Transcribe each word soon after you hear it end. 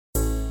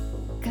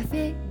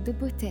Café de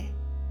beauté.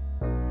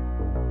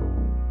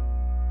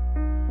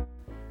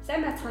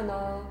 Сайн байцгаана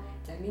уу.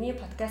 За миний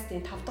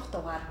подкастын 5 дахь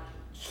дугаар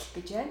эхлэх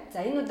гэж байна. За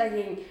энэ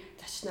удаагийн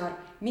зочноор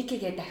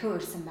Микигээ дахин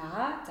урьсан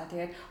байгаа. За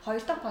тэгээд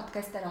 2 дахь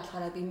подкастаар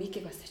болохоор би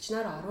Микиг бас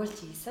зочноор оруулж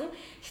ийсэн.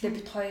 Гэхдээ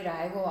бид хоёр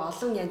айгүй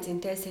олон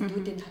янзын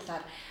сэдвүүдийн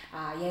талаар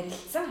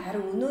ярилцсан.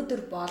 Харин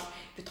өнөөдөр бол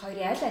бид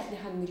хоёрын аль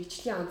альныхаа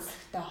мэргэжлийн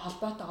онцлогтой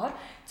холбоотойгоор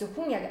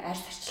зөвхөн яг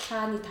арьс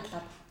арчилгааны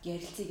талаар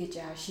ярилцъя гэж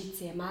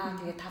шийдсэн юм аа.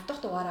 Тэгээд 5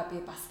 дахь дугаараа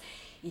би бас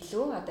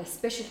илүү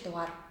спешиал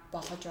дугаар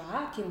болгож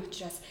байгаа. Тийм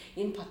учраас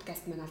энэ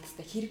подкаст маань бол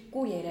тест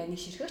хэрэггүй ярианы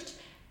ширхэгч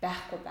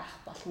байхгүй байх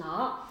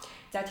болно.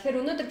 За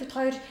тэгэхээр өнөөдөр бид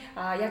хоёр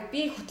яг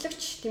би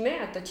хөтлөгч тийм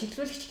ээ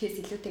чиглүүлэгч гэхээс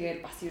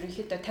илүүтэйгээр бас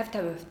ерөнхийдөө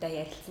 50-50% та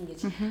ярилцсан гэж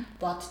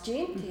бодож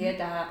байна. Тэгээд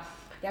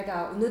яг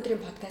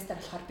өнөөдрийн подкастаар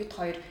болохоор бид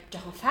хоёр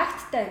жоохон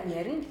факттай юм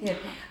ярина.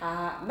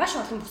 Тэгэхээр маш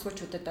олон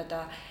бүсгүүчүүдэд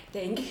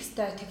тэгээ ингэх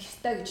ёстой, тэгэх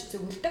ёстой гэж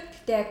зөвлөдөг.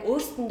 Гэтэ яг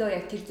өөрсөндөө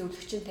яг тэр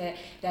зөвлөгчөнтэй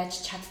байж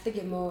чаддаг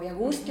юм уу? Яг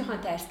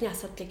өөрсдийнхөө арьсны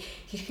асуудлыг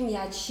хэрхэн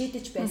яаж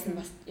шийдэж байсан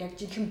бас яг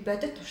жинхэнэ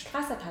бодит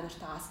туршлагаасаа та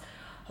нартаагаас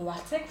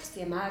хуваалцахыг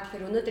хүсье юм аа.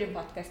 Тэгэхээр өнөөдрийн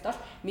подкаст бол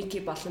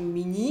Мики болон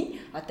миний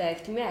яг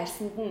тийм ээ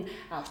арьсанд нь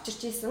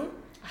учирч исэн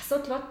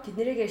асуудлууд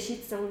тэднэрийгээ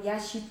шийдсэн,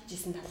 яаж шийдэж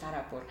исэн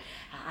талаараа бүр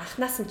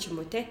анхнаас нь ч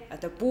юм уу те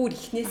бүр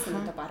ихнээс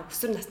нь баг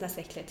өсвөр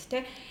наснаас эхлээд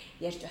те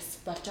ярьж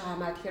бас болж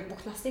байгаа маа. Тэгэхээр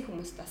бүх насны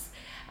хүмүүст бас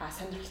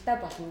сонирхолтой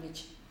болно гэж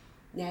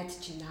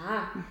найдаж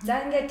байна.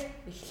 За ингээд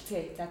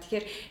эхэлцгээе. За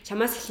тэгэхээр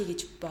чамаас эхлэе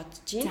гэж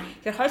бодож байна.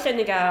 Тэгэхээр хоёулаа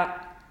нэг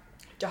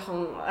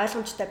жоохон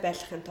ойлгомжтой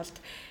байлгахын тулд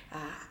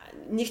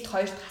нэгт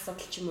хоёрт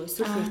асуудал ч юм уу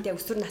эсвэл нэгтээ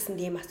өсвөр наснд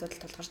ийм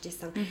асуудал тулгарч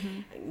исэн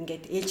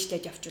ингээд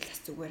ээлжлээд явуулах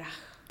зүгээр ах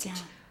гэж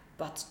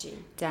бодож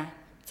байна.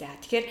 За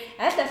тэгэхээр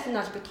аль аль нь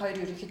бол бид хоёр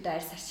ерөнхийдөө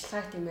арьс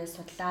арчилгааг тийм ээ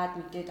судлаад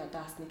мэдээд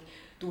бас нэг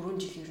 4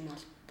 жил ер нь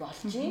болж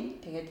байна.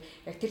 Тэгээд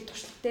яг тэр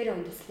туршлага дээр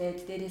үндэслээд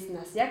дээрээс нь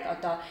бас яг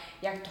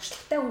яг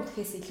туршлагатай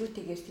үндэхээс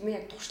илүүтэйгээр тийм ээ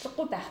яг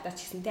туршлагагүй байхдаа ч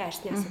гэсэнтэй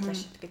арьсны асуудлаа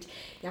шийдэх гэж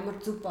ямар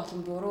зөв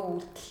болон буруу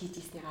үйлдэл хийж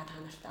ийснийгаа та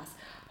нартаа бас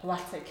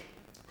хуваалцахыг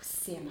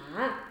хүссэн юм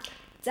аа.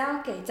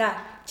 За окей. За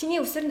чиний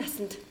өсвөр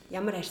наснд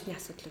ямар арьсны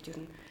асуудлууд ер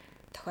нь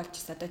тохиолж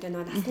ирсэн? Тэгээ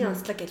насны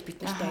онцлог гэж бид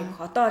нартай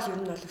аявих. Одоо бол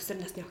ер нь бол өсвөр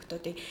насны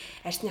охтуудын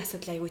арьсны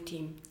асуудал аягүй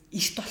тийм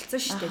эрт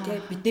болсон шүү дээ,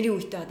 тийм бидний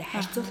үетэй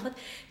харьцуулахад.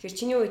 Тэгэхээр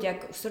чиний үед яг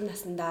өсвөр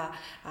наснда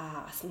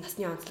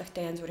насны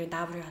онцлогтой янз бүрийн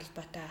дааврын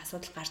холбоотой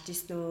асуудал гарч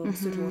ирсэн үү?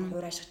 Эсвэл өөр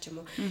хуурайших ч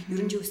юм уу?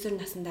 Ер нь өсвөр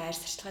наснда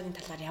арьс арчилгааны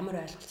талаар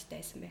ямар ойлголттой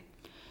байсан бэ?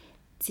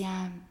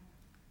 За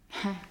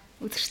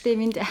үзэгчтэй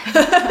минь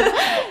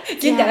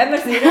гинт амар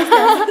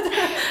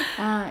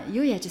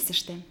юу яаж ирсэн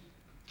штэ.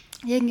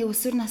 Яг ингээ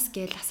өсвөр нас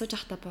гэж асууж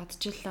ахта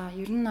бодчихлоо.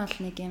 Ер нь бол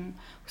нэг юм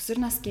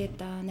өсвөр нас гээд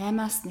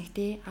 8-аас нэг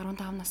тий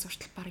 15 нас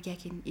хүртэл баг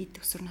яг энэ эд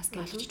өсвөр нас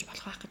гэж олж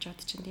болох байх гэж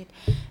бодож чинь. Тэгээд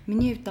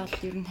миний хувьд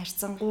бол ер нь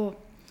харьцангуй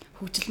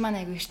хөгжил маань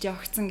аягүй ирж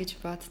явагдсан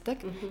гэж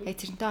боддог. Яг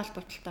тэрнтэй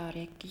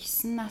холбоотой яг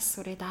 9 нас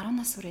хүрээд 10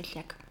 нас хүрэл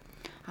яг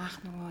анх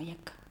нөгөө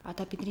яг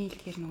бидний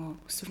хэлдгээр нөгөө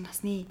өсвөр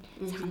насны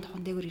сайхан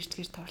тухайн дээгүүр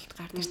ирдгээр туралт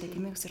гардаг штэ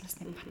тийм ээ өсвөр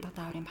насны батга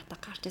дааврын батга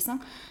гарч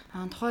исэн.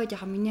 Тухайн үед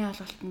яг миний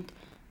ойлголтод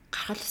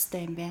гаргал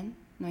ёстой юм байна.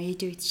 Нөө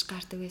ээжээ үйдэж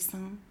гардаг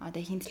байсан.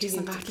 Хинд ч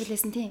гэсэн гардаг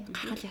байсан тийм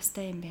гаргал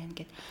ёстой юм байна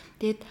гэд.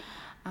 Тэгэд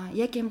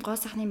яг юм гоо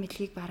сайхны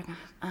мэдлэгийг баг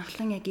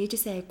анхлан яг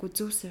ээжээсээ айгу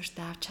зөв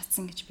суурьтай авч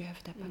чадсан гэж би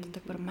хувьдаа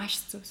боддог. Бүр маш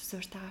зөв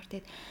суурьтайгаар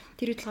тэгэд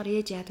тэр үед болохоор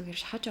ээж яадаг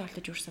гэхээр шахаж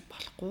орлож үрсэ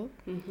болохгүй.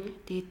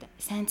 Тэгэд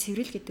сайн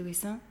цэврэл гэдэг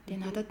байсан.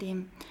 Тэгээ надад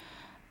ийм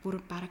бүр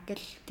бараг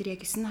л тэр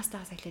яг 9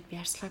 настаас эхлээд би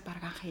арьслагыг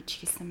бараг анх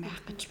хийж эхэлсэн байх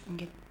гэж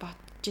ингээд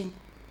бодож байна.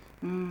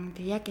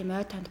 Тэг яг юм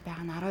ой танд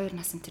байгаа нь 12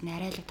 насны тэр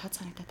арай л тод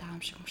санагдаад байгаа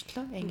юм шиг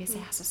мөртлөө. Ингээ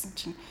сайн асуусан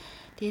чинь.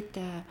 Тэгэд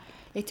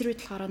яг тэр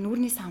үед болохоор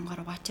нүрний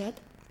савгаар угаачаад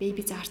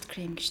baby zart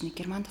cream гэж нэг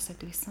герман тосод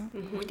байсан.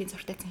 Хүүхдийн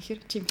зуртай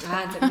цэнхэр чим.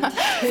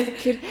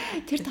 Тэгэхээр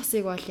тэр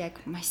тосыг бол яг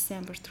маш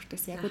сайн бүр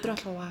төртөөс яг өдрө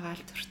болго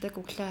угаагаал төртөг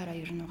өглөө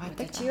орой ер нь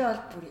угаадаг. Чи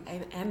бол бүр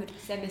амар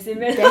сайн байсан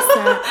юм байна.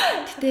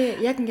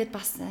 Гэтэ яг ингээд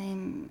бас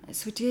юм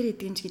сүжгээр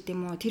идэгэнч гэдэг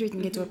юм уу тэр үед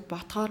ингээд зүгээр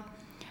ботхоор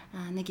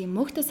нэг юм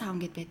мөгтөс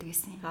савн гэд байдаг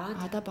гэсэн.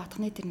 Одоо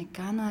ботхны тэр нэг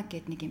гана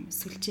гэд нэг юм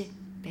сүлжээ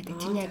байдаг.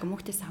 Тэрний яг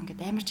мөгтөс савн гэд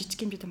амар жижиг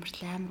юм жид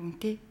мөртлөө амар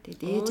үнэтэй.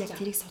 Тэгээд ээж яг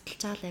тэрийг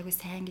судалж байгаа л айгүй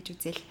сайн гэж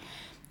үзэл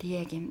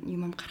тэгээ яг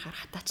юм гарахаар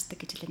хатаачдаг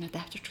гэж хэлээ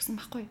надад авчирч өгсөн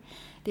байхгүй.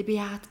 Тэгээ би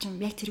яагаад ч юм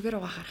яг тэргээр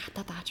угаахаар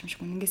хатаад байгаа юм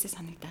шиг үнэнгээсээ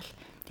санагдал.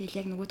 Тэгэл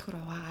яг нөгөөдгөр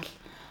угаагаал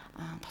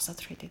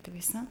тосоод өрхөйдөг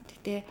байсан.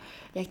 Гэтэ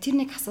яг тэр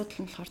нэг асуудал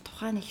нь болохоор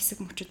тухайн нэг хэсэг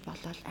мөчөд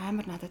болол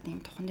амар надад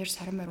юм тухан дээр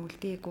соримор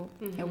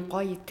үлдээгүй. Яг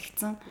гоё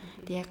идэгцэн.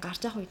 Тэгээ яг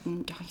гарч явах үед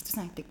нь жоохон хэцүү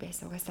санагддаг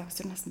байсан. Угаасаа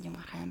өсвөр наснд юм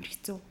гарах амар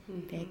хэцүү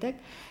байдаг.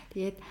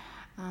 Тэгээд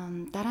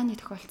дарааны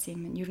тохиолдсон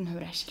юм нь ер нь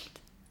хувир ашиглалт.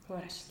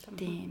 Хувир ашиглалт.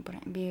 Тийм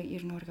би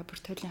ер нь өөрийгөө бүр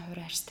төлөлийн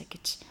хувир ашигтай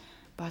гэж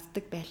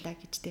боддог байлаа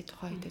гэж тэ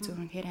тухайн үед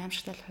зөвхөн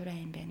аимшигтай л хувираа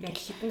юм байна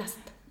гэж. Хэдэн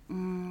наст?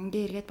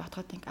 Ингээ эргээд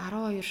бодоход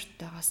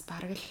 12-тойгоос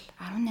бараг л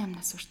 18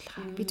 нас хүртэл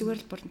хаа. Би зүгээр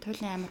л бүр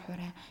төлөлийн амар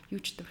хувираа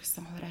юуч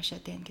дүрхсэн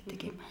хувираашаад байна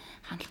гэдэг юм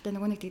хандлагатай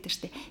нөгөө нэг тэгдэг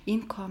штэ.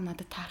 Энэ ком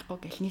надад таарахгүй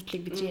гэл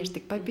нийтлэг бич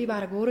ярьдаг. Би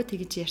бараг өөрөө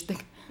тэгж ярьдаг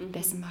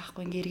байсан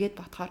байхгүй. Ингээ эргээд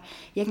бодохоор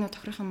яг нөө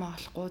тохирох юм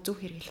олохгүй зөв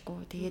хэрэглэхгүй.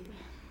 Тэгээд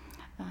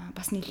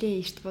бас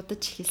нэлээ эрт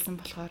будаж эхэлсэн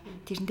болохоор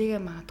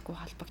тэрнтэйгээ магадгүй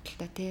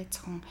холбогдолтой тий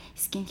зөвхөн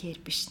скин кэр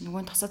биш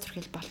нөгөө тосоо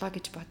зүрхэл болоо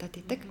гэж бодоод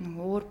идэг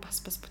нөгөө өөр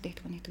бас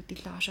бүтээгдэхүүнийг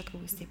төдийлөө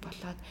ошоодгүй үстэй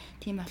болоод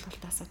тийм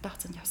ойлголтоос удаах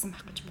зэн явсан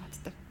байх гэж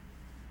боддог.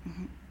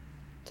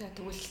 За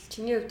тэгвэл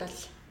чиний хувьд бол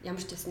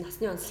ямар ч байсан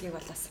насны онцлогийг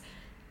бол бас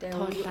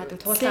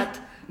туулаад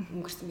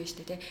өнгөрсөн байж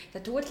тээ. За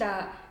тэгвэл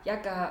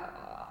яг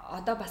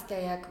одоо бас тэ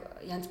яг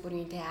янз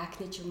бүрийн тэ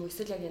акне ч юм уу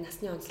эсвэл яг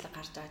насны онцлог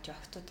гарч байгаа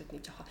охтуудад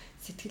нэг жоохон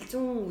сэтгэл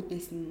зүйн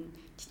үднээс нь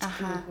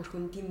жижиг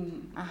хөрхөн тийм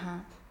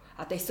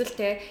одоо эсвэл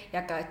тэ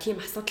яг тийм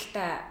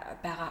асуудалтай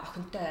байгаа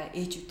охинтой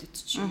ээжүүдэд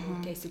ч юм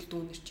уу тэ эсвэл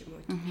дүүнер ч юм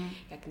уу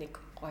яг нэг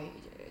гоё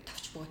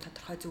товч буу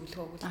тодорхой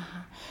зөвлөгөө өгвөл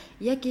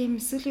яг ийм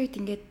сүүлийн үед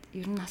ингээд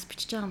ер нь нас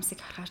бичиж байгаа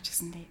хүмүүсийг харахаар ч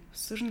гэсэндээ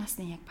өсвөр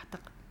насны яг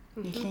батга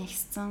нэлээд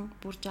ихсэн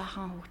бүр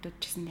жаахан хүүхдүүд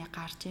ч гэсэндээ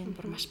гарч ийн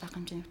бүр маш бага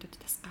хэмжээний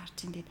хүүхдүүд бас гарч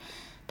ийн тэгээд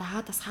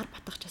дагаад бас хар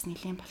батгах ч бас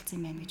нэлээд болцсон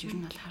юм байна гэж ер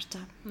нь бол харж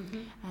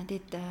байгаа.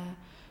 Тэгээд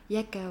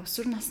яг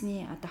өсвөр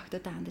насны одоо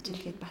охтуудаа хандаж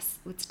хэлгээд бас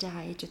үзэж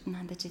байгаа ээжүүд нь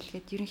хандаж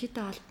хэлгээд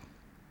ерөнхийдөө бол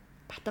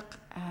батга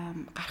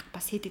гарах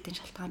бас хэд хэдэн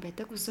шалтгаан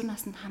байдаг. Өсвөр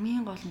наснд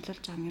хамгийн гол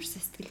нөлөөлж байгаа нь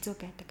ерөөсөө сэтгэл зүй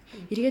байдаг.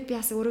 Эргээд би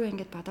бас өөрөө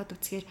ингэж бодоод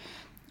үзэхээр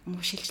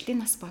нөгөө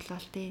шилжилтийн нас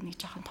болоод тий нэг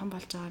жоохон том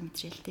болж байгаа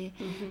мэдрэл тий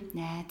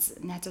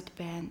найзууд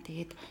байна.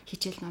 Тэгээд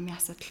хичээл номын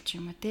асуудал ч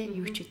юм уу тий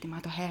юу ч гэдэм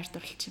одоо хайр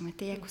дурлал ч юм уу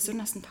тий яг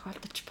өсвөр наснд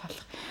тохиолдож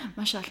болох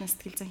маш олон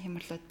сэтгэл зүйн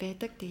хямралууд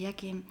байдаг. Тэг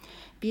яг ийм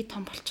би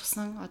том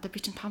болчихсон одоо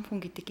би чинь том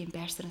хүн гэдэг ийм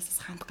байр суурьнаас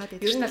хандгаад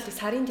байдаг. Ер нь бол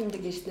сарын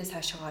тэмдэг ирснээс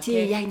хойшоо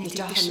тий яг нэг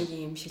жоохон нэг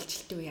ийм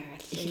шилжилтийн үе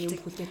яагаад ийм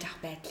хүлээж авах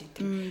байдал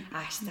энэ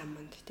ааш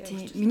заманд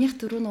тий. Минийх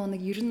дөрөв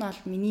нэг ер нь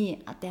бол миний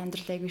одоо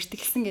амьдрал аяг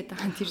өртөглсөн гэдэг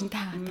хаан тэрнтэй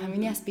та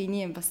миний бас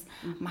биений юм бас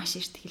маш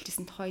эрт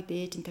хэлжсэн тухайд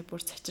ээжэнтэй бүр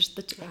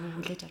цочирдож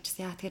хүлээж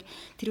авчихсан. Яа тэгэхээр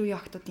тэр үеийн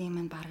охтуудын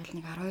юм баг л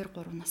нэг 12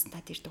 3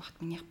 наснаа ирдэг багт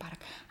минийх баг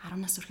 10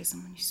 нас хүрэхээс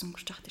өмнө 9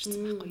 өнгөрч явах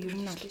ирсэн байхгүй. Ер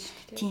нь бол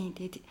тийм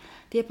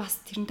тэгээ бас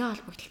тэрнтэй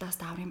холбогдлолтоос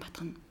даврын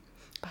батгана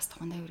бас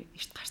тухайдаа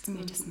эрт гарсан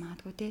байж бас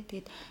магадгүй тий.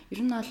 Тэгээд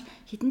ер нь бол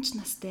хэдэн ч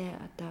настай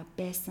одоо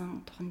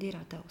байсан тухан дээр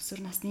одоо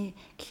өсвөр насны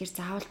гэхээр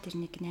заавал тэр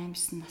нэг 8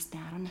 9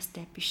 настай 10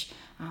 настай биш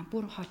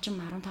бүр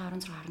хожим 15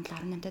 16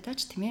 17 18 тааж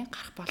тийм ээ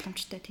гарах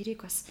боломжтой.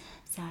 Тэрийг бас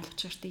сайн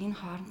ойлгож хэрэгтэй. Энэ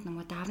хооронд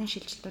нөгөө даврын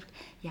шилжилтүүд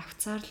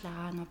явцаар л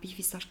байгаа нөгөө бие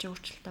физиологийн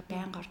өөрчлөлтөд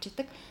байнга орж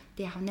идэг.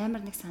 Тэгээд яг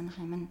наймар нэг санах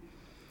юм нь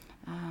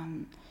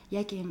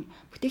яг ийм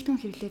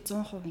бүтээгдэхүүн хэрэглээ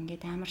 100%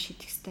 ингээд амар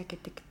шийдэх хэрэгтэй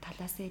гэдэг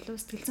талаас илүү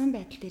сэтгэл зүйн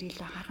байдал дээр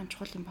илүү харах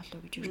чухал юм болов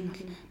уу гэж ер нь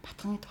бол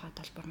батганы тухайд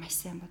бол бүр маш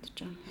сайн бодож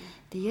байна.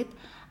 Тэгээд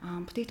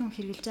бүтээгдэхүүн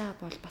хэрэглэж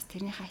байгаа бол бас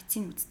тэрнийхээ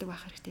эцсийг үздэг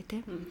байх хэрэгтэй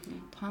тийм.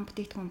 Тухайн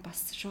бүтээгдэхүүн бас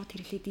шууд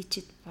хэрэглээд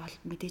ичээд бол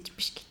мэдээж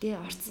биш гэтээ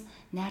орц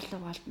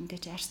найрлага бол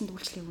мэдээж арьсан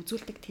үйлчлэгийг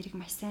үзүүлдэг тэрийг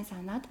маш сайн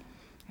санаад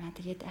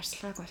тэгээд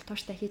арчилгааг бол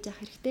тууштай хийж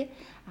явах хэрэгтэй.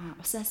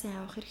 Усаа сайн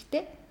авах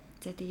хэрэгтэй.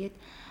 За тэгээд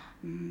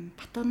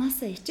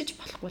батганаасаа ичиж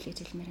болохгүй л гэж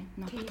хэлмээр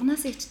байна. Нөгөө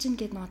батганаасаа ичиж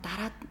гээд нөгөө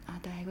дараад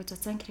одоо айгуу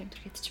зузаан крем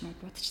төрхэд ч юм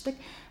уу будчихдаг.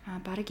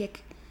 Бараг яг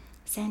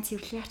сайн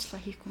цэвэрлэгийн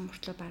арчилгаа хийхгүй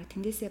мөртлөө бараг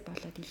тэндээсээ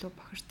болоод илүү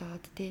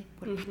бохирдоод тий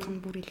бүр батган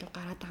бүр илүү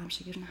гараад байгаа юм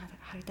шиг ер нь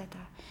харагдаад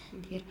байгаа.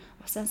 Тэгэхээр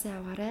усаа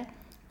сайн аваарай.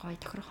 Гой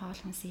тохирох хоол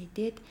хүнсээ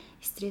идээд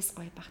стресс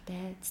гой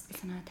багтай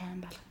сэтгэл санаа тайван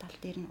болох тал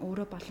дээр нь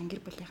өөрөө болон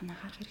гэр бүлийнхээ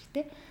харах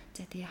хэрэгтэй.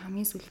 За тэгээ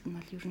хамгийн сүүлд нь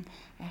бол ер нь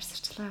арьс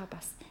арчилгаа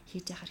бас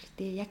хийж явах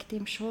хэрэгтэй. Яг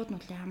тийм шууд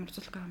нүлийн амар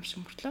зүлгээ юм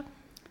шиг мөртлөө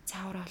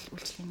цааврал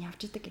үйлчлэг нь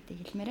явж идэг гэдэг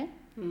хэлмээр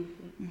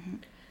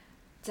байна.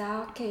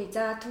 За окей.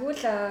 За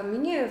тэгвэл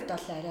миний хувьд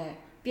бол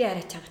би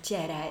арай чанга чи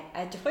арай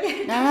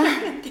ажихгүй.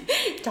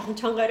 Жохон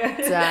чонгорой.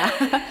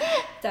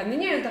 За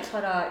миний хувьд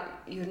болохоор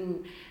ер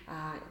нь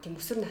тийм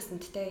өсвөр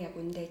наснд те яг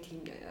үндэ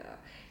тийм нэг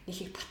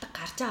их батг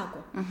гарч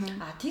байгаагүй.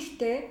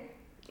 Тэгтээ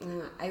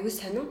аюу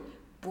сонин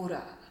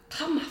бүр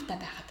 5 хавтаа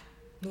байхад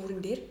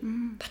нүүрэн дээр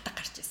батг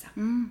гарч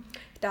ирсэн.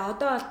 Гэтэ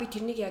одоо бол би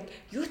тэрнийг яг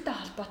юутай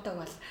холбоотойг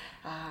бол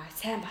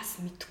сайн бас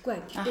мэдэхгүй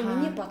байна. Гэтэ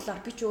миний бодлоор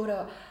би ч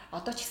өөрөө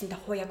одоо ч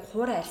гэсэндээ яг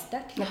хуурай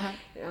арьстай.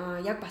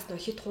 Тэгэхээр яг бас нөө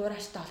хит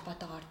хуурайштай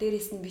холбоотойгоор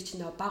дээрээс нь би ч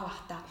нөө баг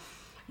бахта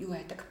юу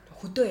байдаг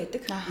хөдөө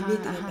байдаг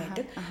имэдэг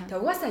байдаг.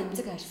 Тэгээ угаасаа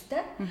эмзэг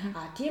арьстай.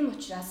 Тийм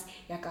учраас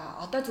яг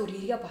одоо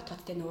зүгээр эргээ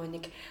ботход те нөгөө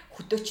нэг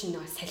хөдөө чинь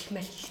нөгөө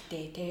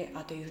салхималтай те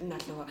одоо ер нь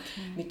нөгөө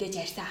мэдээж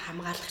арьсаа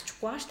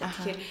хамгаалахчгүй байгаа шүү дээ.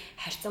 Тэгэхээр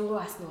харьцангуй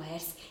бас нөгөө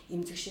арьс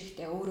эмзэг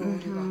шигтэй өөрөө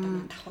өөрийгөө одоо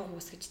давхар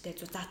уусгажтэй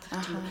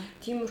зузаатгах юм.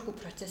 Тиймэрхүү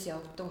процесс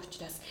явагддаг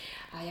учраас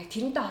яг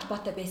тэрнтэй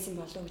холбоотой байсан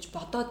болов уу гэж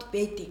бодоод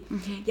байдیں۔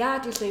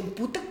 Яагаад гэвэл юм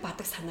бүдэг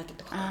бадаг санаад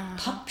байдаг байхгүй.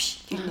 Топ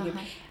биш. Тэр нэг юм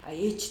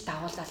ээж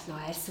давуулаад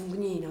нөгөө арьс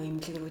өнгөний нөгөө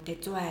имлэг рүү те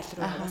 100 айл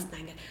руу яваснаа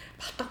ингээд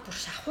батг бүр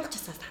шахуулж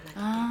байгаа санаад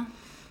байдаг.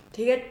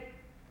 Тэгээд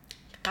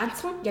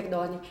ганцхан яг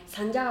нөгөө нэг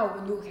санаж байгаа үг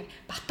нь юу гэхээр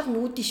батг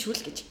нүүдийн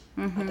шүл гэж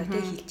одоо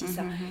тэг хэлж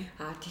ийсэн.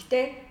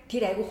 Тэгтээ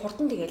тэр айгу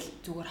хурдан тэгэл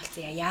зүгээр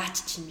болсон яач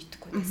чинь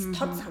мэдэхгүй байсан.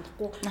 Тод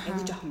санахгүй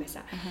айгу жоохон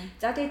байсан.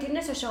 За тэгээ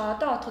тэрнээс хойш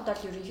одоо бодоход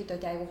бол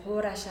ерөнхийдөө айгу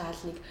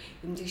хуурашаал нэг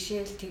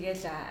эмзэгшээл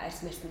тэгэл арьс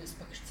марснаас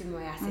бохирцсан юм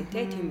уу яасан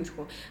те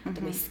тиймэрхүү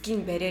одоо нэг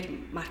скин барьер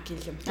маркийн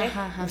юм те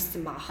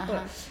үүссэн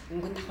байгаа байхгүй.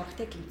 Өнгөн давхарх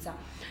те гимцээ.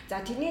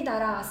 За тэрний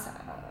дараагаас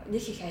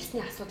нэг их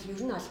арьсны асуудал ер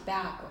нь бол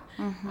байгаагүй.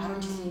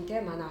 10 жилийн те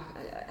манай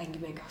анги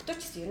мэнг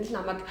өгтөрч гэсэн ер нь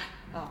намайг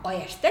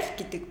гоё арьстай л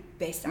гэдэг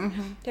байсан.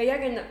 Тэгээ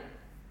яг энэ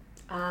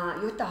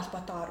юутай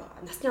холбоотойгоор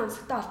насны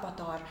онцлогтой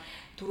холбоотойгоор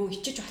түрүү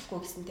ичиж болохгүй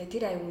гэсэнтэй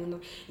тэр аюу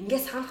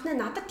ингээд санахны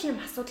надад тийм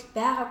асуудал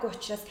байгаагүй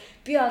учраас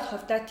би бол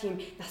хувьдаа тийм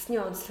насны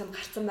онцлогт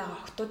гарсан байгаа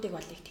охтуудыг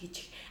бол их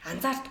тэгж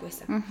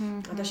анзаардаггүйсэн.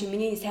 Одоо шиг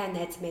миний сайн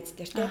найз мэд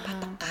дээр те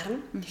батг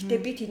гарна.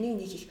 Гэхдээ би тэрнийг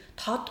нэг их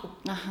тоодгүй.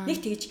 Нэг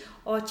тэгж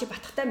чи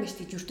батгтай мэж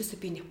гэж юртөөсөө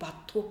би нэг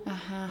боддгоо.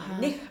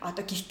 Нэг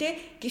одоо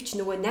гэвч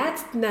нөгөө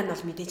найзд маань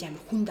бол мэдээж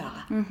амар хүнд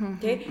байгаа.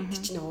 Тэ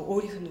тэр чинь нөгөө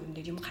өөрийнх нь нүрэн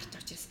дээр юм гарч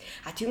байгаа учраас.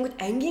 Тэгэнгүүт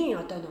ангийн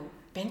одоо нөгөө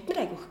банднар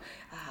айгүйх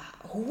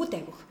хөвгүүд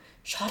айгүйх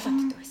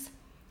шоолоод байсан.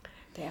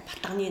 Тэгээ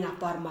батганы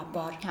набор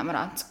мабор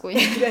ямар онцгүй.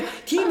 Тэгээ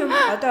тийм юм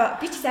одоо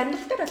би ч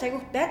амьдрал дээр бол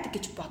айгүйх байдаг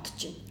гэж бодож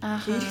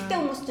байна. Эрэгтэй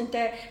хүмүүс ч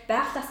те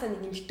байглаасаа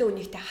нэг эмэгтэй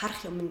хүнийхтэй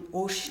харах юм нь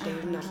өөр шүү дээ.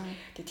 Ер нь бол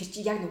тэр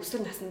чинь яг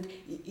өсвөр наснд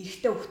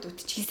эрэгтэй хүүхдүүд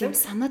ч гэсэн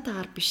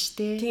санаатаагаар биш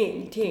те.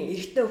 Тийм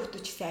эрэгтэй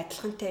хүүхдүүд ч гэсэн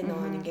адилхантай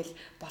нөгөө ингээл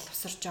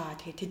боловсрч байгаа.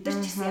 Тэгээ тэд нар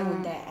ч гэсэн яг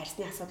үндэ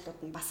арсны асуудлууд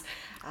нь бас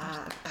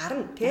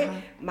гарна тий.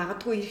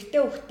 Магадгүй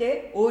эрэгтэй хүүхдээ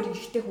өөр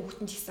эрэгтэй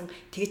хүүхдэн ч гэсэн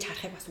тэгж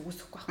харахыг бас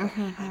үүсэхгүй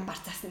байхгүй.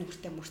 Барцаас нь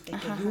мөртэй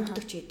тэгээ юу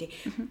гэдэг ч үедээ.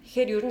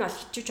 Тэгэхээр ер нь бол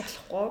хичээж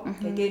болохгүй.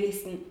 Тэгээ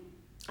дээрээс нь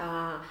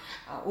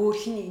өөр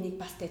хин нэг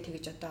бас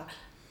тэгж одоо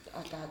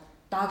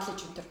дааглаж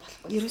өнтер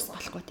болохгүй. Ерөөс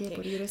болохгүй тий.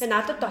 Бүр ерөөс. Тэгээ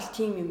надад бол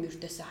тийм юм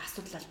ердөөсөө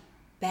асуудал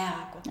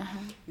байгаагүй.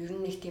 Ер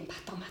нь нэг тийм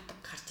батг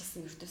гарч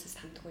ирсэн ердөөсөө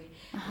сандгүй.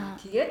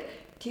 Тэгээд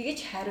тэгэж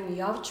харин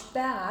явж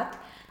байгаад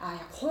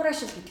яг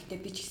хуурайшил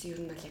гэдэгтээ би ч гэсэн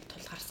ер нь бол яг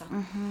тулгарсан.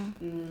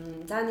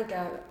 За нэг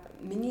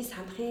миний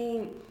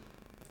санахын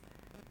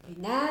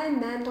 8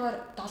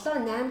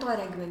 дугаар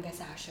анги мангаас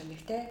хойш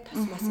нэг те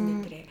тосмоос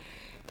нэтрээ.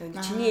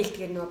 Тэгээд чиний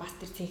хэлдгээр нөгөө бас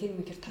тэр цэнхэр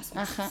мэнхэр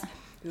тосмоос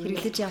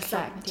хэрэглэж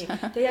явлаа.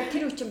 Тэгээ яг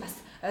тэр үчин бас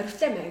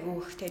орхилоо айгүй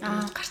ихтэй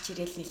дөнгөж гарч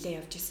ирээл нилээ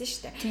явж исэн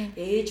шүү дээ.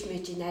 Ээж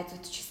мэжи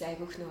найзууд ч гэсэн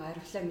айгүйх нөгөө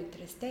орхилоо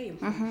мэдрээс те юм.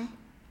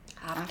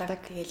 Авдаг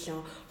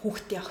тэгэл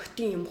хүүхдээ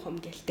охтын юм хом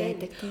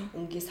гэлтэй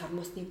өнгийн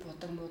сармусны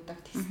будаг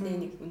тэснээ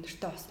нэг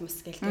өндөртэй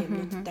осмос гэлтэй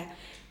юмнуудтай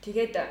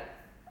тэгээд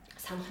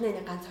самхны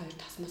нэг ганц хоёр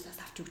тосмосоос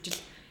авч өгжил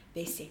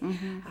байсан.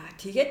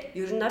 Тэгээд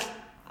ер нь бол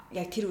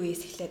яг тэр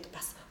үеэс эхлээд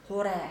бас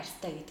хуурай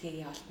арьстай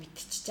гэдгийг бол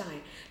мэдчихэж байгаа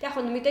юм. Тэг яг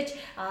нь мэдээж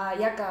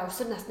яг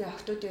өсвөр насны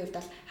охтуудын хувьд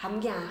бол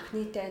хамгийн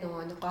анхнытай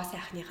нөгөө гоо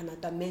сайхных нь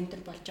одоо ментор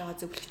болж байгаа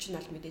зөвлөгч нь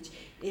бол мэдээж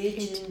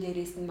ээжийн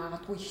дээрээс нь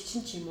магадгүй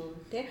хичин ч юм уу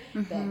тий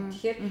байна.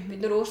 Тэгэхээр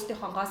бид нар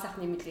өөрсдийнхөө гоо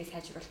сайхны мэдлэгийг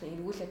сайжруулах нь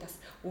эргүүлээд бас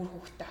өөр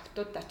хүүхдтэй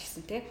охтуудаа ч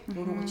гэсэн тий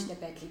өөр хөгжтэй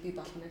байдлыг бий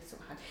болгоно гэсэн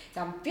үг хаа.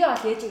 За би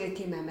бол ээжигээ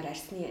тийм амар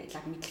арьсны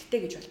лаг мэдлэгтэй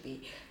гэж бол би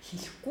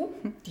хэлэхгүй.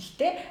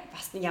 Гэхдээ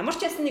бас ямар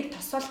ч байсан нэг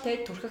тосол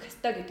тий төрхөх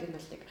ёстой гэдэг нь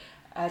бол нэг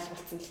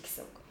ойлголцсон л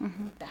гэсэн үг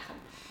байх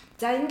нь.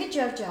 За ингэж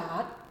явж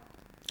байгаад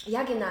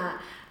яг энэ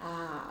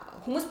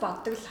хүмүүс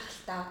боддог л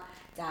ахaltaа.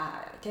 За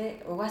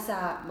тий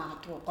угаасаа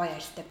магадгүй гоё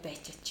арьстай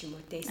байчаач ч юм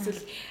уу тий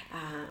эсвэл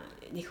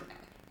нэг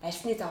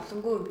арьсны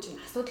зовлонгүй юм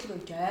чинь асуудалгүй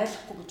гэж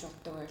ойлгохгүй гэж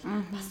боддог байл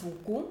бас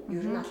үгүй.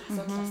 Ер нь бол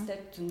асуудалтай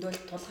зөндөл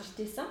тулгарч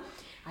ийсэн.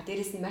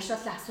 Дээрээс нь маш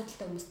олон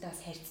асуудалтай хүмүүстэй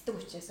бас харьцдаг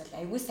учраас бол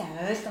аягуулсаа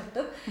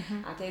ойлгодог.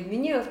 Тэгээ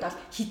миний хувьд бол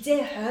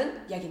хизээ хойно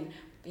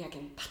яг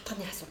энэ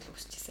батганы асуудал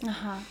үүсчихсэн.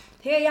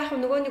 Тэгээ яг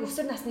нөгөө нэг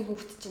өсвөр насны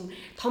хүүхэд чинь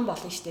том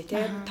болно шүү дээ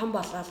тий. Том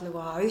болоод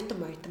нөгөө оюутан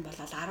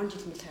болоод 10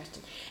 жил мэл хоёр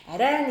чинь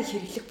арай нэг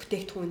хэрэглэх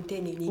бүтээгдэхүүнтэй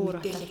нэг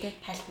мэдээлэл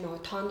хальт нөгөө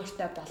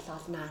тоонортой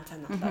болоод наан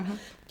цаанаа.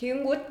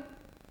 Тэгэнгүүт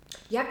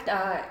яг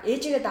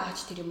ээжигээ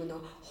дааж тэр юм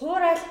нөгөө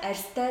хуурай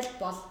арьстай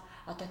бол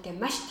одоо тийм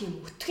маш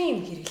тийм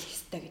өтгөн юм хэрэглэх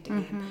ёстой гэдэг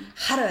юм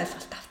хар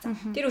ойлголт авсан.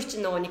 Тэр үуч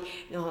нөгөө нэг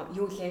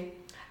юу лээ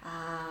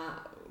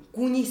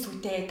гүний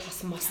сүдээ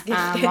тосмос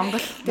гэдэг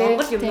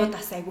Монгол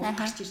юмнуудаас айгүй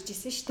гарч ирж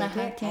ирсэн шүү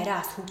дээ тий.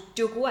 Арай бас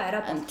хөгжөөгүй,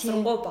 арай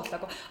болцсонгүй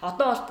болоогүй.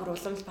 Одоо бол бүр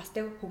уламж бас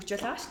тий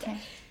хөгжөөл байгаа шүү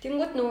дээ.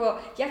 Тэнгүүд нөгөө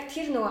яг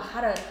тэр нөгөө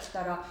хар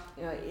ойлголтоороо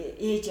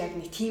ээж яг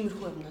нэг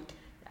тиймэрхүү юмнууд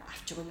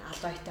авч өгнө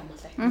албатай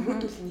молоо.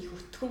 Нөгөөдөл нь их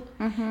өтгөн.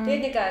 Тэгээ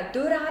нэг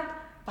дуурайгаад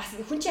бас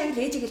хүн чинь яг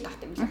л ээжигээ л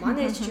давтаа юм л.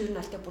 Манай ээж чинь юу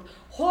нэлтэй бүр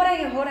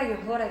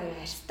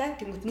хуурайгийн арьстай.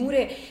 Тэнгүүд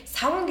нүрээ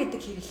савн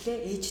гэдэг хэрэглээ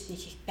ээжд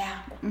нэг их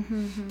байгаагүй.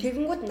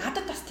 Тэгэнгүүт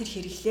надад бас тэр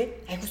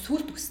хэрэглээ айгу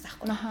сүлд үссэн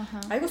байхгүй.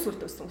 Айгу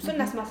сүлд үссэн. Өсвөр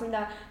нас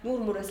масандаа нүүр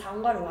мөрөө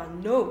савнгаар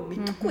уу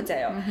мэдэхгүй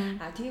заяа.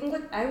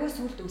 Тэгэнгүүт айгу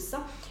сүлд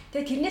үссэн.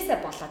 Тэгээ тэрнээсээ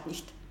болоод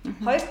нэгт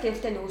хоёр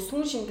тэлтэй нөгөө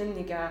сүүн шингэн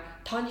нэг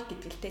тоник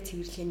гэдгэлтэй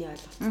цэвэрлэхний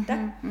ойлголттой.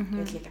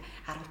 Тэгээд нэг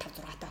 15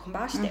 6 та охин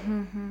байгаа шүү дээ.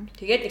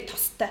 Тэгээд нэг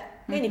тостой.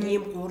 Тэгээ нэг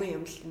ийм 3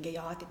 юм л ингээ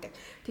яваад идэг.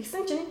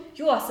 Тэгсэн чинь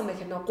юу болсон бэ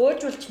гэхээр нөгөө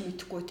гуйжуулч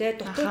мэдхгүй те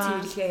дутуу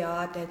цэвэрлэгээ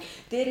яваад байна.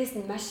 Дээрээс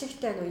нь маш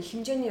ихтэй нөгөө их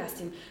хэмжээний бас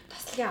юм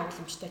тослогийн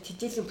агуулмжтай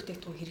тэжээлийн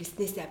бүтээгдэхүүн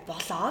хэрэглэснээсээ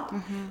болоод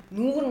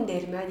нүүрэн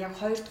дээр маань яг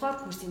 2 дугаар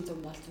курсын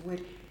зам бол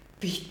зүгээр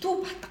битүү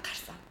батг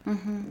гарсан.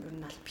 Ер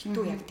нь бол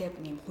битүү яг те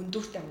юм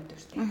хөндөртэй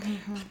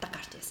батг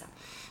гарч байсан.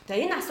 За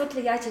энэ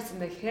асуудлыг яаж хийсэн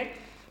бэ гэхээр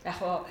яг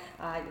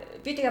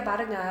би тэгээ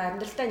баг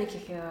амьдралдаа нэг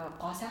их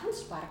гоо сайхан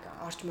ч баг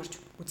орж морж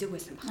үзег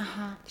байсан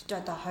байна. Тэр чи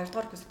одоо 2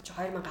 дугаар курс чи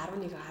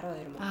 2011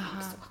 12 мөн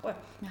гэсэн үг байхгүй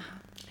юу?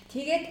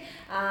 Тэгээд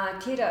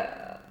тэр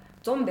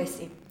 100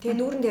 байсан юм. Тэгээ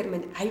нүүрэн дээр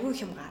минь аюу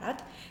их юм гараад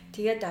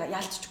тэгээд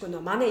яалччгүй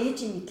нөө манай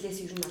ээжийн мэдлээс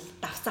ер нь бол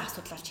давсан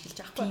асуудал болж эхэлж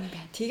байгаа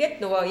байхгүй. Тэгээд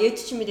нөгөө ээж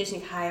чинь мэдээж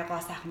нэг хаяа гоо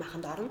сайхан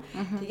маханд орно.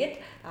 Тэгээд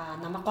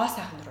намайг гоо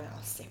сайхан руу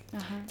явуулсан юм.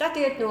 За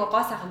тэгээд нөгөө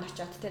гоо сайханд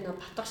очиод те нөгөө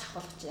батга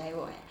шахуулгач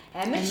аюу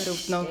амар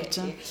өвднө гэж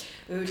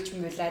уйлж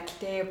муулаад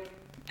те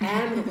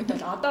амар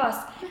өвдөл одоо бас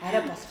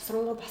арай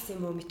боловсронгуй бас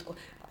юм уу мэдгүй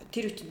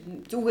тэр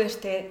зүгээр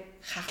те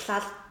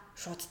хаглаад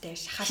шууд те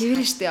шахаж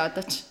хэвэр штэ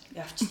одоо ч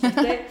явчихсан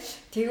те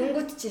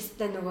тэгэнгүүт ч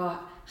өстэй нөгөө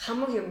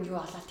хамаг юм юу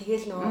болоо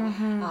тэгэл нөгөө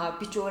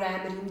би ч өөр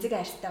амар эмзэг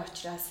арьстай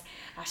учраас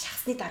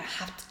шахсны дараа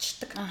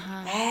хавдчихдаг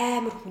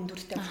амар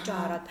хүндүртэй өчөө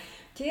ороод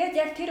тэгээд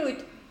яг тэр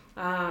үед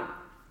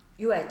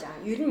юу яаж аа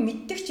ер нь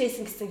мэддэг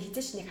чсэн гэсэн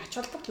хизээч нэг ач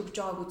холбогдол өгж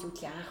байгаагүй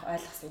зүйлийг анх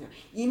ойлгосон юм.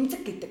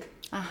 Имзэг гэдэг.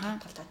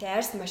 Тэгээ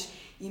арьс маш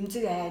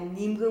имзэг айн,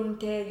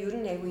 нимгэмтэй, ер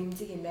нь айгүй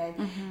имзэг юм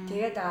байна.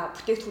 Тэгээд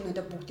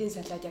бүтээгдэхүүнүүдээ бүгдийг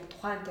солиод яг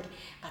тухайн тэр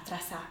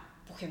газраасаа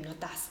бүх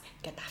юмнуудаас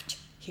ингээд авч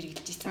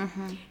хэрэгжилж ирсэн.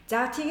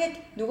 За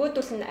тэгээд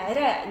нөгөөдөл нь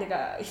арай нэг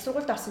их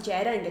сургуульд орсон чи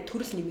арай ингээд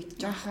төрөл нэмэгдэж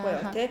байгаа байхгүй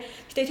юу тий.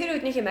 Гэтэ тэр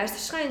үед нэг юм арьс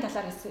ашгааны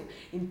талаар хэлсэн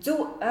юм зөв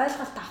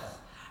ойлголт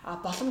авах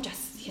боломж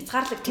бас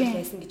хязгаарлаг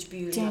байсан гэж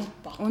би юу юм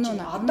бодож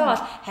байна. Одоо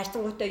бол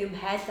хайрцангуйтай юм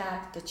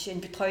хайлаа. Одоо жишээ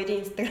нь бид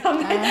хоёрын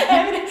Instagram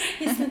амар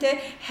хийсэн те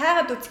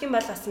хайгаад үзэх юм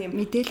бол бас юм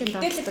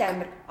мэдээлэл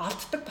амар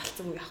олддог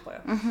болцсон юм яахгүй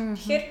юу.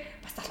 Тэгэхээр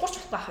бас залхуурч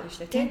болох байх юм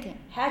шүү дээ тий.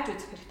 Хайж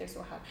үзэх хэрэгтэй гэсэн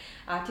үг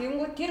хаа.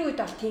 Тэгэнгүүт тэр үед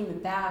бол тийм юм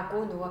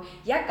байгаагүй нөгөө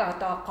яг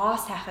одоо гоо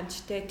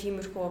сайханч те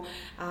тиймэрхүү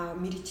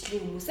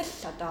мэрэгжлийн хүмүүс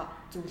л одоо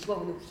зөвлөгөө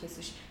өгнө гэхээс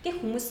биш.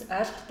 Тэг хүмүүс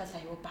ойлголтол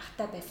аюу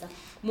багтаа байсан.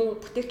 Мөн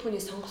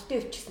бүтээгдэхүүний сонголтын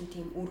өвч гэсэн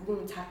тийм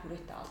өргөн цаар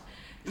хүрээтэй бол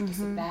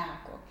гэсэн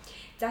байгаагүй.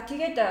 За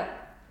тэгээд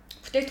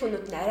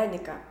бүтээгдэхүүнүүд нь арай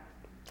нэг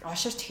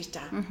оширч эхэлж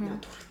байгаа.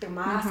 Түрхдэг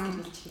маск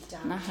хэрэглэж эхэлж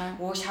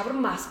байгаа. Өө шаврын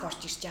маск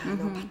орж ирж байгаа.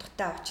 Нөгөө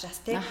батгатай учраас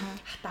тий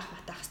хатаах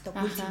матаах хэвээр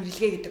бүл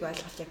цэвэрлэгээ гэдэг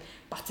ойлголт яг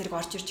бат зэрэг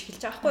орж ирж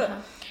эхэлж байгаа байхгүй юу.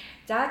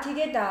 За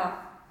тэгээд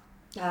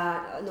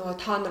нөгөө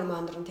тонер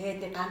монер тэгээд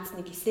нэг ганц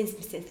нэг эссенс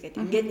гэдэг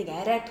ингээд нэг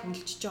арай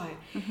төмөлчж байгаа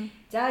юм.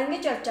 За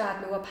ингэж явж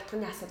байгаад нөгөө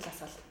батганы асуудлаас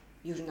бол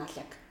ер нь бол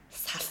яг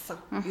салсан.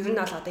 Ер нь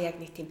бол одоо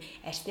яг нэг тийм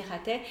арьсныхаа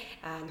те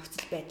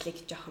нөхцөл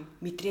байдлыг жоохон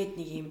мэдрээд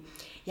нэг юм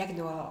яг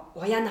нөгөө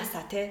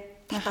уяанаасаа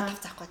те татаад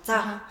авцаахгүй.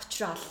 За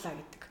учраа оллоо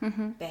гэдэг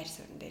байр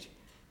суурин дээр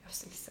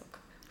явсан гэсэн үг.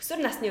 Өсвөр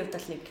насны хувьд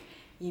бол нэг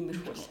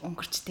иймэрхүү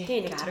өнгөрчтэй.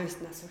 Тийм нэг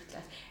 19 нас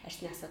хүртэл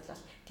арьсны асуудал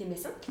бол тийм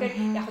байсан.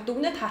 Тэгэхээр яг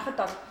дүгнэж харахад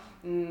бол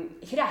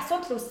хэрэг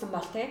асуудал үүссэн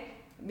бол те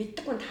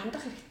мэддэг хүнд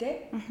хандах хэрэгтэй.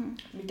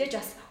 Мэдээж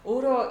бас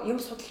өөрөө юм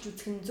судалж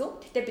үзэх нь зөв.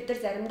 Гэтэ бид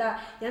нар заримдаа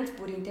янз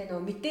бүрийн те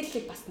нөгөө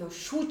мэдээллийг бас нөгөө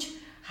шүүж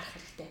харах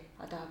хэрэгтэй.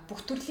 Одоо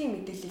бүх төрлийн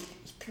мэдээлэл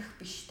итгэх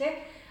биш те.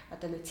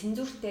 Одоо нэг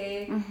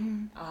цензуртэй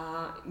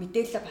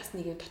мэдээлэл бас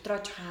нэг юм дотроо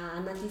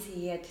жоохон анализ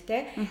хийгээд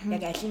те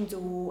яг аль нь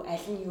зөв,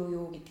 аль нь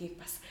юу гэдгийг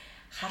бас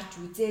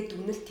харж үзээд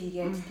дүгнэлт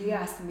хийгээд тэгээ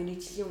бас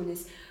мэрэгжлийн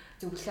үнээс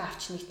зөвлөгөө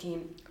авч нэг тийм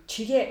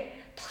чигээ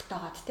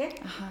тогтоогоод те.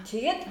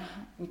 Тэгээд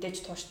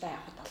мэдээж тууштай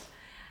явахад бол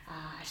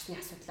арьсны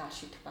асуудлаа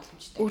шийдэх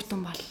боломжтой. Үр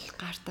дүн бол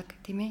гардаг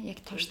тийм ээ.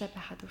 Яг тууштай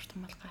байхад үр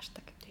дүн бол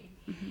гардаг.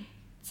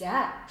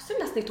 За,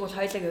 өсвөр насны тэгвэл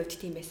хоёулагийн хувьд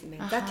тийм байсан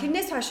байна. За,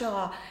 тэрнээс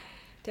хойшоо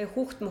тэгээ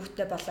хүүхэд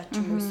мөхтэй болоо ч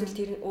юм уу эсвэл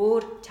тэр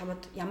өөр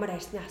чамд ямар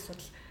арьсны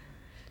асуудал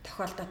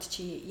тохиолдоод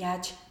чи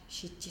яаж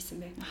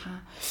шийдчихсэн бэ?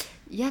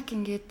 Яг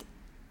ингээд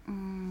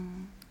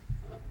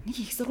нэг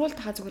их сургуульд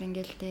хаа зүгээр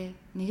ингээл те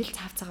нэг л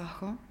цав цагаа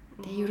охин.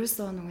 Тэгээ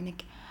ерөөсөө нөгөө нэг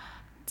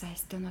за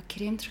стено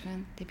крем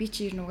төрхөн. Тэгээ би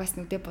чи ер нь угаас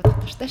нүдэ бодох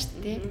дуртай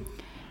шүү дээ.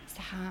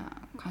 Сайхан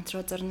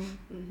контрол зорно.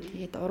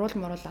 Тэгээд уруул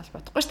муруул аль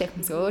бодохгүй шүү дээ.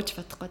 Хүмүүс өөж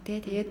бодохгүй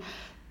те. Тэгээд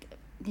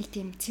нэг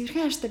тийм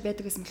цэвэрхэн арьстай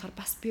байдаг гэсэн болохоор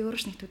бас би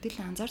өөрөөс нэг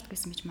төдийлөн анзаардаг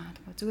гэсэн мэж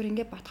магадгүй. Зүгээр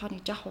ингээд бодохоор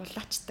нэг жоох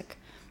улаачдаг.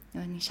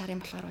 Нэг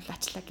шарын болохоор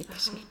улаачлаа гэдэг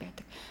шиг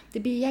байдаг.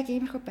 Тэгээ би яг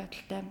иймэрхүү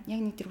байдалтай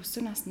яг нэг тэр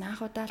өсвөр насны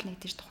анхудаа л нэг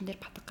тэр тухан дээр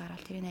батг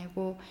гараад тэрийг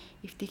айгу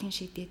эвтийхэн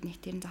шийдээд нэг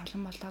тэр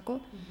завлан болоогүй.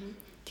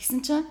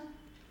 Тэгсэн чинь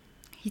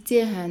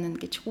хизээ хайна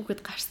гэж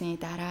хүүхэд гарсны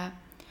дараа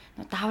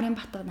дааврын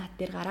батг над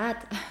дээр гараад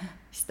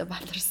өстө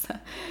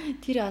баларсан.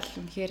 Тэр бол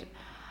үнэхээр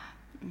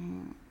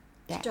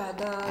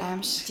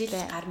жил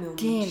гарны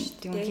өмнө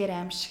тийм үнэхээр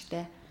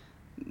аимшигтай.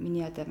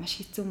 Миний одоо маш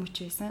хэцүү мөч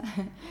байсан.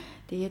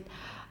 Тэгээд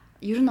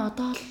ер нь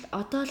одоо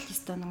л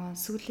өстө нөгөө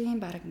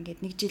сүүлийн баг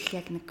ингээд нэг жил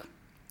яг нэг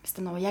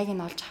өстө нөгөө яг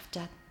нь олж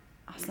авчаад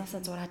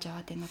авснаасаа зурааж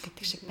яваад байна уу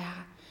гэдэг шиг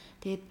байгаа.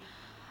 Тэгээд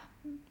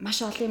маш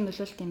олон юм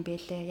нөлөөлт юм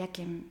бэлээ. Яг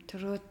юм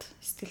төрөөд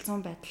сэтгэл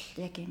зүйн байдал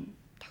яг юм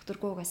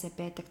докторгүйгээсээ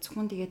байдаг.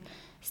 Зөвхөн тэгээд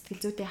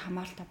сэтгэл зүйтэй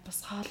хамааралтай бус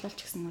хоололч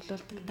гэсэн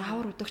нөлөөлдөг.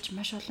 Даавар өдөгч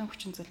маш олон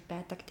хүчин зүйл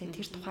байдаг. Тэгээд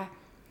тэр тухай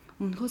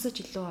өмнөхөөсөө ч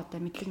илүү одоо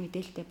мэдлэг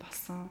мэдээлэлтэй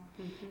болсон.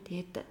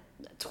 Тэгээд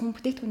зөвхөн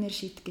бүтээгдэхүүнээр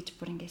шийдэх гэж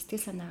бүр ингээд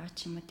сэтгэл санаагаа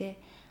ч юм уу те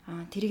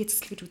тэрийг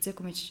эзэслэж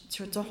үзээгүй мэж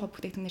 100%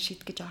 бүтээгдэхүүнээр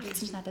шийдэх гэж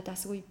оролцсон ч надад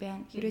асгүй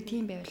байна. Хэрвээ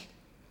тийм байвал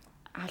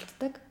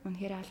алддаг,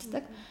 үнэхээр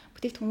алддаг.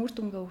 Бүтээгдэхүүн үр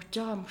дүнгээ өгж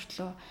байгаа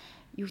мөртлөө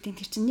юу гэдэг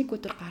тэр чинь нэг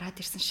өдөр гараад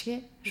ирсэн шигэ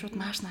шууд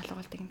нааш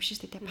наалгаалдаг юм биш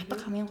үү те. Батг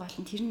хамгийн гол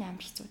нь тэр нь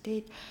амар хэцүү.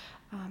 Тэгээд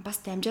бас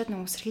дамжаад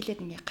нэг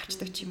үсэрхийлээд ингээд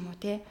гарчдаг ч юм уу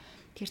те.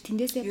 Тэр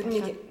тэндээсээ ер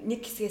нь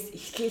нэг хэсгээс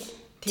эхлээл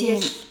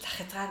тэгэл зах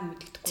хязгаар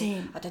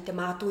мэддэггүй. Одоо тэ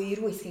магадгүй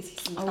 90 хэсгээс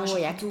ихсэн доош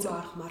зүгээр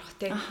орох марах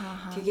те.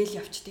 Тэгэл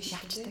явчихдээ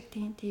шилждэг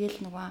тийм. Тэгэл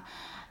нөгөө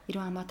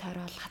 90 амаа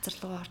тойрол газар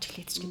руу орж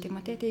эхлэдэг ч гэдэг юм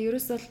а те. Тэгээ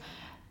ерөөс бол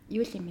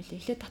юу юм бэ?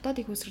 Эхлээд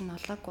дотоодын хөөсрөг нь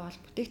олоогүй бол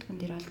бүтээгдэхүүн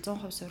дээр бол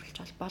 100% суурилж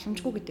бол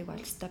боломжгүй гэдэг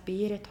бол өстой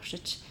биеэрээ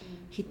туршиж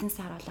хэдэн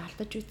сар бол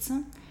алдаж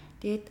үзсэн.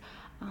 Тэгээд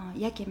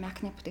яг юм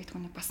акне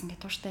бүтээгдэхүүнийг бас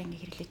ингээд тууштай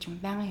ингээд хэрэглэж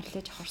юм. Байнгын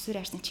хэрэглэж авах сүр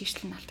арсны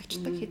чийгтэл нь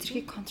алдагддаг.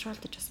 Хэзэрхийг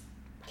контролдож бас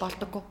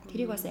болдоггүй.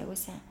 Тэрийг бас аягүй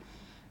сайн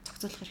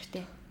зохицуулах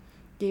хэрэгтэй.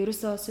 Тэгээ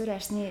ерөөсөө сүр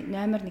арсны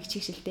номер 1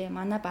 чигшилтэй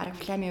манай баг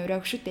флами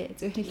өрөөг шүү дээ.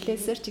 Зөвхөн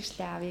хэлээсээр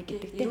чигшлээ авъя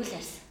гэдэг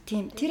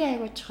тийм. Тэр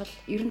аягүй чухал.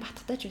 Ер нь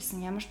батгатаж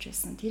байсан, ямар ч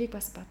байсан. Тэрийг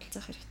бас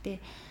бодолцох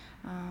хэрэгтэй.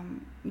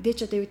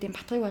 Мэдээж одоо юу гэдэг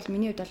батгыг бол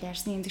миний хувьд бол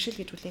арсны эмзэгшил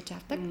гэж хүлээж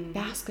авдаг.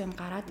 Байхсгүй юм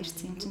гараад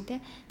ирсэн юм чинь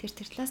те. Тэр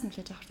талаас нь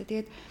хүлээж авах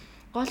хэрэгтэй. Тэгээд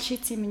гол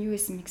шийдсэн юм юу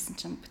байсан гэсэн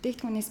чинь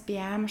бүтээгдэхүүнээс би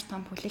амар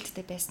том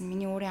хүлээлттэй байсан.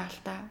 Миний өөрийн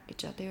алдаа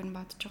гэж одоо ер нь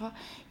бодож байгаа.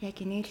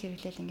 Яг энийг л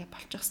хэрэглээл ингээд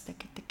болчих хэвээр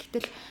гэдэг.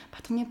 Гэтэл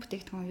батганы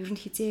бүтээгдэхүүн ер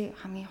нь хизээ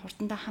хамгийн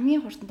хурдандаа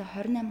 28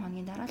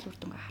 хоногийн дараа л үр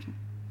дүнгээ харна.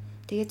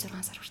 Тэгээд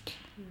 6 сар хүртэл.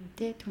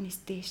 Тэ түүнээс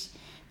дээш.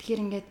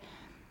 Тэгэхээр ингээд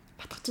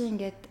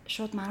батгачийн ингээд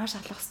шууд маргааш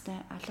алах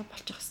хэвээр алга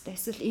болчих хэвээр.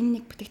 Эсвэл энэ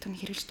нэг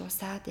бүтээгдэхүүнийг хэрэглэж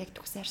дуусаад яг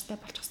төгсөөртэй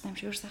болчих хэвээр юм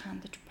шиг өөрсдөө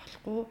хандаж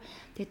болохгүй.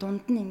 Тэгээд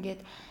дунд нь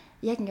ингээд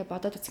яг ингээд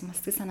бодоод үзэх юм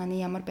сэтгэл санааны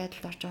ямар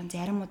байдалд орж байгаа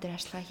зарим өдөр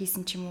ажиллагаа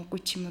хийсэн ч юм уу,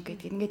 үгүй ч юм уу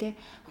гэдэг. Ингээд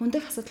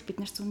хүндэх асуудал бид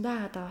нар зөндөө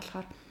хаадаг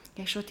болохоор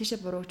яг шууд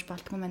тийшээ бурууж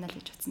болдгоо мэнэ л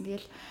гэж бодсон.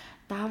 Тэгэл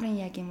дааврын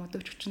яг юм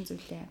өдөөч хүчин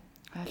зүйлээ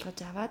ойлгож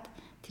аваад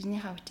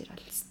тэрнийхээ үчир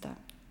бол өстой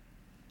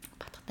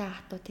батгатай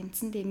хатуу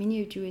тэмцэн. Тэгээ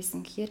миний хувьд юу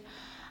байсан гэхээр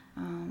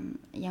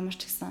ямар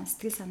ч гэсэн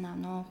сэтгэл санаа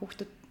нөө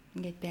хүүхдүүд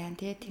ингээд байна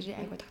тий тэр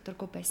айгу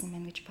докторгүй байсан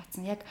байна гэж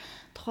бодсон. Яг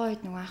тухайн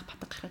үед нөгөө анх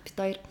батг гарахад бид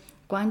хоёр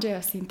Гуанжа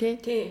явсан тий.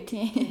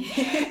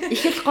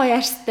 Их л гоё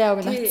яаштай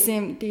яг ноцсон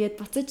юм. Тэгээд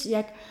буцаж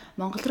яг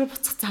Монгол руу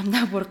буцах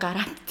замдаа бүр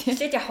гараад тий.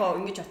 Эхлээд яг хоо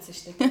ингэж бодсон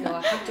шүү дээ.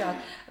 Нөгөө хамт яваад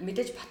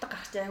мэдээж батг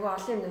гарах чинь айгу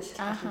олон юм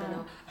шалтгаалтай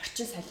нөгөө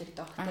орчин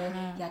солигдох тий.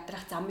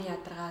 Ядрах замын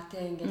ядаргаа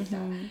тий ингээд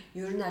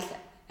ер нь аль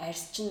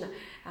арьс чинь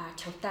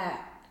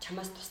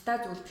чамаас тусдаа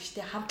зүйл биш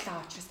тий хамт л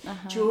байгаа учраас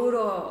чи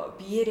өөрөө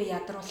биеэрээ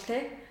ядруул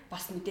тий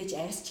бас мэдээж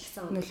арьс ч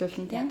гэсэн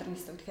нөлөөлнө тий ядарна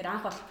гэсэн. Тэгэхээр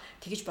анх бол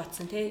тэгэж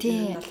бодсон тий.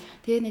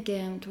 Тэгээ нэг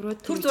юм төр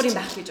зургийн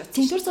байх гэж бодсон.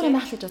 Тийм төр зургийн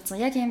байх гэж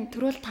бодсон. Яг юм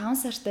төрөл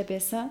 5 сартай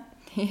байсан.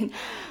 Тэгээд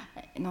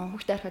нөө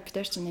хүүхдээ харахад бид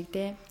нар чинь нэг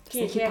тий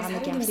хит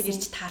хамаг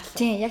явсан.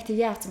 Тийм яг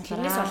тэгээ авсан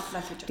болохоор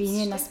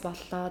биений нас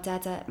боллоо.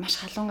 За маш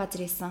халуун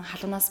газар исэн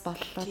халуунаас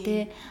боллоо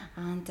тий.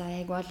 За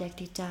яг бол яг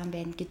тэгж байгаа юм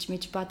байна гэж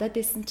мэж бодоод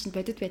исэн чинь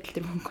бодит байдал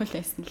төр хөнгөл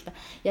байсан л да.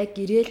 Яг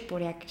ирээл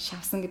бүр яг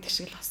шавсан гэдэг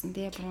шиг л болсон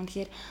тий. Бүр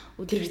үнэхээр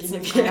өдөр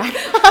ирсэн юм.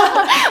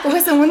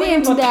 Угаасаа үний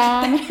юм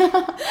даа.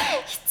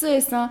 Хэцүү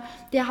байсан.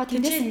 Тэгээ яг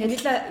тэндээс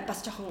ингээд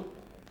бас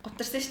жоохон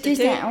гутарсан шүү дээ.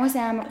 Тийм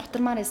угаасаа амар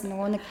гутармаар байсан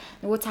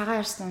нөгөө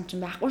цагаан ярьсан юм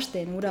чинь байхгүй шүү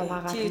дээ. Нүрээ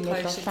угаагаад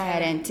ингээд дулаан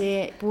харайн тий.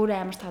 Бүр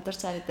амар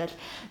тодорч харагдал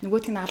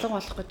нөгөөтг нь алга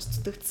болох гэж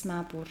зүтгэцсэн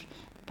маа бүр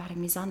баг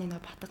мизаны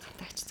нэг батг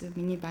хатагч зүг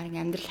миний баг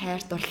амьдрал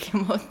хайр дурлах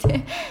юм уу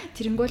тий.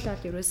 Тэрэнгүүл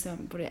бол ерөөсөө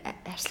бүр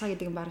арслага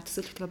гэдэг нь баг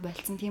төсөөлөлтгөө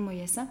болцсон тийм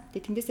үү яасан.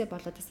 Тэгээ тэндээсээ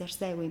болоод бас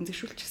ярьсан айгу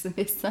эмзэгшүүлчихсэн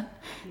байсан.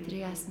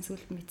 Тэрийг яасан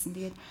сүлд мэдсэн.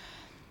 Тэгээд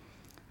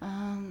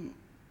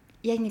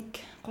яг нэг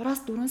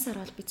 3-4 сар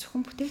бол би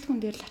зөвхөн бүтээгдэхүүн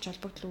дээр л ач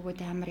холбогдол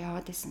өгөөд амар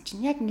яваад исэн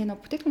чинь яг ингээд нөө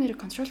бүтээгдэхүүнээр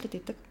контролд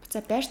хийдэг.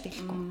 Буцаа байрт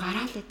ихгүй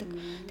гараал байдаг.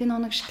 Тэгээ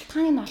нэг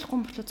шалтгааныг нь олохгүй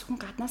мөртлөө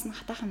зөвхөн гаднаас нь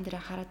хатаахан дээр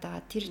хараад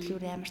байгаа. Тэр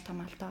л амар том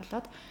алдаа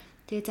болоод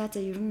тэгээ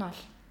за ер нь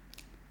бол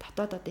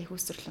дотоод одоо их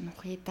үсрэрлэн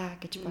ухъя да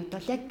гэж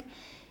бодвол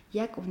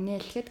яг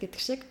үнэлэхэд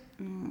гэдэг шиг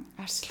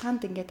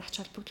арчилгаанд ингээд ач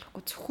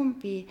холбогдлохгүй зөвхөн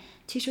би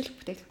чийшүүлэх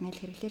бүтээгдэхүүнээр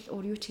хэрэглээл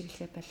өөр юу ч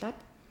хэрэглэхээ болоод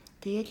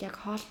тэгээл яг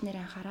хоолт нэр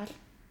анхаарал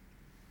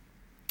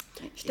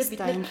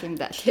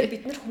Гэтэ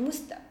бид нар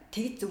хүмүүст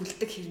тэгж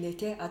зөвлөдөг хэрнээ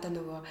те одоо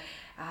нөгөө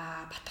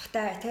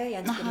батгахтай те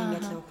янз бүрийн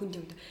яг нөгөө хүн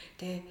юм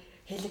те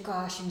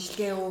хелико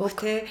шинжилгээ өөх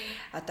те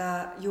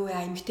одоо юу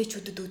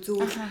эмгтээчүүдэд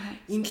үзүү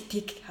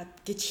ингэтиг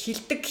гэж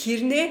хилдэг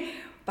хэрнээ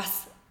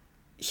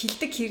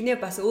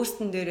бас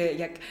өөртөн дээр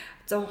яг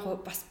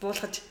 100% бас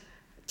буулгаж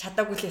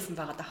чадаагүй лээсэн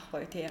байгаа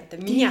даахгүй те одоо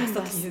миний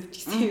асуудал юу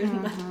гэсэн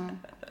юм юм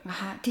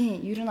аа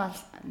тийм ер нь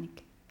бол нэг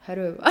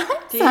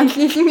 20% санал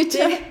нийлэмж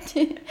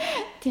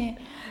тийм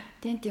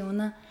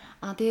үнэ.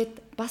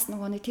 Тэгээд бас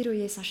нөгөө нэг тэр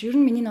үеэс хойш ер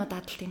нь миний нөгөө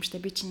дадал тийм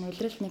штэ би чинь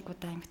улирал нэг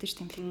удаа эмгтэж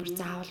тэмдэглэх бүр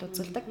заавал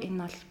үзүүлдэг.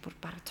 Энэ бол бүр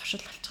баг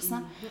туршил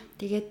болчихсон.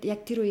 Тэгээд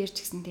яг тэр үеэр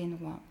ч гэсэн тийм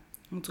нөгөө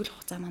үзүүлэх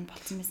хугацаа маань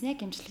болцсон байсан.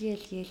 Яг имчилгээ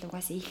хийгээл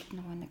угаасаа ийхт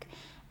нөгөө нэг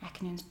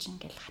акненд чинь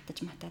ингээл хатаж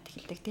матаад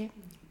эхэлдэг тий.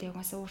 Тэгээд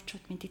угаасаа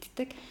уурчууд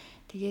мэддэгдэг.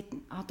 Тэгээд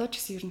одоо ч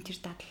гэсэн ер нь тэр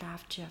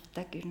дадлаа авч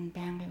явдаг. Ер нь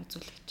байнгын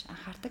үзүүлэгч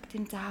анхаардаг.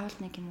 Тэр заавал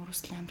нэг юм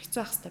өрөсөл амар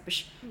хэцүү байх хэрэгтэй биш.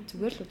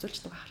 Зүгээр л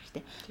үзүүлждэг байх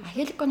хэрэгтэй.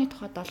 Хеликоны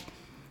тухайд бол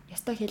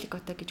ястай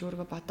хеликотой гэж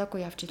өөрийгөө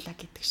бодоогүй явж илаа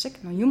гэдэг шиг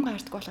нөө юм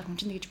гардаггүй болохоор хүн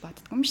чинь гэж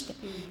боддгоо юм штэ.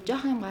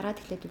 Жохон юм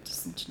гараад эхлээд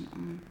үзсэн чинь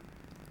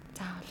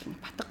заавал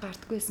батг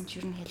гардаггүйсэн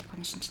чинь ер нь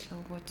хеликоны шинжилгээ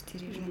өгөөд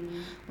тэр ер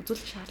нь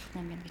үзүүлэх шаардлагатай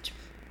юм байна гэж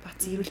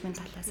бодсон. Эрүүл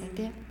мэндийн талаасаа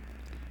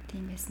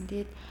тийм байсан.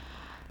 Тэгээд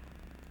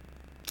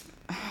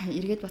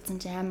эргээд бодсон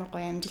чи амар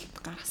гоё амжилт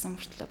гаргасан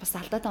мөртлөө бас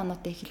алдаад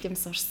оноотой их юм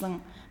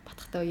сурсан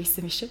батгатай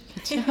үесэн биш үү.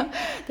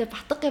 Тэгээ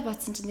батгыг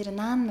бодсон чи нэр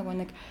наан нөгөө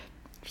нэг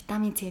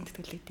витамин С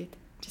тэтгэлэгдээд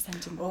чи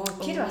санаж байна.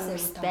 Тэр бас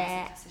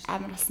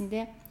амар болсон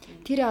тий.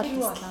 Тэр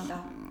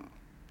боллоо.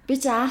 Би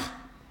ч анх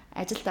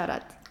ажилд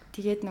ороод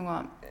тэгээд нөгөө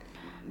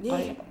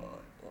нэг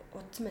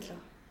удсан байлаа.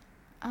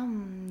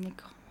 Нэг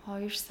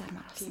 2 сар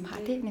марсан ба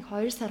тий. Нэг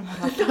 2 сар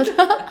мараад.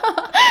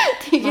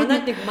 Тэгээд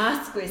манайд нэг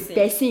маск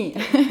байсан.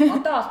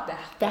 Одоо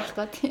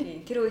байхгүй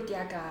тий. Тэр үед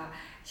яг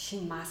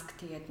шинэ маск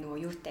тэгээд нөгөө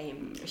юутай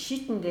юм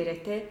шийтэн дээрээ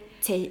те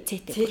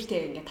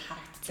цэтэй ингээд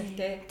харагдцсан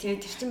те.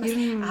 Тэгээд тэр чинь бас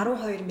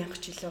 12,000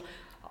 ч илүү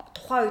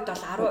тухайн үед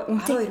бол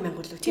 12,000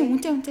 үлээ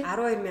те.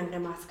 12,000-ын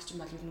маск ч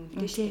юм бол ер нь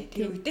үнэтэй шүү дээ.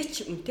 Тэр үедээ ч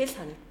үнэтэй л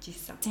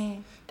санагдчихсан.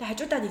 Тэгээд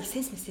хажуудаа нэг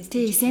эссенс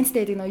тий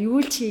эссенстэй гэдэг нөгөө юу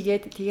л ч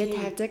хийгээд тэгээд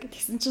тавьдаг.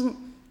 Тэгсэн чинь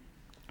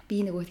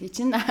би нөгөө тий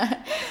чинь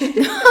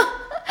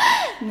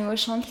нөгөө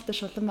шуналтай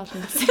шулан болно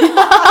гэсэн.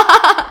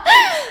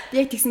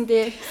 Яг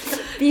тэгсэндээ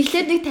би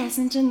эхлээд нэг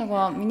тайсан чинь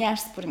нөгөө миний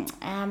арс бүр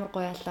амар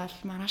гоё болол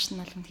маргааш нь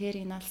бол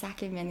үнэхээр энэ бол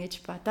саклим байна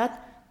гэж бодоод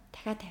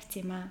дахиад тавьсан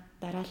юм аа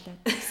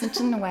дараалал. Тэгсэн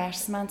чинь нөгөө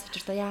арс маань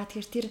цочроо яа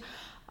тэгэхээр тэр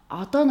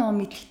одоо нөгөө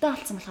мэдлэгтэй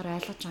болсон болохоор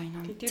ойлгож байгаа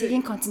юм.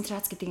 Цэгийн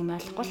концентрац гэдэг юм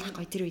ойлгохгүй л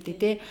байхгүй тэр үедээ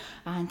те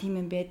тийм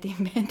юм байд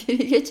юм байна.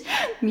 Тэрийгэж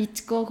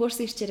мэдгүй хөрс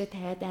ирчээрээ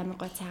тавиад амар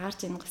гоё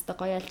цагаарч ин гэстэй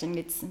гоё ялж ин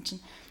гэдсэн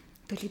чинь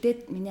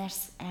төлөгдөөд миний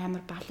арс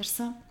амар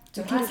баларсан.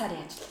 6 сар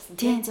ажилласан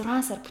тийм 6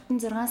 сар бүтэн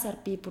 6 сар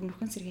би бүр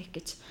нөхөн сэргээх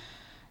гэж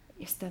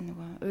ястаа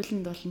нөгөө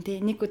уйланд болон тий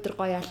нэг өдөр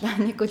гоё ялаа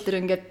нэг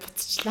өдөр ингээд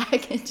буцчлаа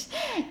гэж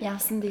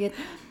явсан. Тэгээд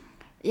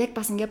яг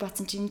бас ингээд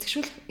бодсон чи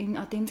энэ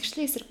одоо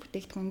эмзэгшлийн эсрэг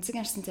бүтээгдэхүүн эзэг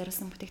арсан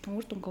зориулсан бүтээгдэхүүн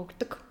үр дүнг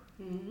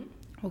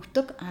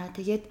өгдөг.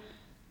 Тэгээд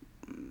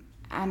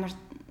амар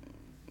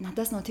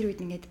надаас нөө тэр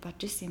үед ингээд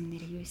бодож ирсэн юм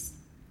нэр юу вэ?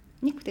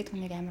 Нэг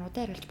бүтээгдэхүүнийг амар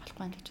удаа хариулж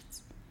болохгүй юм гэж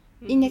бодсон.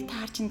 Энэ яг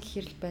таарч ин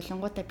гэхэрл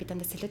болонгуудаа би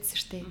дандаа солиод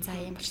зэртэй за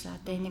юм болчихлоо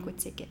одоо энийг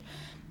үзье гэд.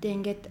 Тэгээ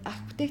ингээд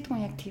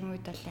бүтээгдэхүүн яг тийм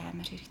үед бол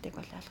амар хэрэгтэй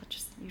бол ойлгож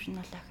ирсэн. Ер нь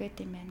бол ахвэд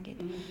юм байна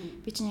гэд.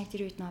 Би чинь яг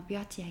тэр үед нөө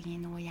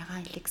биотиягийн нөгөө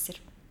ягаан эликсэр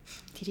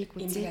тэрийг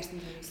үзье.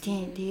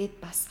 Тийм тэгээд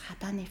бас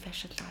хадааны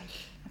facial oil.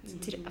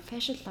 Тэр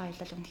facial oil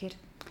бол үнэхээр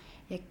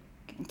яг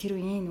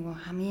тэр үеийн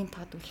нөгөө хамгийн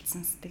тод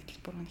үлдсэн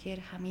сэтгэл бүр үнэхээр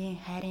хамгийн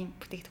хайрын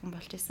бүтээгдэхүүн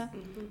болж исэн.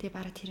 Тэгээ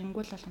бараг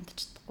тэрэнгүүл бол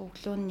унтчихдаггүй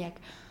өглөө нь яг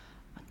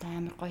одоо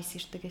амар гоё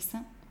сэрдэг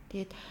гэсэн.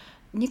 Тэгээд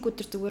нэг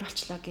өдөр зүгээр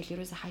болчлоо гэл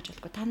ерөөсөө хайж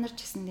болгүй. Та нар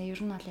ч гэсэндээ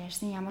ер нь бол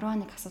ярьсан ямарваа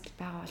нэг асуудал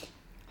байгаа бол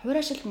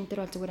хуурайшил энэ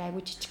төр бол зүгээр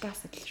айгүй жижиг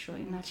асуудал шүү.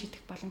 Энэ бол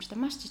шийдэх боломжтой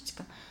маш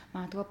жижиг.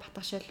 Магадгүй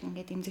батгашил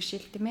ингээд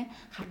эмзэгшил тийм ээ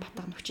хар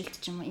батга нөхцөлт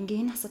ч юм уу.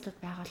 Ингээ энэ асуудал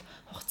байгаа бол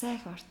хугацаа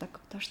их ордог.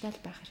 Тууштай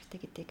байх хэрэгтэй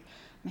гэдгийг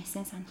маш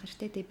сайн санах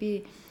хэрэгтэй. Тэгээ би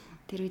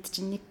тэр үед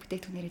чинь нэг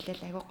бүтээгдэхүүнээр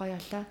хэлээл айгүй гоё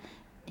болоо.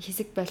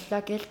 Хэсэг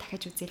боллоо гэл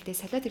дахиж үзээлдээ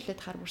солиод ирлээд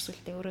хар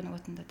бүрсүүлдэ өөрөө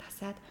нөгөөтөндөө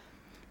тасаад.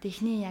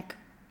 Тэхний яг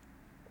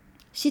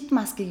шит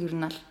маскыг ер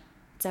нь бол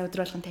за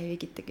өдөр болгон тавья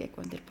гэдэг яг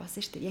өндөр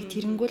болсон шүү дээ. Яг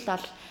тэрэнгүүл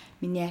бол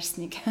миний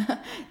арсныг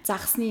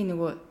загсны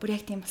нөгөө бүр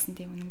яг тийм болсон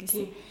тийм үнэнгээс.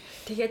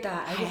 Тэгээд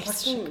аюу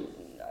хурдан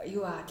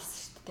юу аадсэн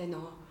шүү дээ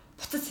нөгөө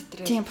буцаж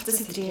сэтрээ. Тийм буцаж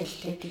сэтрээ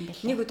тийм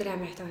байл. Нэг өдөр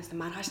амар хайтаа байсан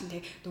маргааш нь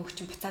тэг нөгөө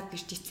чинь буцаад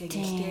бирж ицээ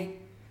гэл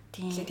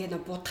тий. Тэгээд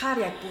нөгөө будгаар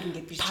яг бүр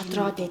ингээд бирж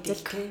тодроод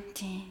эзэг.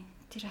 Тийм.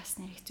 Тэр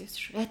бас нэр хэцүүсэн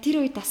шүү. Яа тэр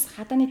үед бас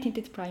хадааны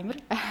tinted primer.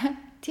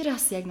 Тэр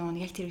бас яг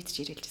нөгөө яг тэр үед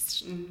ч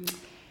ирэлжсэн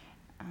шүү.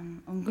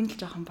 Өнгөн л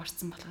жоохон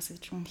борцсон болохоос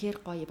гэж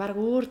үнэхээр гоё. Бараг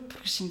өөр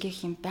түрхэж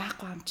шингээх юм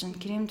байхгүй юм чинь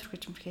крем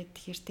түрхэж мөрхэд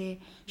тэгэхээр те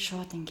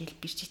шууд ингээл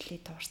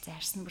биржитлээ туурсан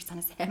арсан бүр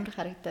санаас амар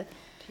харагдаад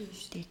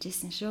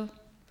тэгжсэн шүү.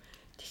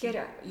 Тэгэхээр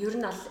ер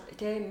нь ал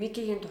те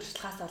Микигийн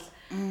туршлагаас бол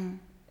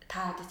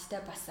та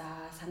дэжтэй бас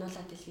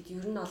сануулаад хэлэхэд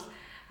ер нь бол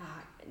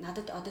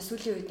надад одоо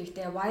сүүлийн үед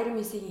нэгтэй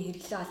vitamin C-ийн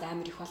хэрэглээ бол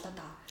амар их болоод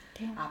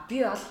байгаа.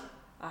 Би бол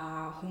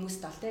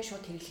хүмүүст бол те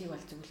шууд хэрэглэхийг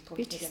бол зөвлөдөг.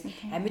 Тэгээд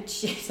амьд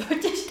жишээ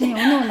сууж шээ. Тийм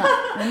үнэ.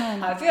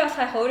 Би болох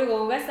яг өөрийгөө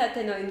угаасаа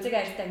те нөө эмзэг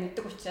арьстай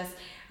мэддэг учраас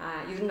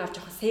ер нь бол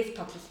жоохон сейф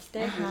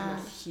тоглолттой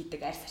хүмүүс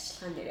хийдэг арьс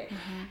арчилгаан дээрээ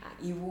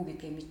эвгүй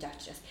гэдгийг мэдэж байгаа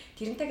учраас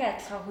тэрнтэйгээ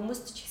адилхан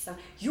хүмүүст ч гэсэн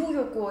юу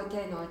юугүй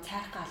те нөө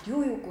цайрхгаал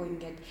юу юугүй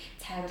ингээд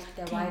цайруулах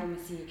те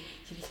vitamin C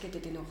хэрэглэх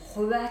гэдэг нөө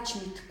хуваач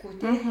мэдхгүй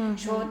те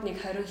шууд нэг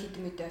 20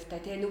 хэдэн мэт байвта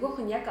те нөгөөх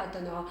нь яг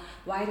одоо нөө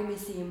vitamin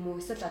C юм уу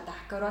эсвэл одоо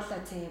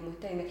акрола C юм уу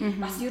те ингээд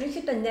бас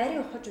ерөнхийдөө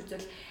нарийн ухаж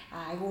үзвэл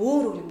айгу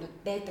өөр юмнууд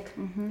байдаг.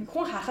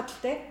 Хүн харахад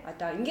л те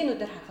одоо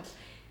энгийнүүдээр харахад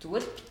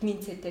зүгээр витамин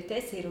С-тэй те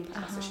серум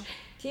болохоос ш.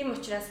 Тийм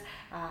учраас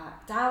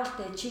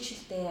заавалтай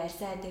чигшилтэй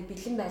арьсаа те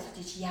бэлэн байлгаж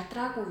ич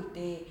ядраагүй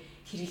үедээ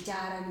хэрэглэж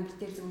байгаараа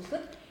нэмэлтээр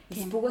зөвлөхөд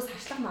Фэйсбүүкээс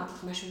хашлах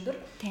магадлал маш өндөр.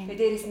 Тэгээ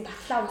дээрээс нь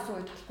дахлаа усан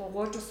үед болохгүй,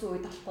 гууж усан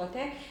үед болохгүй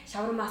те.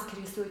 Шавар маск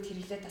хэрэглэсэн үед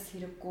хэрэглээ тас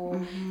хэрэггүй.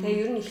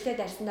 Тэгээ ер нь эхлээд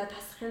арьсандаа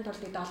тасахын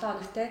тулд 7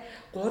 хоног те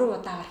 3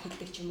 удаагаар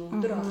хэлдэг ч юм уу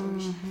өндөр болгоно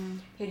биш.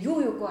 Тэгэхээр юу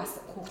юугүй бас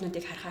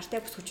хүүхнүүдийг харахаар те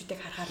бүс хүчүүдийг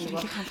харахаар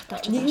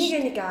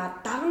нэг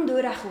даган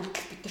дуурайх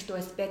үрдэл бидэрт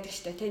бас байдаг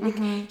штэ те.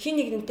 Нэг хин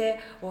нэгнтэй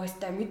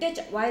уустаа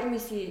мэдээж vitamin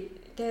C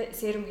тэ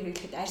серум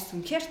хэрэглэхэд арьс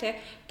үнэхээр те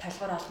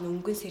толгоор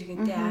олон өнгөн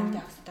сэргэнтэй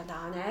антиоксидант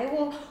аана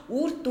айгу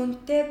үр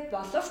дүнтэй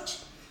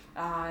боловч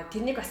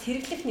тэрнийг бас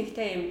хэрэглэх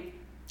нэгтэй юм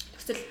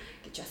төсөл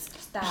гэж бас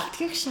тусдаа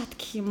бэлтгэх шат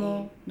гэх юм уу?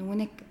 Нөгөө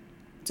нэг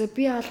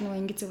би бол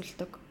нөгөө ингэ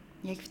зөвлөдөг.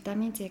 Яг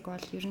витамин З-г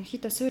бол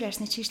ерөнхийдөө суур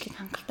арсны чийшлэг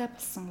хангалттай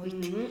болсон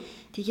үед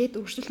тэгээд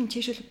өргөжлөлтөнд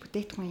чийшүүлэх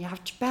бүтээгдэхүүн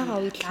явж байгаа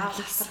үед л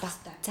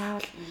хангалттай.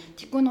 Заавал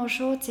тэггүй нөгөө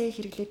шууд З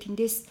хэрэглээ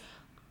тэндээс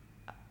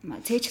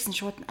З ч гэсэн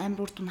шууд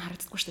амар үр дүн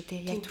харагддаггүй шүү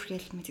дээ. Яг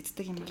түрхэл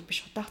мэддэг юм бол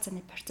биш. Удаах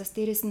цааны процесс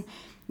дээрээс нь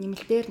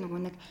нэмэлтээр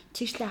нөгөө нэг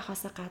чийшлээ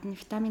авахаас гадна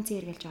витамин З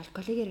хэрэглэж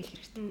алкоголыг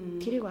хэрэгтэй.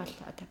 Тэрийг бол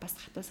одоо бас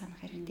хатуу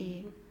санах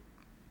хэрэгтэй.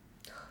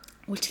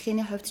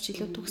 Үйлчлэгээний хувьд ч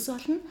илүү төгс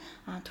болно.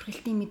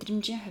 Түрхэлтийн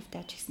мэдрэмжийн хувьд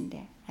аж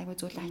гэсэндээ айгүй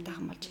зүйл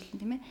айтайхан болж хэлнэ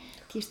тийм ээ.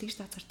 Тэгж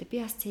тооцоортой.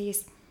 Би бас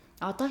цэгээс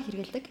одоо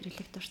хэрэглэх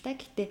дуртай.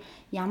 Гэтэ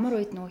ямар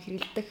үед нөгөө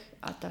хэрэглэх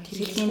одоо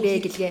хэрэглэх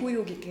бэ гэдгээ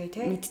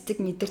мэддэг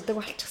мэдэрдэг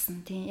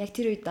болчихсон. Тийм. Яг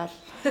тэр үед бол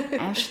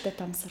аимшигтай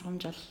том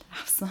сургамж бол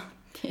авсан.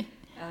 Тийм.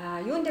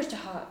 Юун дээр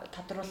жоо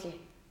тодруулъя.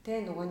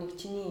 Тэ нөгөө нэг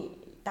чиний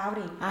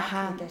дааврын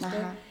дээр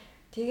тэ.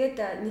 Тэгээд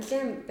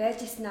нэлээд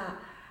байж иснаа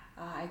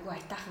айгүй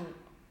айтайхан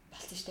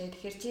болсон шүү дээ.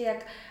 Тэгэхээр чи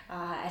яг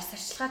арьс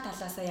арчилгаа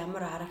талаас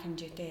ямар арга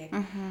хэмжээтэй яг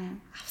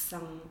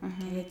авсан.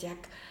 Тэгээд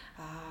яг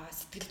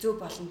сэтгэл зүй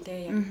болон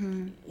те яг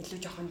илүү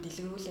жоохон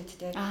дэлгэрүүлээд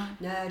те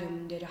нойр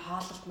юм дээр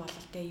хаалт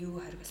мололт те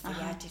юу хоригсон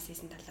яаж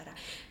хийсэн талаараа.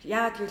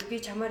 Яг гэвэл би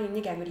чамаар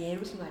энийг амар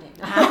яриулмаар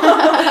байна.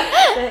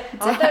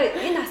 Одоо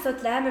энэ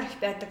асуудал амар их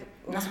байдаг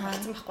уус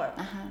болсон байхгүй юу?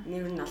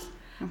 Нэр нь бол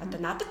одоо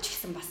надад ч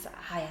гэсэн бас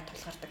хаяа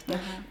тулгардаг те.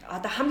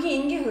 Одоо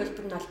хамгийн энгийн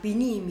хувилбар нь бол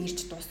биений юм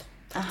ирж дуусах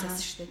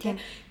процесс шүү дээ тийм.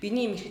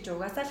 Биений юм ирж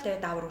угаасаа л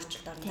тэгээ даавар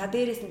өөрчлөлт орно. За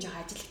дээрээс нь жоо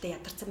ажилттай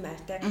ядарсан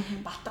байр те.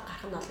 Батг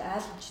гарах нь бол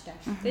ойлгомжтой.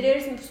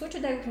 Дээрээс нь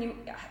бүсгүүчүүд аяг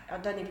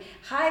одоо нэг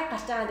хай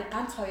гарч байгаа нэг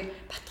ганц хоёр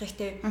батгыг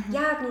те.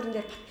 Яг нүрэн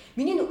дээр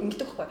миний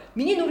ингэдэг байхгүй.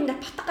 Миний нүрэн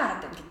дээр батг гараад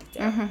байна гэдэг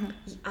тийм.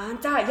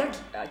 За яг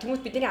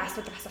тэгмүүд бидний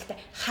асуулттай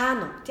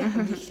хаана уу тийм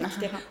хөндлөлт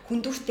тийм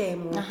хүндүртэй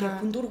юм уу тийм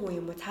хүндүргүй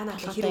юм уу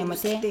цаанаа хэрэг юм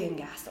тий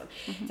ингээ асуу.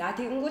 За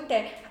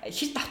тэгмүүдээ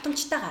хэр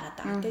давтамжтай гараад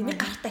байгаа тийм. Нэг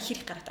гарахтаа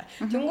хэрэг гараад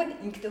байгаа. Тэгмүүд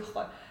ингэдэг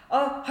байхгүй.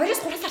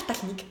 2-3 сартаа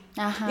л нэг.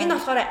 Энэ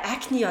болохоор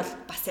акне бол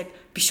бас яг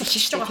биш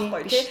болчихж байгаа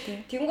байхгүй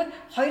тий. Тэгэнгүүт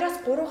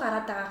 2-3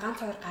 гараад байгаа ганц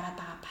хоёр гараад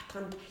байгаа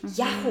батганд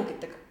яах вэ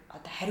гэдэг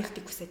одоо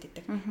хариултыг хүсэж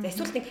идэг. За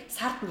эсвэл нэг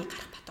сард нэг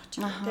гарах батгаж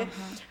байгаа тий.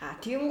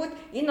 Тэгэнгүүт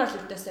энэ бол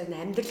өдөөсөө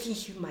амьдралын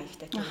хэв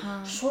маягтай тий.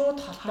 Шууд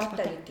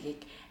холбоотой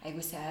гэдгийг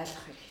аягуулсаа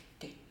ойлгох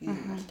хэрэгтэй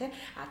юм бол тий.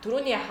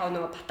 Түрүүний яхаа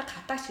нөгөө батг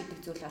хатаач гэдэг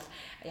зүйл бол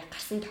яг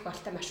гарсан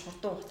тохиолдолтой маш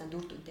хурдан хугацаанд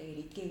үр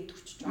дүнтэйгээр эдгээд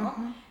өчөж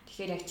байгаа.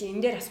 Тэгэхээр яг чи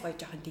энэ дээр бас гоё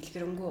жоохон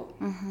дэлгэрэнгүй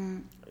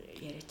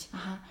яриач.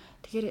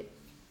 Тэгэхээр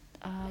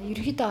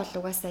ерөөхдөө бол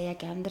угаасаа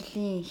яг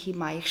амьдралын хэм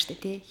маяг штэ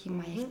тий.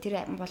 Хэм маяг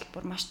тэр бол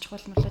бүр маш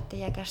чухал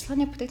мөлөөтэй. Яг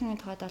арчилгааны бүтээгдэхүүний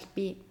тухайд бол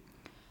би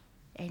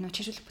яг нөө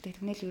чижүүлэх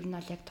бүтээгдэхүүнэл ер нь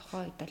бол яг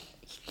тухайн үед бол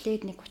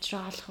эхлээд нэг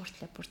учраа олох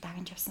хүртлээр бүр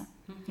дагнж авсан.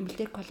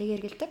 Нэмэлтээр коллег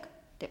хэрэгэлдэг.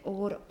 Тэгээ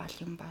өөр бол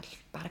юм бол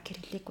баг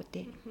хэрэглээгүй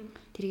тий.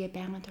 Тэргээ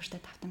байнгын туршдаа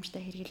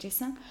тавтамжтай хэрэгжилж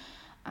байсан.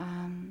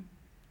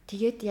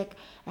 Тэгээд яг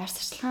арьс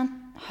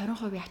арчилгаанд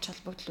 20% ач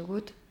холбогдол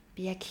өгөөд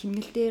би яг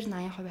химнэл дээр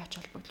 80% ач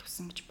холбогдол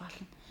өгсөн гэж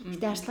болно.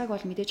 Гэтэ арчилгааг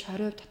бол мэдээж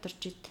 20% доторж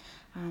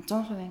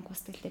 100%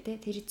 гүйцэтгэлтэй тий.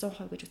 Тэр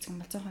 100% гэж үзэх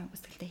юм бол 100%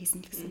 гүйцэтгэлтэй хийсэн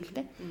л гэсэн үг л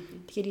дээ.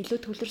 Тэгэхээр илүү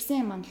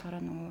төвлөрсөн юм болохоор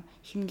нөгөө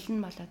химнэл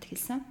нь болоод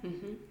хэлсэн.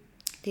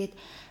 Тэгээд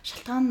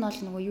шалтгаан нь бол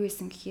нөгөө юу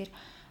исэн гэхээр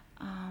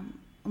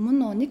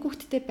өмнө нэг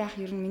хүүхэдтэй байх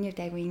ер нь миний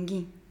айгүй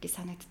энгийн гэж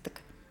санагддаг.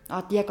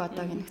 Яг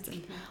одоогийн нөхцөл.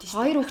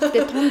 2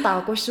 хүүхэдтэй тунд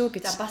аваагүй шүү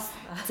гэж.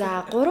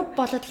 За 3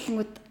 болоод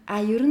эхлэнгүүд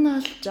ер нь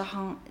бол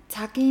жоохон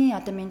цагийн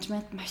одоо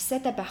менежмент маш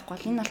сайтай байхгүй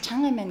бол энэ бол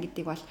чанга юм байна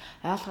гэдгийг бол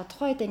ойлгоход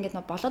тухайн үед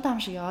ингээд болоод аим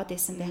шиг яваад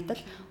байсан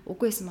байтал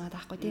үгүй байсан маа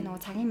таахгүй тийм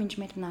нөгөө цагийн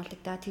менежмент нь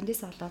алдагдаа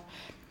тэндээс болоод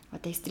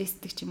одоо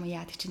стрессдэг ч юм уу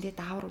яадаг чинь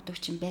тэгээ даавар өдөг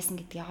чинь байсан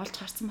гэдгийг олж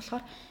харсан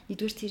болохоор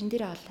нэгдүгээр тэрэн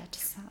дээр бол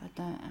ажилласан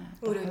одоо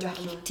өөрөө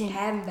жоохон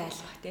тайм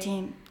байлгах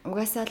тийм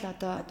угаасаа л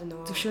одоо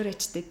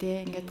зөвшөөрөөчтэй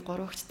тийм ингээд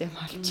 3 хүчтэй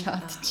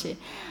болчоод чи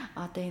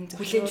одоо энэ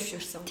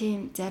зөвшөөрсөн тийм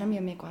зарим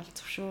юмыг бол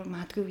зөвшөөр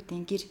магадгүй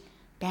үедээ гэр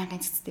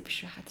байнгын цэцтэй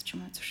биш байхад ч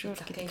юм уу зөвшөөр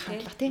гэдэг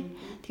хандлага тийм.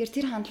 Тэгэхээр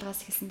тэр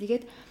хандлагаас хэлсэн.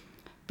 Тэгээд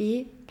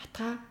би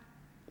батга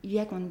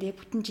яг үндэ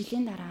бүтэн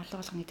жилийн дараа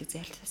алга болгоно гэдэг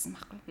зайлшгүй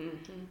байхгүй.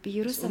 Би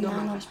ерөөсөө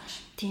наана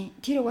тийм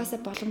тэр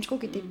угаасаа боломжгүй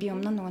гэдэг би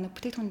өмнө нөгөө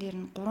бүтээгдэхүүн дээр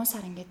нь 3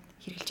 сар ингээд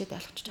хэрэгжилжээд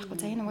ойлгочих байхгүй.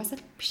 За энэ угаасаа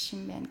биш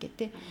юм байна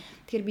гэдэг.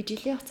 Тэгэхээр би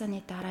жилийн хугацааны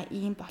дараа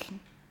ийм болно.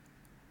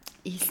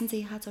 Илсэн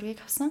цэгийн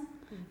зургийг авсан.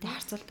 Тэгээ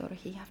харцуулт өөрөө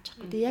хий явж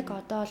байгаа. Тэгээ яг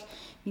одоо бол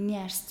миний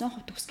арьс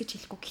 100% төгс гэж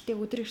хэлэхгүй. Гэтэ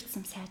өдөр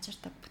ирсэн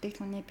сайжирдаг.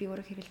 Бүтээгдэхүүнээ би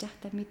өөрөө хэрэглэж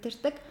байхдаа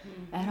мэдэрдэг.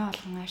 Орой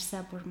болгон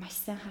арьсаа бүр маш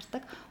сайн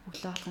хардаг.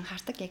 Өглөө болгон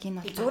хардаг. Яг энэ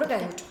бол зураг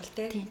аягүй чухал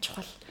те. Тийм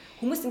чухал.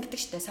 Хүмүүс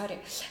ингэдэг штэ.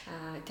 Sorry.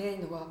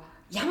 Тэгээ нөгөө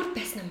ямар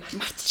байснаа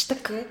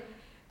мартчихдаг те.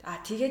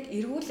 Тэгээд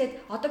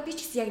эргүүлээд одоо би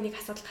ч гэсэн яг нэг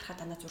асуудал гарахад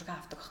дандаа зураг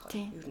авдаг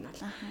байхгүй. Ер нь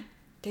бол.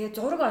 Тэгээ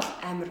зураг бол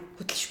амар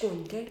хөдөлшгүй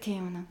юм те.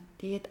 Тийм үнэ.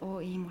 Тэгээд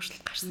ийм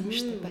өршөлт гарсан юм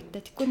шүү дээ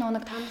бодтой. Тэггүй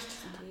нэг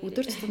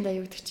өдөр тутамдаа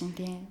юу гэдэг чинь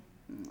тийм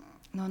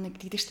нэг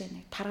тэгдэг штэ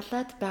нэг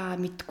таргалаад байгаа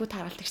мэдгүй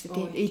таргалдаг штэ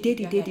тийм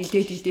идээд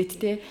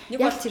тийм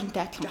яг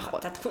зэрэнтэй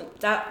адилхан байхгүй.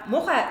 За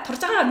муухай турж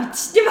байгаа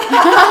мэдчихсэн юм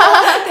байна.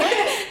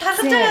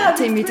 Таргалж байгаа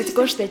тийм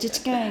мэддэггүй штэ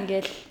жижигхэн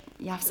ингээл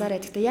явсараа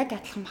гэхдээ яг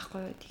адилхан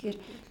байхгүй юу. Тэгэхээр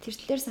тэр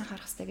талээр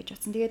анхаарах хэрэгтэй гэж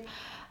бодсон. Тэгээд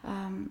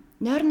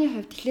нойрны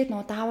хувьд эхлээд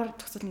нөгөө даавар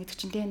зохицуулна гэдэг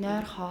чинь тийм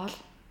нойр хоол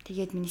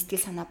тэгээд миний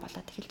сэтгэл санаа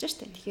болоод эхэлж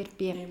штэ. Тэгэхээр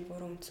би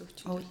буруу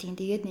үнцөгч. Тийм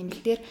тэгээд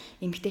нэмэлтээр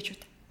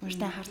эмгтээчүүд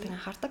өөртөө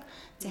анхаардаг.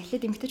 За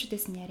эхлээд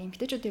эмгтээчүүдээс нь яа.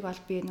 Эмгтээчүүдийг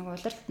бол би нөгөө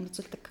улиралд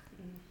нөхцөлдөг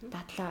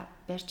дадлаа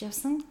барьж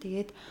явсан.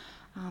 Тэгээд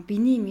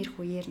биений имерх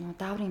үеэр нөгөө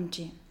дааврын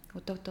хэмжээ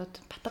өдөөдөө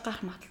батг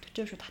гарах магадлал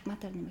 40%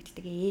 татматаар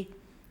нэмэгддэг ээ.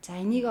 За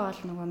энийг бол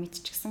нөгөө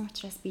мэдчихсэн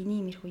учраас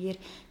биений имерх үеэр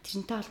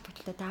тэрнтэй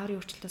холбоотой дааврын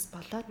өөрчлөлтөөс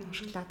болоод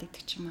шоколад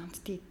идэх ч юм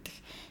амттай идэх,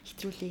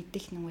 хэтрүүлээ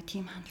идэх нөгөө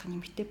тийм хандлага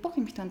нэмэгдээ.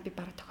 Бүх эмэгтэйнд би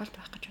бараг тохиолдол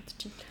байх гэж бодож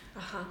байна.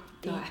 Аха.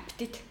 Тэгээ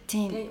аппетит.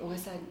 Тийм.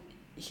 Угаасаа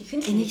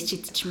ихэнх нь энийг ч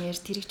идчихмээр,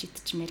 тэрийг ч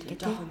идчихмээр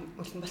гэдэг. Жохон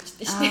өлөн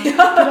болчихдээ шүү дээ.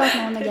 Тэр бол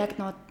нөгөө яг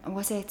нөгөө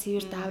угаасаа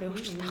цэвэр дааврын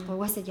өөрчлөлт ахгүй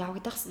угаасаа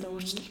явагдах хэвээр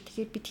өөрчлөлт.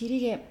 Тэгэхээр би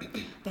тэрийг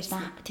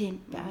тийм.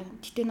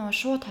 Гэтэ нөгөө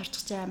шууд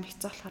харчих чам амар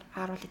хэцүү болохоор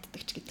ааруул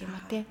иддэг ч гэдэг юм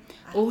а тий.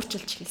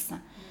 Өөрчилж эхэлсэн.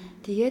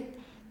 Тэгээд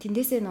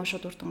тэндээсээ нөгөө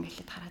шууд урд өнгө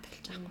хэлээд хараад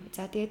эхэлж байгаа байхгүй.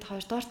 За тэгээд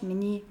хоёрдоорт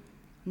миний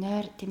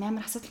нойр тийм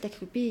амар асуудалтай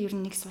гэхгүй би ер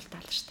нь нэг суулт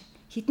таална шүү дээ.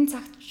 Хідэн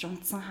цагт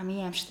унтсан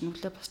хамгийн аимшигт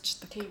нүглөө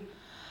босчдаг. Тийм.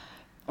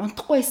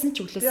 Унтахгүй байсан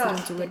ч өглөөс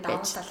ирэн зүгээр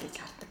байж тал гэж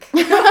хардаг.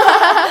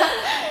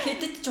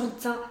 Хэдэд ч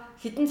унтсан,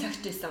 хідэн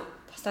цагт байсан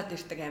босоод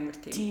ирдэг амар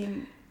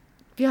тийм.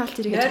 Би бол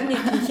тэрийг нойрны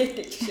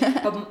хийхтэй ч гэсэн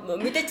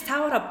мэдээж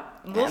цаавараа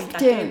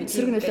муулдаг юм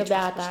зэрэг нөлөө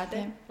байгаа даа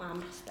тийм.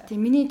 Амарчтай.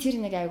 Тийм миний тэр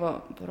нэг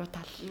айгу буруу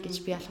тал гэж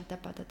би алхадаа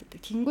бодоод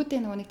байдаг. Тэнгүүдээ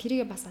нөгөө нэг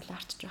тэрийгээ бас олоо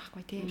арчиж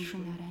байхгүй тийм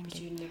шүн нойр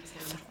англи.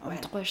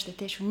 Унтахгүй шүү дээ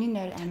тийм шүний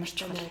нойр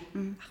амарч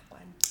байгаа.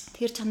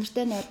 Тэгэхээр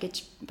чанартай нойр гэж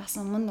бас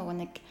өмнө нөгөө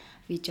нэг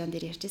видеон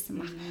дээр ярьжсэн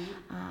баг.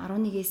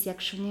 11-ээс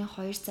яг шөнийн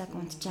 2 цаг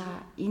унтж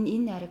байгаа.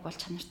 Энэ нойрыг бол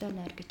чанартай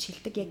нойр гэж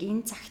хэлдэг. Яг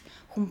энэ цагт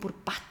хүн бүр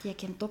бат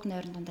яг юм дуг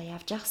нойрон дундаа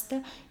явж явах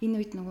хэвээр. Энэ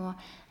үед нөгөө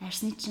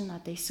арсны чинь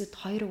одоо эсүүд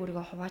хоёр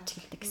өөрийгөө хувааж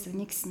эхэлдэг гэсэн.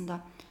 Нэг гэсэндээ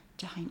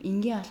жоох юм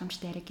энгийн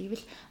ойлгомжтой арай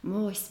гэвэл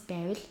муу эс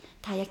байвал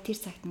та яг тэр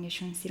цагт ингээ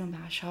шүн сэрүүн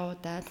байгаа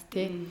шоудаад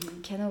тий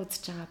кино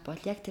үзэж байгаа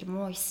бол яг тэр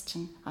муу эс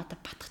чинь одоо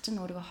батгах чинь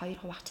өөрийгөө хоёр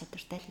хуваах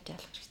чадвартай л гэж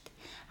ойлгож хэрэгтэй.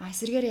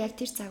 Эсвэргээр яг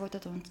тэр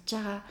цагуудад унтж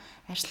байгаа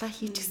арьслаа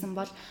хийчихсэн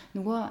бол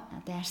нөгөө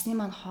одоо арсны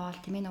маань хоол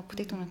тийм ээ нөгөө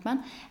бүтээгдэхүүнүүд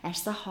маань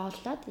арьсаа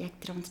хооллоод яг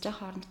тэр унтж байгаа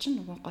хооронд чинь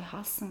нөгөө гой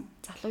хаалсан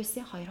залуу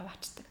эсээ хоёр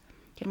хуваачдаг.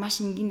 Тэр маш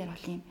энгийнээр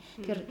бол юм.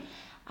 Тэгэхээр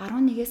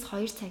 11-ээс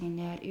 2 цагийн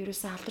нойр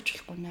ерөөсөө алдаж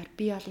болохгүй нойр.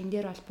 Би бол энэ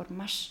дээр бол бүр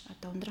маш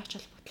одоо өндөр ач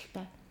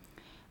холбогдолтой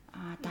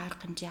дарга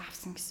хэмжээ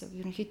авсан гэсэн.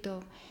 Ерөнхийдөө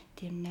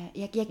тийм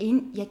яг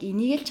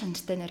энийг л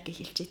чанартай нойр гэж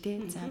хэлчихэ тий.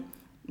 За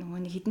нөгөө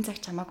нэг хідэн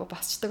цаг чамаагүй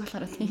босчдаг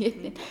болохоор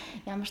тэгээд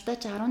ямар ч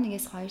тач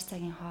 11-ээс 2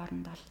 цагийн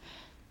хооронд бол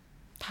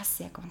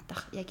тас яг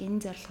унтах яг энэ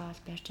зорилгоо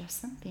бол барьж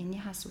явсан.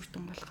 Тэгээд энийхээс үр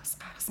дүн болохоос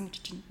гаргасан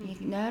гэж чинь. Яг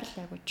нойр л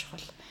айгуу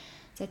чухал.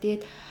 За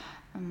тэгээд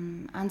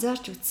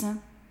анзаарч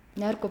үзсэн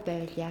нойргүй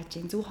байвал яаж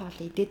ийн зүг хоол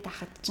идээд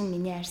тахад чинь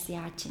миний арьс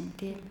яаж ийн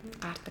тий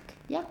гардаг.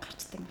 Яг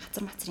гарчдаг.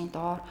 Хацар мацрын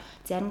доор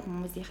зарим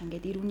хүмүүсийнх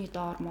ингээд ирүүний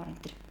доор мор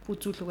энэ төр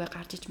үзүүлүүгээ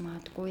гарч иж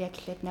маадгүй яг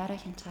хэлээд нойроо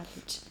хянцгаал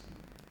гэж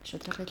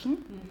шудлах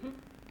хэлнэ.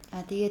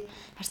 Тэгээд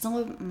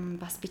харцангуй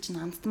бас би чинь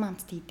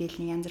амттай идэл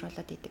нэг янз бүр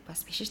болоод идэг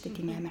бас биш шүү дээ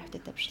тийм амар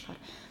хавтатай биш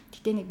болохоор.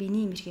 Гэтэ нэг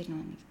биений имерхээр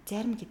нэг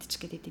зарим гэдчих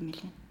гэдэг юм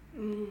хэлнэ.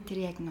 Тэр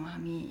яг нэг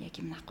хамгийн яг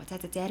юм наахгүй. За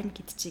зарим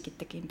гэдчих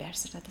гэдэг юм байр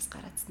суртаас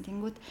гараадсан.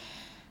 Тэнгүүд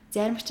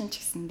зарим ч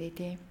гэсэндээ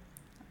тий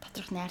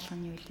доторх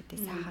найрлагын юу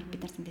хэлээд сахар бид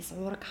нар тэндээс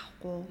уураг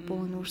авахгүй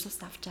бөөн өөрсөс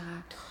авч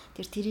байгаа.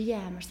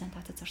 Тэрийг амар сайн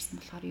татаж зурсан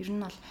болохоор ер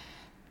нь бол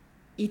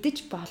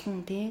идэж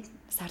болно тий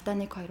сардаа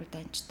 1-2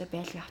 удаа анчтай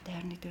байлгын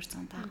хавтаа 21-р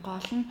зуунд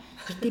гол нь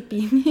гэтээ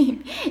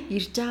биений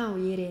ирж байгаа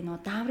үеэрээ нөө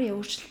дааврын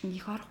өөрчлөлтөнд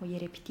их орох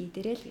үеэрээ бити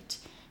идэрэл гэж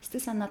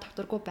сэтгэл санаа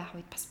докторгүй байх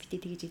үед бас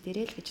бити тэгж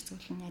идэрэл гэж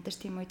зөвлөн ядар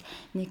тийм үед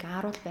нэг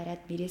аруул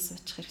бариад мэрээс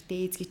суучих хэрэгтэй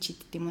эзгэж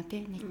идэх юм уу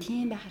тий нэг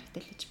тийм байх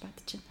хэрэгтэй л гэж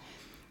бодож байна.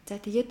 За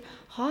тэгээд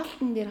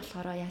хоолтон дээр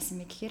болохоор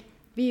яасан бэ гэхээр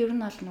би ер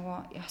нь бол нөгөө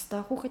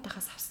ястаа хүүхэд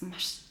тахаас авсан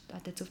маш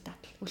одоо зөв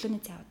дадал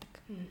өглөөний цай уудаг.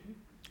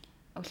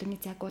 Өглөөний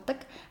цайг уудаг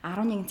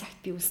 11 цагт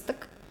би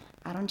үсдэг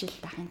 10 жил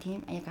тахын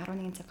тийм яг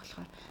 11 цаг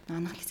болохоор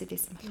анх хэсэд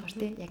байсан болохоор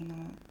тийм яг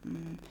нөгөө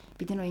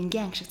бид нар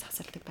энгийн анги шиг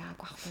засварладаг байгааг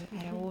байхгүй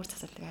арай өөр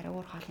засварладаг арай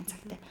өөр хоолны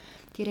цагтай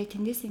тэрийг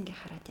тэндээс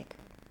ингээ хараад яг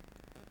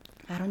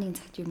 11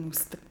 цагт юу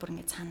нүсдэг бүр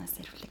ингээ цаанаас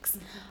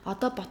рефлекс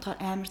одоо бодохоор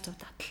амар зөв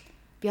дадал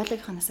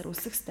биологийн насаар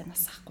өсөх хэвээр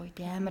нас ахгүй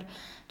тийм амар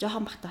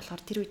жоохон бахта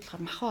болохоор тэр үед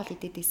болохоор махан ол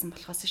идээд байсан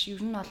болохоос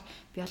ер нь бол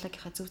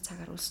биологийнхаа зөв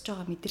цагаар өсөж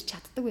байгаа мэдэрч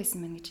чаддаг байсан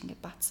мэн гэж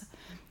ингээ баацсан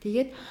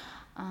тэгээд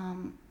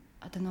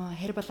одоо нөгөө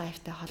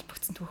Herbalife-тай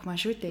холбогдсон түүх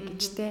маань шүү дээ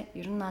гэж те.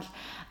 Ер нь бол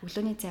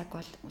өглөөний цайг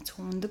бол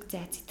зөвхөн өндөг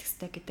зай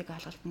зэтгэстэй гэдэг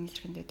алгалт миний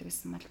хэрхэнд байдаг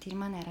гэсэн мал тэр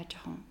маань арай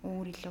жоохон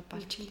өөр илүү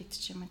болж хэлээд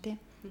ч юм уу те.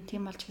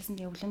 Тийм болж гэсэн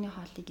тэгээ өглөөний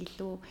хоолыг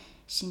илүү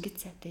шингэц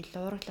цайтай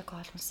илүү уурглаг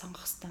хоолмол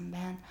сонгох хэрэгтэй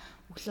байна.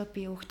 Өглөө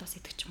би өөхт бас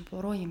идэх чинь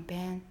буруу юм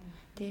байна.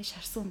 Тэ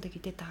шарсан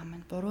өндөг идээд байгаа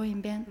маань буруу юм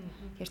байна.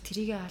 Тэгэхээр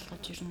тэрийгээ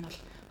ойлгож ер нь бол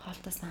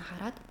хоолтоос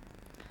анхаарад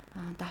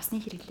даасны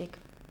хэрэглээг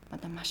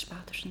одоо маш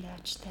бага түвшинд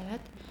авч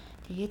тавиад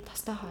тэгээд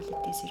тастай хоол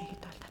идээс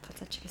ерөнхийдөө бол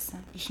татгалзаж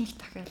ирсэн. Ихэнх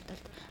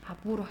тохиолдолд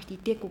бүр огт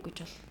идээгүй гэж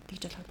бол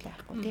тэгж бол хөдлөө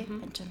ярихгүй тий.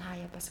 Энд чинь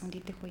хаяа бас хүнд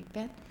идэх үе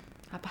байна.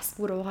 Бас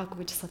бүр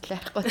уугаагүй гэж судлаа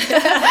ярихгүй.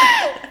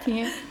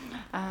 Тийм.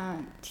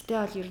 Тэгтээ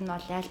бол ер нь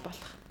бол аль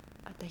болох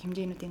одоо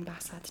хэмжээнүүдийг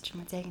багасгаад ч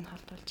юм уу зайг нь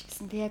холдуулж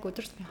гэсэн. Тэг яг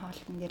өдөр тутмын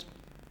хоолтон дээр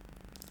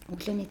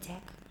өглөөний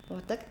цайг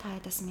уудаг. Та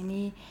ядаас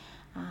миний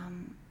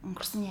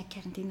өнгөрсөн яг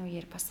карантин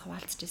үеэр бас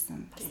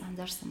хуваалцчихсан, бас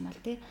анзаарсан мал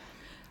тий.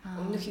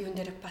 Өмнөх юун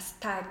дээр бас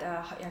та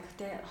яг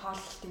тий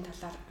хооллолтын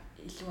талаар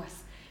илүү бас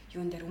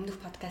юун дээр өмнөх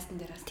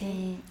подкастн дээр бас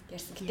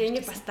ярьсан. Гэтэ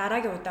энийг бас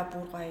дараагийн удаа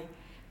бүр гоё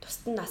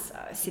тусад нь нас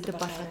сэдв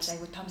болгож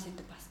айгу том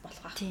сэдв бас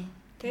болох аа.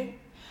 Тий.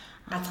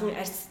 Ганцхан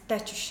арьстай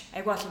ч биш.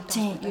 Айгу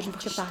олонтой. Ер нь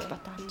бүхэл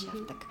холбоотой болж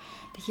явдаг.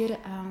 Тэгэхээр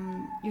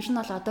ер нь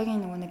бол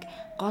одоогийн нөгөө нэг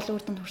гол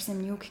үр дүнд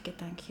хүрсэн юм юу гэх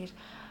гээд байгаа юм гэхээр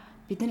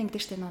бид нар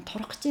ингэдэг штэ нөгөө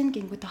турах гэж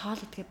гингүүтээ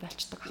хоол идэгээ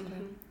болчдөг байхгүй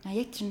юу.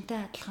 Яг тэрнтэй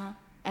адилхан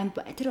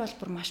тэр бол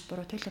бүр маш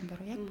буруу, төлөм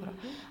буруу, яг буруу.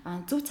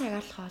 Зөв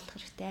цагаар л хооллох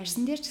хэрэгтэй.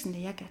 Арьсан дээр ч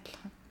гэсэндээ яг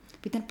адилхан.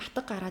 Бид нар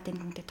батг гараад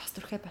ингэнгүүтээ тос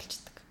төрхөө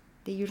болчдөг.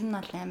 Тэгээ ер нь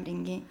бол амар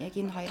энгийн яг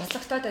энэ хоёр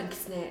тослогтоод байна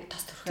гэснээр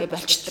тос төрхөө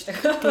болчдөг.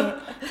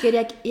 Тэгэхээр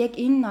яг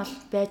энэ нь бол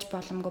байж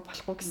боломгүй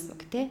болохгүй гэсэн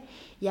үг тий.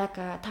 Яг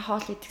та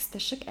хоол идэх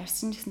ёстой шиг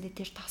арьсан гэсэндээ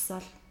тэр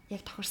тосол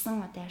яг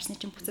тохирсон одоо арьсны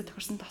чинь бүцэд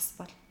тохирсон тос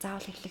бол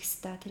заавал хэвлэх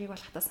ёстой. Тэрийг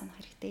бол хатаа санах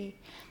хэрэгтэй.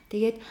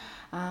 Тэгээд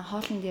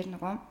хоолн дээр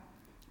нөгөө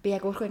би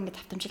яг өөрөө ингэж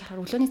давтамжил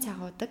харахаар өглөөний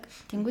цагаа уудаг.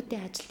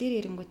 Тэнгүүдээ ажил дээр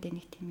ирэнгүүтээ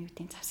нэг тийм юу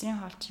гэдэг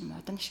завсрын хоол ч юм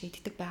уу одоо нэг шиг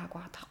иддэг байгааг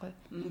байгаа байхгүй.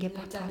 Ингээ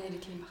бодгоо.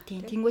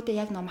 Тийм тэнгүүдээ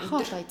яг ном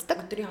ахаа хоолоо иддэг.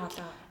 Өдрийн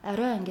хоолоо.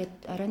 Орой ингээд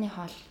оройны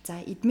хоол за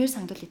идмээр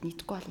сандвал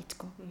иднэдэггүй бол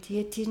идэггүй.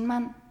 Тэгээд тэр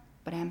маань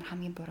бүр амар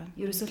хамгийн буруу.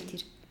 Ерөөсөө л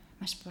тэр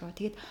маш буруу.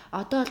 Тэгээд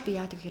одоо бол би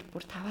яадаг гэхээр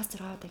бүр 5-6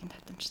 удаагийн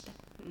давтамжтай.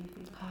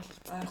 Хоол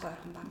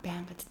ойрхон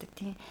байнга иддэг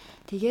тийм.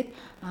 Тэгээд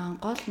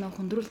гол нөх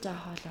хүндрүүлж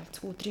байгаа хоол бол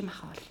зөвхөн өдрийн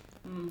мах хоол.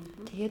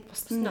 Тэгээд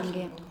бус нь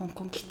ингээд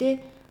хонкон гэтээ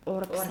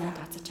уураг сайн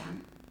тооцож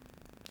байгаа.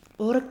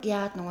 Уураг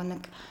яад нөгөө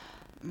нэг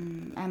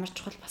амар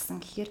чухал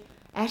басан гэхээр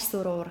арьс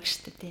өөрөө уураг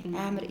шүү дээ тийм.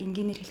 Амар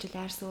энгийнээр хэлжүүл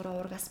арьс өөрөө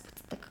уурагаас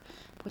бүтдэг.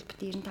 Бүл бит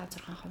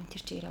 95-6%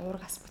 тэр чигээрээ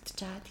уурагаас бүтэж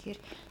байгаа. Тэгэхээр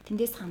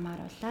тэндээс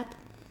хамааруулаад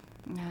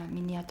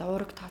миний одоо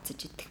уураг тооцож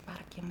идэх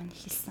баг юм нь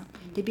хэлсэн.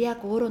 Тэгээ би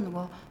яг өөрөө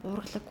нөгөө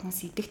уургалаг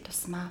хүнс идэх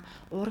тусмаа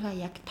уургаа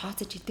яг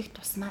тооцож идэх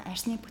тусмаа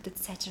арьсны бүтэц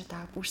сайжраад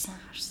байгаа бүр сайн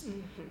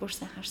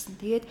харсан.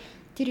 Тэгээд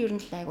тэр ер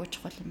нь л айгуу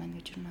чухал юм байна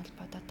гэж юу нь бол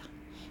бодоод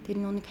байгаа. Тэр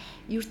нүг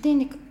ердөө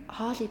нэг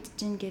хоол идэж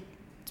гин гэд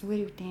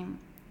зүгээр юу гэм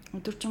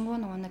өдөржингөө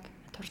нөгөө нэг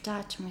турж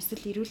байгаа ч юм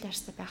эсвэл эрүүл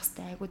арьстай байх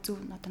хэрэгтэй айгуу зөв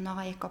одоо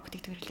ногоо эко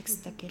бүтээгдэхүүн хэрэглэх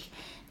хэрэгтэй гэл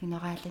нэг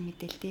ногоо айлаа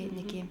мэдээл тий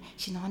нэг юм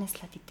шинэ ногооны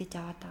салат идэж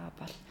аваад байгаа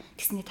бол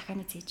тэгснээ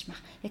дахианы зээж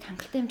мах яг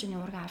хангалттай хэмжээний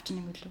уурга авч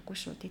нэг үлээгүй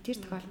шүү. Тэр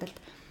тохиолдолд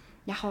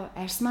яг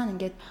арьс маань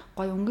ингээд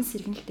гой өнгөн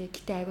сэргэнэлтэй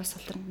гэтээ айгуу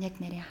сулран яг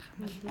нарийн харах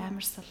юм бол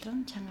амар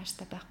сулран чанга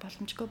арьстай байх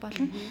боломжгүй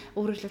болно.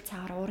 Өөрөөр хэлбэл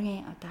цаагаар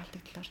уургийн одоо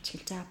алдагдлаар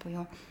чиглэж байгаа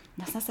буюу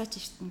наснасаа ч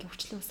ингээд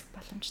хүчлээ үүсэх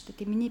боломжтой.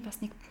 Тэгээ миний бас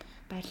нэг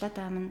баярлаад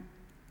байгаа юм.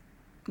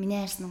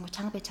 Миний арьс нөгөө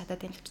чанга байж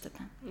чадаад юм л гэж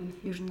байна.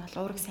 Ер нь бол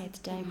уураг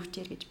сайдж ай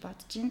хүчээр гэж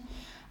бодож байна.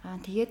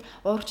 Тэгээд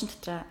уурагчин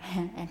дотор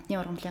амтны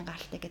ургамлын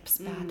гаралтай гэдээ бас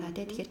байгаа даа.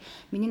 Тэгэхээр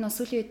миний нөө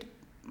сүүлийн үед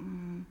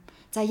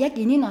за яг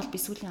энийг нь бол би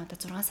сүүлийн одоо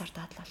 6 сар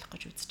дадлах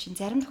гэж үзэж чинь.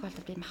 Зарим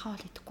тохиолдолд би махан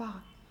хоол идэхгүй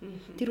байгаа.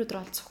 Тэр өдөр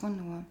бол зөвхөн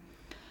нөгөө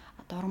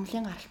одоо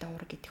ургамлын гаралтай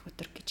уураг идэх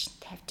өдөр гэж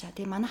тавьчаа.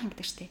 Тэгээ манайхан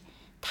гэдэг штеп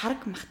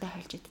тараг махтай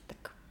хольж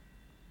иддэг.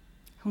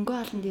 Хөнгөө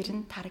олон дээр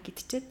нь тараг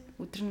идчихэд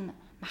өдөр нь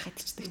мах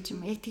идчихдэг ч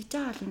юм. Яг тэгж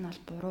байгаа бол энэ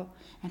бол буруу.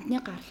 Амтны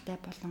гаралтай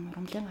болон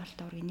ургамлын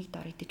гаралтай ургийг нэг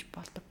дор идэж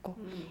болдоггүй.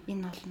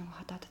 Энэ бол нөгөө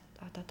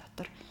одоо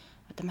дотор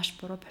одоо маш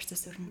буруу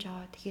процесс өрнөж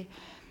байгаа. Тэгэхээр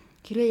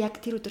хэрвээ яг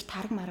тэр өдөр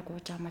тараг мараг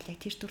ууж байгаа бол яг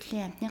тэр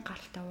төрлийн амтны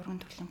гаралтай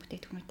урган төрлийн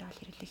бүтээгдэхүүнүүдэд бол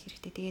хэрэглэх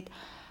хэрэгтэй. Тэгээд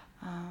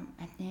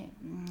амтны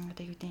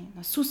одоо юу гэдэг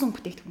нь сүсэн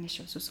бүтээгдэхүүнээ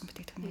шүү. Сүсэн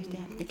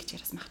бүтээгдэхүүнээр амтны гэж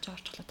яраас махч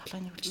орчлоо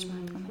толгойн хөлж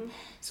байгаа юм.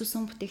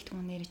 Сүсэн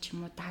бүтээгдэхүүнээр ч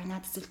юм уу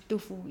дагнаад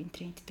зөлтөфүү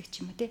энтрэнтдэг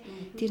ч юм уу тий.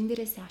 Тэрэн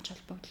дээрээс авч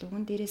холбогдлоо.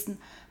 Өгөн дээрээс нь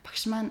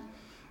багш маань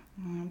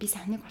би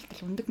сахныг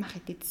болтол өндөг мах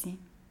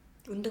идэдсэн.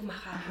 Өндөг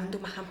мах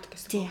хамт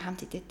гэсэн. Тийм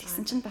хамт идээд.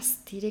 Тэгсэн чинь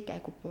бас тэрийг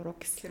айгу буруу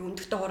гэсэн. Тэр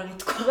өндөгтэй ураг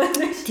идэхгүй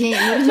байна. Тийм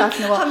ер нь бол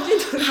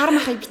нөгөө хар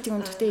махыг битгий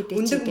өндөгтэй идээд.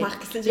 Өндөг мах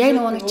гэсэн чинь яг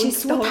нөгөө нэг чи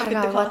сүү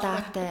таргаа аваад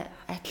байгаатай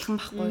адилхан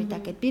байхгүй да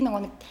гэд. Би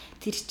нөгөө нэг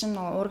тэр чинь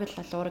нөгөө уургал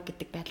бол уураг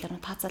гэдэг байдлаар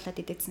нь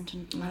таацаалаад идэдсэн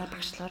чинь манай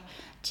багшлаар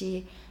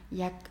чи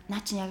яг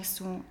наа чи яг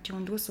сүү чи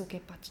өндгөөс үү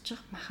гэж бодчих.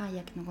 Маха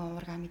яг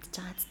нөгөө уургаа мэдж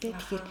байгаа зү.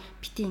 Тэгэхээр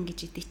бити ингэж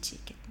идээч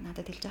гэд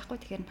надад хэлж байхгүй.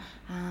 Тэгэхээр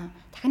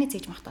дахины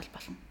зээж махтал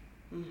болно.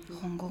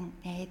 Хонгон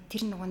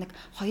тэр нөгөө нэг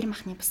хоёр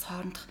махны бас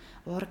хоорондох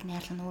уураг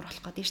найрлал нь өөр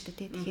болох гэдэг шүү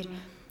дээ. Тэгэхээр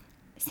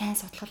сайн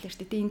судлах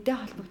хэрэгтэй. Энтэй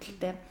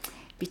холбогдлолтой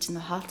би ч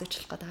нөө хоол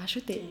зүйчлэх гээд байгаа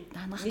шүү дээ.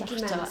 Данах тавьж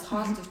байгаа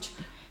хоол зүйч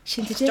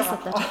шинжлэл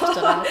судлаач болж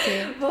байгаа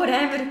тийм. Бүр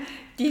амар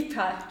deep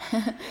хаа.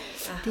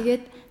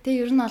 Тэгээд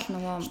тэгээ ер нь бол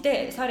нөгөө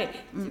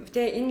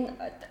гэтээ энэ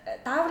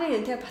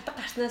дааврын тэгээ батг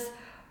гарснаас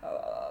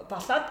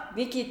болоод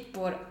Вики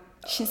бүр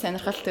шин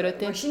сонирхол төрөө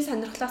тийм. Шин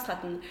сонирхлоос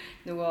гадна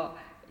нөгөө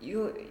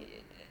юу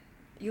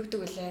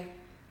гэдэг вүлээ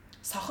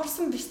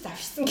сохорсон биш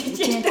завшсан гэж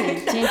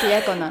тийм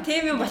яг оноо.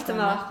 Тийм юм болсон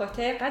байгаа байхгүй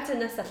тий. Ганц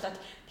өнөөс болоод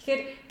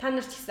тэгэхээр та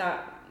нар ч гэсэн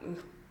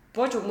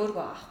бууж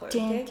өгмөөргүй байгаа байхгүй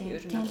тий.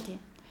 Ер нь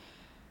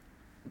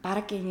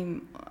бараг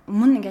юм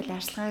өмнө ингээл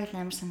арчилгааг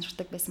амар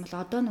сонирхдаг байсан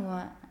бол одоо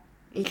нөгөө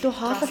илүү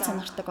хоолол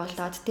сонирхдаг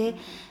болоод тий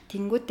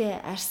тэнгүүдээ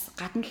арьс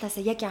гадна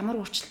талаасаа яг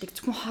ямар өөрчлөлтийг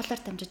зөвхөн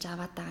хоолоор дамжиж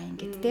аваад байгаа юм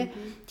гээд тий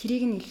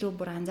тэрийг нь илүү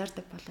бүр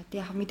анзаардаг болоо. Тий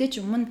яг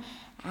мэдээж өмнө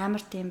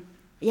амар тийм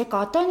яг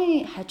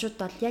одооны хажууд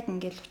бол яг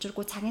ингээд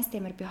учиргүй цагийн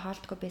системээр би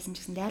хоолдохгүй байсан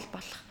ч гэсэн аль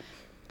болох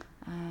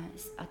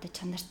одоо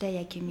чанартай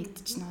яг юм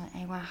мэдчихнэ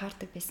айгүй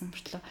анхаардаг байсан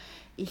мөртлөө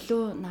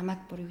илүү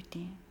намайг бүр юу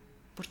гэдэг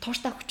бүр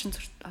тууштай хүчин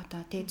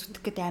одоо тий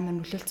зүтгэх гэдэг амар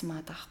нөлөөлсөн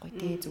байгаа байхгүй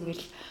тий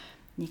зүгээр л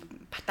нэг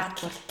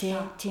батат бол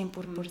тийм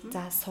бүр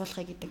за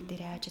суулгах гэдэг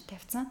дээр аажид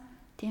тавьсан.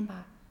 Тийм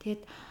ба.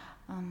 Тэгэд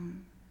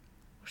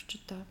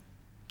өрчөдөө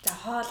за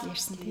хоол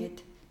ярьсан тэгээд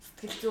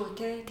сэтгэл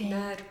зүй тий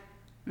нойр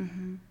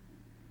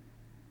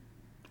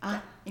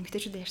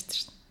эмэгтэйчүүд ярьсан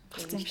шүү дээ.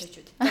 Болцсон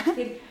эмэгтэйчүүд.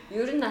 Тэгэхээр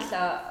ер нь ал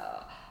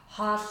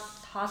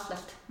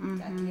хооллолт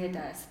за тэгээд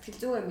сэтгэл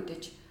зүйгээ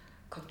мэдээж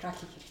контрол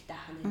хийх хэрэгтэй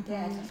хана тий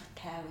аль болох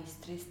тайван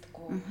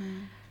стрессдэггүй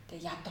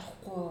тэгээд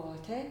ядрахгүй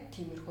тий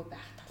тиймэрхүү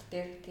байх тал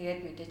дээр тэгээд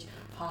мэдээж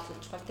хоол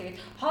чухал. Тэгээд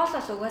хоол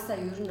бол угаасаа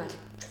ер нь бол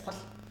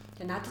чухал.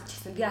 Тэгээд надад ч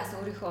гэсэн би бас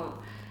өөрийнхөө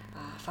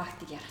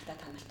фактыг ярихтаа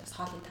танарт бас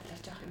хоолны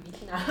талаар жоох юм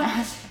хэлнэ.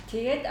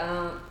 Тэгээд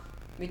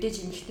мэдээж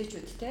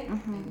эмэгтэйчүүд тий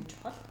аюул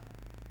чухал.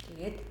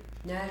 Тэгээд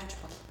нойр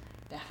чухал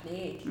байх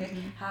нэ. Тэгэхээр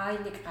хаа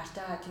нэг гарч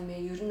байгаа тийм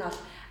ээ ер нь бол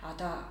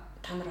одоо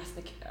та нар бас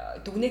нэг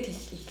дүгнээд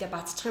хийхлээр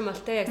бацчих юм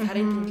бол те яг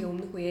сарын тэмдгийн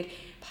өмнөх үеэр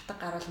батг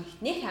гарвал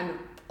нэг амар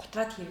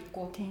готраад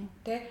хэрэггүй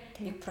те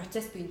нэг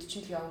процесс би энд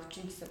чинь явж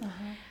чинь гэсэн.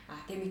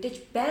 Тэгээ мэдээж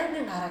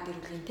байнгын гараад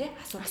ирвэл юм те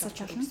асуудал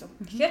болно гэсэн.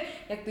 Тэгэхээр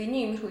яг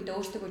биений имерх үедээ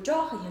өөртөө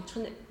жоохон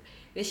янчхан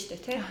вэ штэ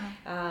те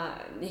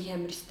нэг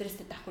амар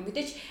стресстэй байхгүй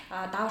мэдээж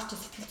дааварч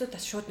сэтгэл зүйд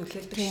бас шууд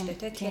нөлөөлдөг штэ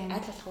те тэгэхээр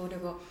аль болох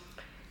өөрийгөө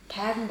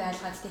тайван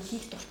байлгаад тэг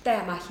хийх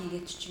дуртай юмаа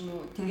хийгээд ч юм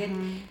уу тэгээд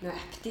нөө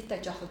аппетитаа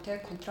жоохон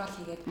тэг контрол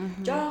хийгээд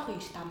жоохон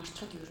их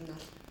амарчхад ер нь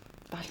бол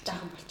болж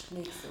байгаа юм болчих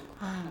нэ гэсэн үг.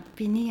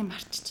 Би нэг юм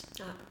марчиж.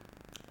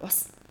 Ус.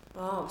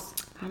 Ус.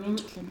 Хамгийн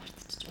чухал юм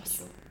марчиж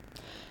ус.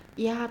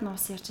 Яагаад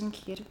нуус ярьж ин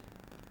гэхээр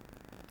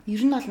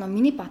ер нь бол нөө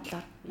миний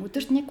бодлоор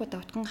өдөрт нэг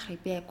удаа утган гарахыг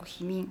би айгу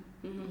химийн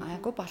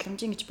айгу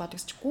боломжийн гэж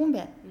бодогсчихгүй юм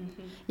байна.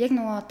 Яг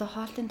нөгөө одоо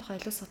хоолтын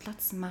тухай илүү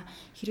судлаацсан маа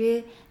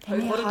хэрвээ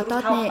таны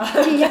ходоодны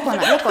тийм яг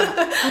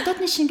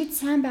ходоодны шингэд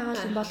сайн байгаа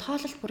юм бол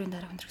хооллолт бүрийн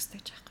дараа хүндрэх хэрэгтэй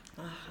гэж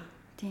байгаа.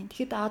 Тийм.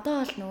 Тэгэхэд одоо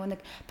бол нөгөө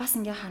нэг бас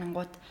ингээ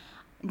харангууд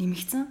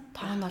нэмэгдсэн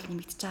тоон бол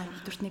нэмэгдэж байгаа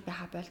өдөрт нэг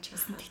байха болж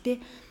гисэн. Гэхдээ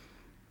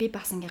би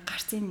бас ингээ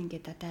гарцын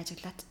ингээд одоо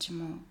ажиглаад ч юм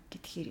уу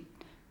гэдгээр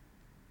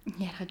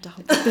ярих жоох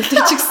хөдөлж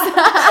ч гэсэн.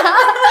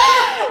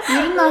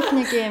 Ер нь бол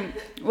нэг юм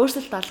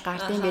өөрсөлт бол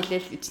гардыг байлээ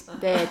л гэж.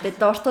 Тэгээд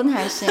дууртын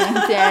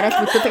хайшин тий арай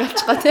л бүддэг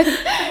алчихгоо тий.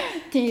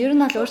 Тийм ер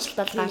нь бол өөрсөлт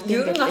бол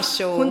гардыг байлээ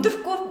шүү.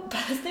 Хүндрэхгүй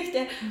бас нэг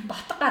тий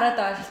батг гараад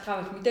байгаа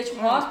шалтгаан мэдээж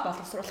хоол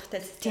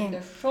боловсруулахтай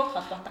системээр шууд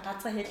холбоотой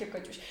ганцхан хэлэх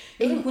гэж биш.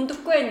 Ер нь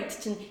хүндрэхгүй байнад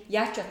чинь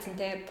яаж чадсан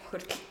тий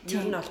бохирдол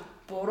ер нь бол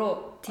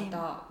буруу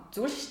одоо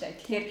зүйл шүү дээ.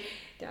 Тэгэхээр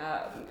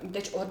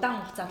мэдээж удаан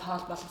хугацаанд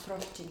хоол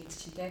боловсруулж чинь гэдэг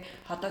чинь те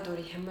ходоод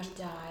өөрийн хямарч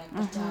байгаа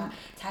ядаж байгаа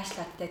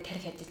цаашлаадтай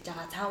тарих ядаж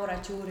байгаа цаавраа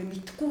ч өөрөө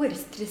мэдхгүйгээр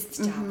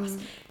стрессж байгаа бас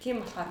тийм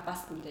болохоор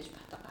бас мэдээж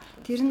батга гарах.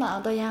 Тэр нь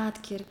одоо яагаад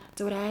гэхээр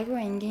зүгээр айгүй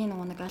энгийн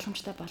нэг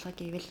ойлгомжтой болгох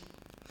гэвэл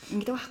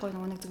ингэдэг байхгүй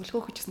нэг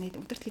зөвлөгөө өгч гэсэн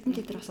өдөрт хэдэн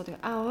литр усаад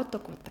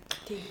уудаг.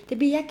 Тэгээ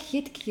би яг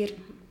хэд гэхээр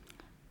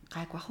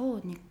гайг бах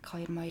уу 1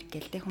 2 моёр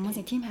гэлтэй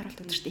хүмүүсийн тийм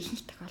хариулт өдөрт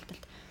ихэнх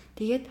тохиолдолд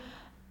тэгээд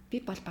би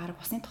бол баг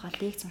усны тухай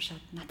лекц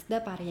уншаад надтай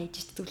баг яаж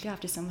ч зөвлөгөө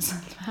авч ирсэн хүмүүс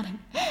баг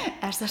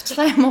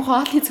арьсарчлаа юм уу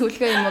хоолны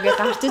зөвлөгөө юм уу гэж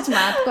гарч иж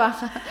маадгүй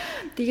баха.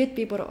 Тэгээд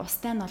би бүр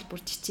устай нь бол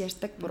бүр чич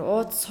ярьдаг, бүр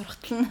ууд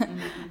сургатал нь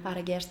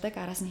баг ярьдаг,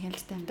 араас нь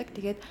хяналттай амдаг.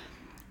 Тэгээд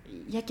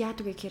яг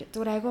яадаг вэ гэхээр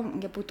зүгээр айгүй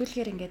ингээ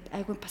бүдүүлгээр ингээд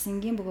айгүй бас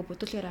энгийн бөгөө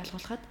бүдүүлгээр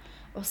ойлгуулахад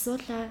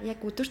усуулаа яг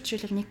өдөрт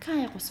жишээлбэл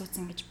 1 аяг ус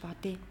ууцсан гэж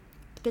бодъё.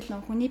 Гэтэл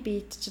нөгөө хүний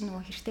биед чинь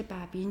нөгөө хэрэгтэй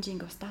байгаа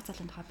биенжинг ус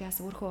таацалын тухай би бас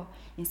өөрөө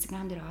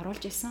Instagram дээр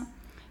оруулж ирсэн.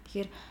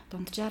 Тэгэхээр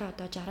дунджаар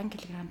одоо 60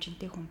 кг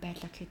жинтэй хүн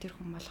байлаа гэхэд тэр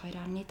хүн бол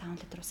 2.5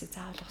 литр усыг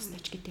заавал уух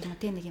ёстой ч гэдэг юм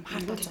уу тийм нэг юм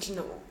хард болж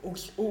байна.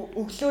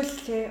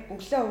 Өглөөллээ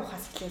өглөө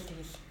уухаас эхлээл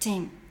тэгэл.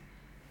 Тийм.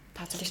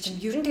 Таацуулж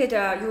чинь ер нь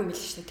тэгээд юу юм бэл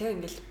шүү дээ тийм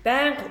ингээл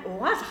байнга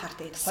угаал хаар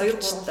тэгээд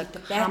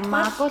 2 3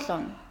 хамаагүй л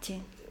он.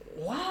 Тийм.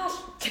 Вау.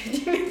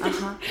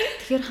 Аха.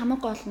 Тэгэхээр хамаг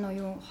гол нь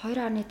юу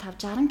 2.5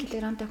 60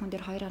 кг-тай хүн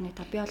дээр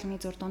 2.5 би бол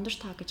нэг зур дундаж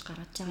таа гэж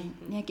гаргаж байгаа юм.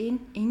 Яг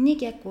энэнийг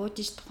яг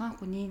гуудж тухайн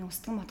хүний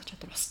нүсгэн модох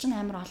чадвар ус чинь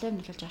амар олон юм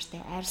нөлөөлж байгаа штэ.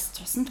 Арьс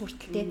цуснд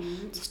хүртэлтэй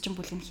цус чинь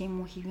бүлгэнх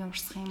юм уу, хэвэн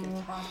урсах юм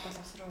уу?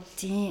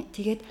 Тийм.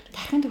 Тэгээд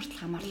тархинд хүртэл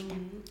хамааралтай.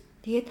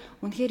 Тэгээд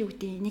үнэхээр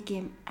үгдээ нэг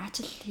юм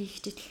ажил хийх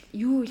чил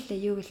юу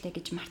илээ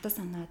гэж мартаа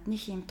санаад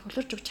нэг юм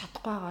төлөрж өгч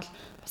чадахгүй байгаа бол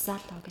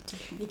усаалаа гэж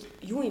нэг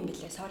юу юм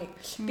бэлээ sorry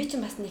би ч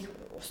бас нэг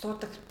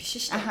усуудаг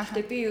биш шүү дээ.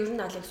 Гэтэ би ер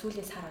нь алиг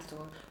сүүлийн сар бол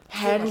зүгээр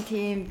харин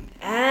тийм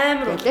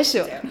амар байлаа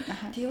шүү.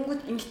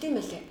 Тэгэнгүүт ингэдэм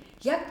байлээ.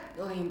 Яг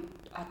юм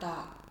одоо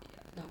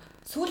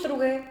сүүл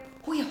рүүгээ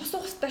хүү ус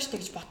уух хэрэгтэй шүү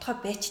гэж бодхоо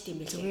байчт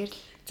юм байлээ.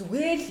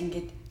 Зүгээр л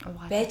ингээд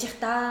байж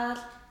ихтаа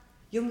л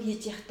юм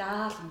хийж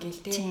яхтаа л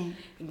ингээл те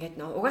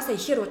ингээд угаасаа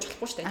ихээр ууж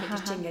болохгүй штэ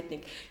тэр чинь ингээд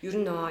нэг ер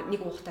нь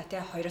нэг уухта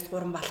те 2-3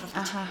 балгал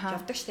гэж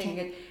явдаг штэ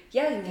ингээд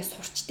яг ингээд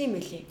сурчдсан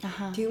мөлий.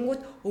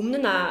 Тэгэнгүүт өмнө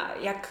нь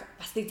яг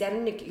бас нэг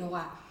зарим нэг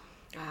юугаа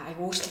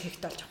айгу өөрчлөлт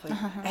хэрэгтэй болж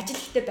байгаа. Ажил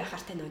ихтэй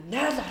байхаар тэ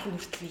 0 орхон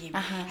хүртэл нэг юм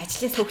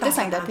ажлын төвхтэй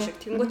санагдаад тийм.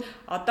 Тэнгүүд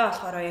одоо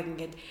болохоор яг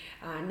ингээд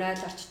 0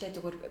 орчтой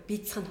зүгээр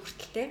бийцхэн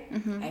хүртэлтэй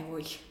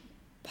айгу их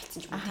болцсон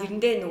ч юм.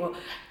 Тэрэндээ нөгөө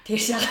тэр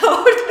шалгаа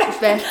өөрт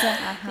байсан.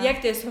 Яг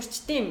тэгээ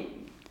сурчдын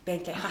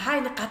байна. Хаа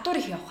нэг гадуур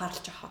их явахаар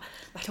л жоохоо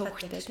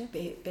төвхтэй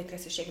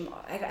байдгаас шиг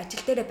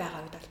ажил дээрээ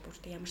байгаа үед бол бүр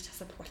ямар ч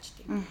асуудал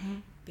болчтой юм.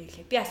 Би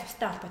бас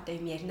устай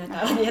холбоотой юм ярина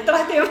даа.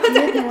 Ядраа тийм юм.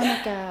 Нөгөө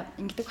нэг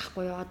ингэдэг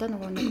байхгүй юу? Одоо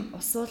нөгөө нэг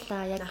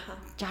усуулаа яг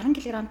 60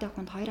 кг-тай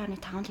хүнд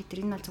 2.5 литр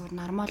энэ бол зүгээр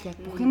нормал яг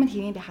бүх юм нь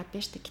хэвэн байхад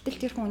байна шүү дээ.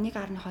 Гэтэл тэр хүн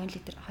 1.2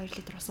 литр 2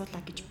 литр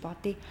усуулаа гэж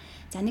бодъё.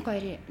 За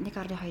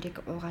 1.2-ыг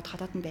уугаад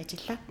хотод нь байж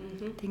лээ.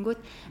 Тэнгүүд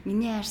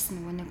миний арьс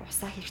нөгөө нэг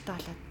усаа хэрэгтэй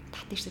болоод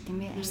татна шүү дээ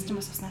тийм ээ. Арьс ч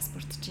бас уснаас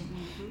бүрдэж байна.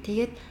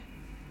 Тэгээд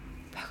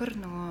бохир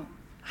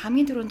нөгөө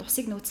хамгийн түрүүнд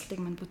усыг нөөцлөдөг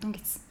маань бүдүүн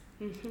гэсэн.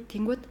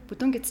 Тэнгүүд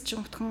бүдүүн гэд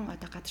чинь өтгөн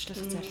одоо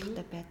гадагшлуулах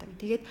зорилготой байдаг.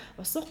 Тэгээд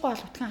усуухгүй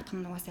бол өтгөн хатах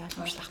нь угаасаа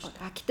ойлгомжлохгүй.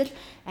 Гэтэл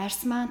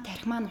арьс маань,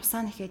 тарих маань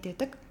усаа нэхэд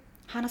байдаг.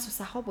 Хаанаас ус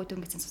авах вэ?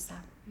 Бүдүүн гэсэн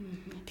усаа.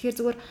 Тэгэхээр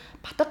зүгээр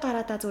батг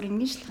гараадаа зүгээр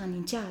энгийн шилхэн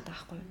нэмж яваад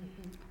байгаа байхгүй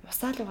юу?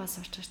 Усаа л угаас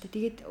сурч байгаа шүү дээ.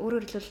 Тэгээд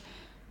өөрөөр хэлбэл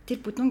тэр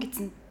бүдүүн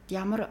гэсэнд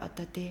ямар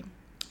одоо тий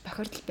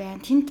бохирдол байна.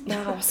 Тэнд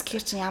байгаа ус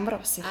гэхэр чинь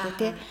ямар ус вэ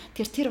тий?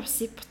 Тэр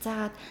усыг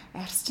буцаагаад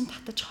арьс чинь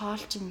татаж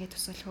хоолж ингээд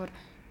төсөөлөхөөр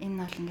энэ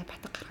бол ингээд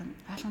батг гарах нь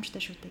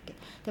ойлгомжтой шүү дээ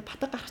гэх. Тэгээ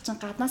батг гарах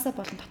чинь гаднаасаа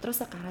болон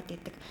дотроосоо гараад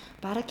идэг.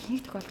 Бараг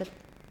ихэнх тохиолдолд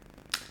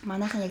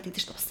манайхан яг гэдэг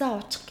чинь усаа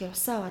уучих гээ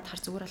усаа аваад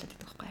хар зүгээр болоод идэг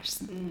байхгүй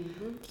харсан.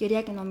 Тэгэхээр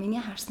яг нөгөө миний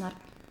харснаар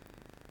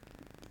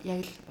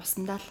яг л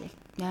усандаа л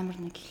амар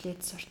нэг эхлээд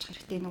сурчих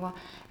хэрэгтэй. Нөгөө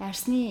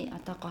арьсны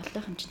одоо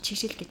голлойхон чинь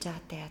чишил гэж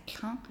байгаатай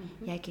адилхан.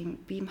 Яг юм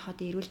бие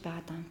махбод эрүүл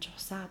байгаад байгаа юм чи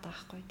усаа аваад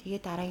байгаа байхгүй.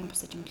 Тэгээ дараагийн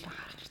бусаж юм л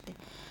харах хэрэгтэй.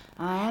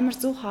 Амар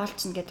зөв хоол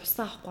чинь ингээд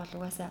усаа авахгүй бол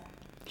угаасаа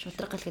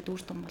шудрагал гэдэг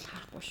үр дүн бол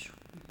харахгүй шүү.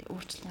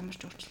 Өөрчлөлт ямар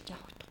ч өөрчлөлт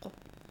явагдахгүй.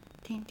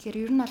 Тийм.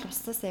 Тэгэхээр ер нь бол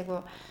устсаас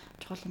айгу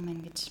чухал юм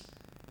байна гэж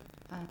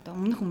одоо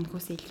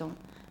өмнөхөөс илүү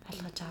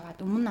ойлгож аваад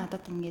өмнө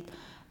надад ингээд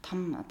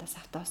том одоо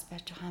савтаас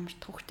байж байгаа амар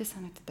төвхтэй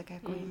санагддаг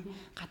айгу юм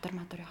гадар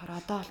мадар яхаар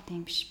одоо бол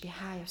тийм биш. Би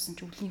хаа явсан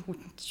ч өвлийн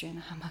хүүтэнч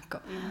байна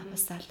хамаагүй.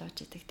 Усаа л ууж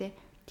идэг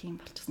тийм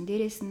болчихсон.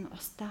 Дээрээс нь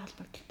устай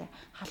холбогдолтой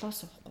халуун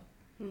суухгүй.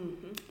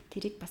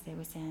 Тэрийг бас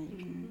айгу сайн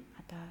ер нь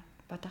одоо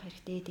бодох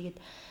хэрэгтэй. Тэгээд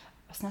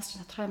уснаас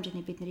ч тодорхой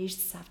хэмжээний бид нэр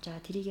эрс авч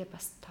байгаа тэрийгээ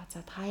бас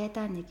тооцоод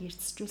хаяадаа нэг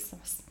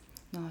эрсжүүлсэн ус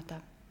нөө одоо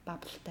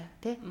баблтай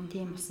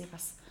тийм усыг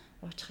бас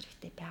уучих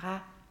хэрэгтэй байгаа.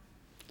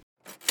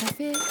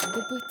 Кафе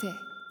Бубүтэ.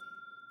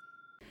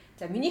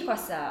 За минийх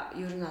бас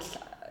ер нь бол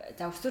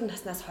за өсвөр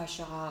наснаас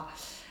хойшоо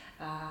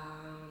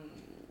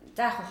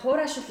за яг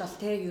хуурайшил бол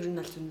те ер нь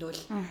бол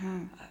зөндөөл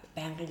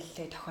байнгын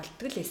л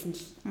тохиолддог л эсэн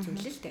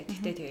зүйл л те.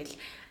 Тэгтээ тэгэл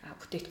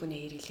бүтээтгүүнээ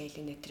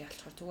хэрэглээл нэтри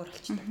болохоор зүгээр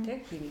болчихдог те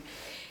химийн.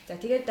 За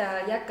тэгээд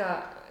яг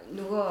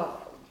нөгөө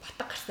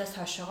батг гарснаас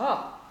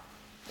хойшоо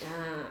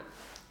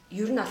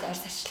ер нь бол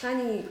арьс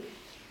арчилгааны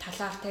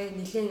талаар те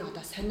нэлээд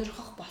одоо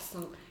сонирхох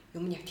болсон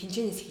юм нь яг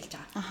тэнцэнээс эхэлж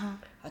байгаа.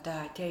 Одоо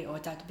тий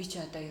за би чи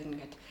одоо ер нь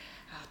ингээд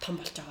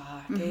том болж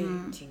байгаа тий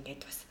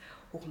ингээд бас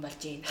хүүхэн болж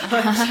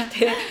байна.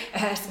 Тэгээ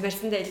арьс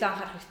барьсандаа илүү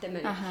анхаарах хэрэгтэй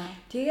байна.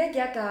 Тэгээд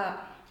яг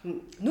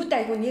нүд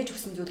айгуу нээж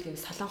өгсөн зүйл гэвэл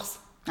солонгос.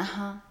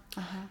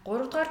 3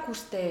 дугаар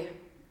курстэй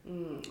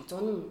 100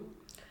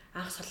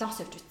 анх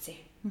солонгос явж үзсэн.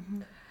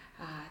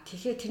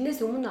 Тэгэхээр тэрнээс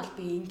өмнө бол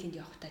би энэ тэнд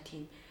явахдаа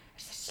тийм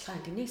арьс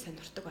арчилгааны тэнийг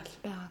сонирхдаг бол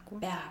байгаагүй.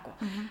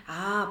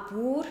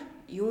 Бүр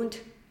юунд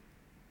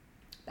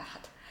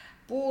байхад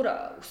бүр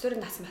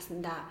өсвөр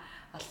насндаа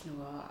бол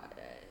нөгөө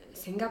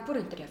Сингапур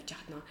энэ төр явж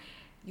байхад нөгөө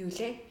юу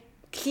лээ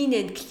clean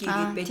and clean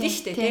гэдэг байдаг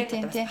шүү дээ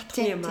тий. Бас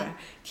батхан юм аа.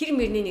 Тэр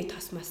мөрний нэг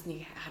тос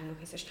масныг харна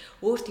гэхээс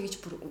өөр тэгэж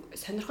бүр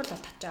сонирхол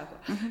бол татчаагүй.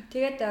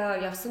 Тэгээд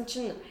явсан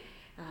чинь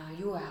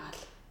юу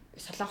аагаал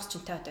солонгос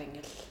чинтэй одоо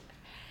ингээл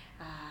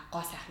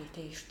гоо сайхны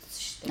тий ертөнц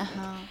шүү дээ.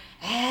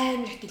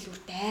 Амар их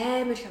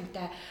дэлгүүртэй амар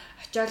хамтай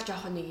очиол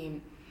жоохон нэг юм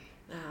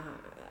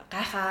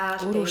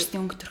гайхаад өөр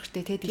өөрсдийн өнгө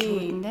төрхтэй те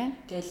дэлгүүрэндээ.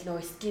 Тэгэл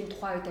нөгөө скин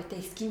тухайн үед те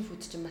скин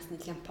фуд ч бас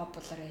нэлээд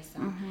популяр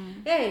байсан.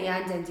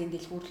 Янз янзын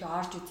дэлгүүрлөө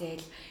орж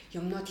үзээл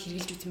юмнууд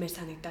хэрэгжилж үзмээр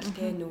санагдал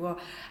те нөгөө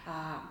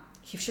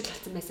хөвшил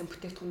болсон байсан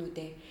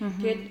бүтээгдэхүүнүүдээ.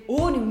 Тэгээд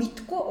өөр юм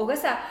мэдгүй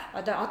угаасаа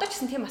одоо ч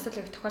гэсэн тийм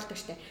асуудал тохиолддог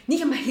штэ. Нэг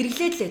юм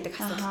хэрэглээд л байдаг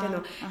асуудал те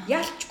нөгөө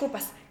яалчгүй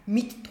бас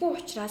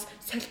мэддгүй учраас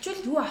сольжвол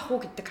юу авах уу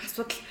гэдэг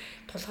асуудал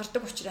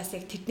тулгардаг учраас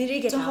яг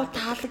тэднэрийгээ жоохон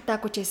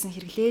таалагдаагүй ч байсан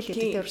хэрэглээл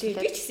гэдэг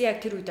өөрчлөлт. Би ч гэсэн яг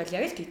тэр үед бол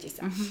яг л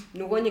тийжсэн.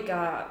 Нөгөө нэг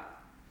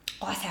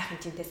гоо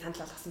сайхан чинтэй санал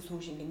болгосон сүм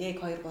шиг 1 2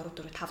 3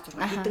 4 5 6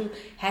 хэдэн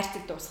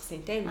хайрцаг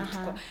дуусгасан те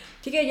мэдхгүй.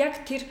 Тэгээ яг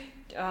тэр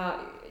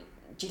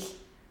жил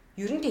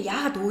ер нь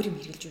яагаад өөр юм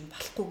хэрэглэж юм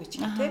болохгүй гэж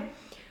те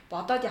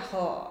бодоод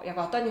яг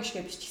одооний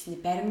шигэ биш ч гэсэн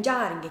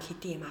баримжаагаар ингээд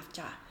хэдийн юм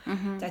авч байгаа.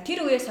 За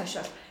тэр үеэс хойш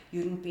бол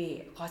ер нь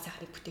би гоо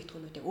сайхны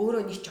бүтээгдэхүүнүүдээ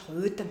өөрөө нэг жоохон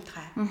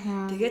уйдамтгай.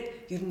 Тэгээд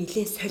ер нь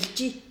нэлээд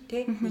сольжи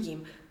те нэг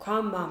юм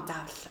комом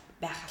заавал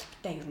байх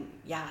албатай ер нь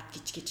яагаад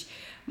гэж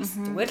бас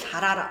зүгээр л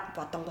хараар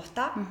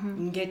бодонгуудаа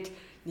ингээд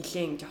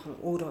нэлээд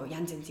жоохон өөрөө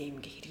янз янзын юм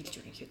ингээ хэрэгжилж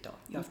өрнөхөдөө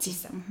явж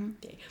ийсэн.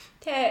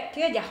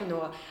 Тэгээд яг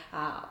нөгөө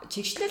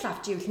чигшлэл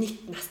авч ивэл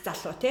нийт нас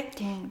залуу тий.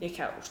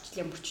 Яг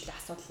үрчлээ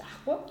асуудал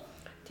ахгүй.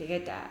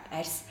 Тэгээд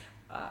арьс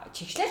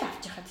чигшлэл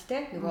авч яхад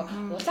те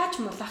нөгөө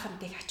улаач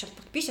мулаахантай ач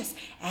холбогдол биш бас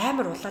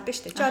амар улаадаг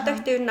штэ. Чи одоо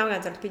ихтэй навын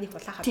газар би нэг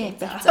улаахад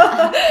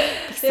байсан.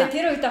 Тэгээ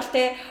тэр үед бол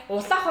те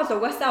улаах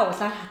бол угаасаа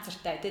улаан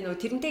хазартай. Тэгээ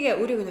нөгөө тэрнтэйгээ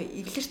өөрийгөө нөгөө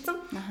эвлэрсэн.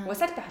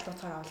 Угаасаа тэ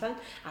халууцаар улаан.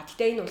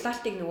 Гэтээ энэ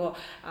улаалтыг нөгөө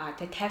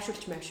тэ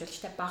тайвшруулж мавшуулж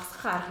те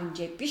багасгах арга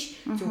хэмжээ биш.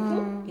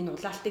 Зөвхөн энэ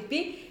улаалтыг би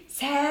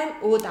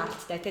сайн өөд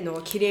аралтай те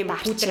нөгөө крем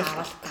пудр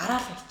аваад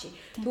дараал хийчих.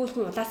 Тэгвэл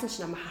хүн улаасан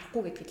ч намайг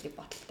харахгүй гэдгийг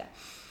бодолтой.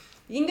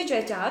 Ингэж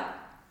байж аваад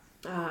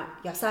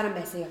явсаар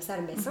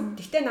байсан.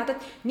 Гэхдээ надад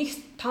нэг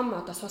том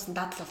одоо суусан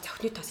дадал бол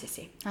зохины тос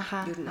хийсэн.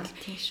 Ер нь бол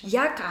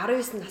яг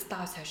 19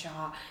 настайгаас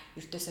хойшоо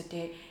ердөөсөө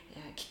тий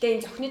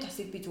гэтээ энэ зохины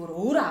тосыг би зүгээр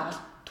өөрөө аваад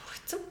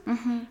түрхсэн.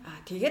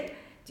 Тэгээд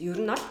ер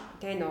нь бол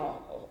тий нөө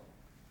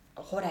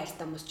хуур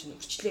хайртай хүмүүс чинь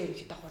үрчлээ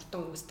ерөнхийдөө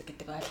хурдан үүсдэг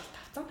гэдэг ойлголт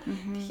авсан.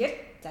 Тэгэхээр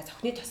за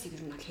зохины тосыг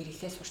ер нь бол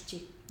хэрэглээ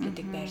сурчий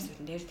гэдэг байр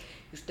суурин дээр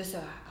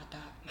ердөөсөө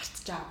одоо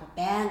мартаж байгаагүй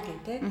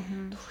байнгын тий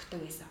түрхдэг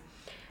байсан.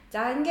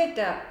 За ингээд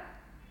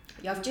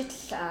явж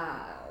итл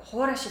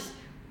хуурашил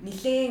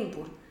нилээн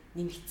бүр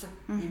нэмэгдсэн.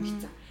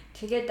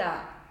 Тэгээд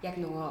яг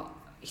нөгөө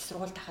их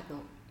сургууль тахад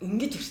нөгөө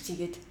ингэж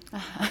өрчигээд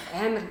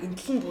амар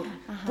энтлэн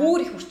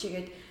бүр их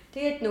өрчигээд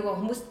тэгээд нөгөө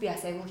хүмүүст би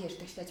бас айгүй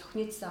ярьдаг штэ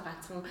зохины тосоо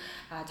ганцхан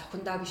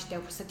зохиндоо биштэй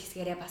бусад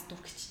хэсгээрээ бас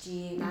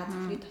дүрхчихжээ. Наа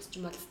зохины тос ч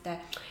юм бол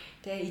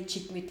тэ ид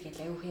чидмэд гэж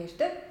айгүй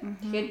ярьдаг.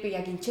 Тэгээд би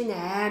яг энэ ч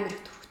амар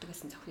их дүрхдэг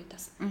гэсэн зохины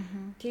тос.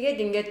 Тэгээд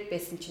ингээд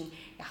байсан чинь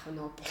яг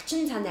нөгөө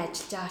булчин цаана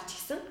ажиллаж байгаа ч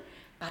гэсэн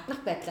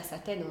гаднах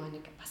байдлаасаа те нөгөө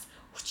нэг бас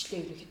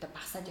үрчлээ ерөнхийдөө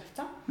багасаад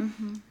явцсан.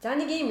 За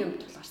нэг ийм юм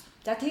тулгарсан.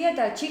 За тэгээд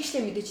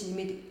чигшлээ мэдээж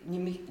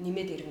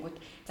нэмээд ирэнгүүт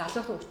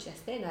залуухан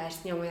учраас те нөгөө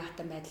арсны уян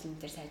хатан байдал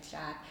энэ төр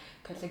сайжраад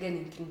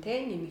коллаген энтрэн те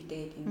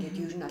нэмэгдээд ингээд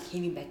ер нь бол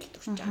химийн байдалд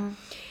хүрч байгаа.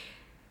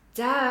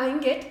 За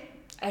ингээд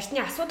арсны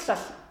асуудал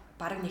бол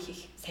бараг нэг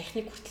их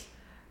саяхныг хүртэл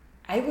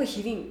айгүй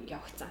хэвийн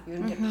явагдсан.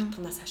 Ер нь тэр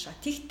батгнаас хашаа.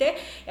 Тэгтээ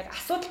яг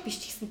асуудал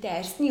биш ч гэсэнтэй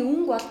арсны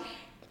өнгө бол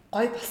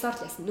гой болсоор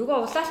л яасан.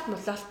 Нөгөө улаалт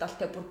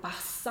мулаалталтай бүр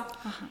багассан.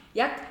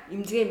 Яг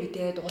эмзэгээ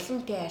мэдээд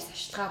улантай арьс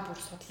ашиглаа бүр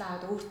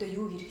судлаад өөртөө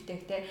юу хэрэгтэй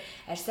те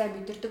арьсаа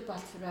мэдэрдэг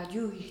боловсроод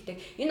юу хэрэгтэй.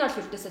 Энэ бол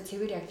ердөөсөө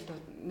цэвэр яг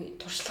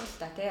туршлага л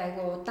та те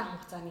айгу удаан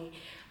хугацааны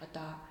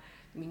одоо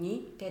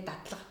миний те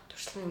дадлага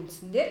туршлагын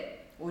үндсэн дээр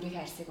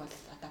өөрийнхөө арьсыг бол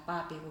одоо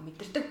баа бийгөө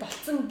мэдэрдэг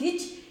болсон гэж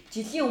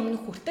жилийн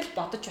өмнөх хүртэл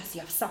бодож бас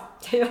явсан.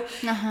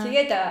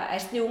 Тэгээд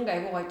арьсны өнгө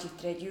айгу гой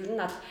житрээд ер нь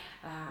бол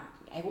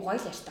айгу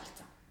гой л арьстай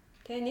болсон.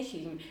 Тэгээ нэг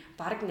юм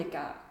баг нэг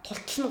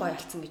тултал нь гоё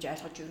болсон гэж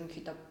ойлгож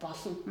ерөнхийдөө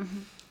болно.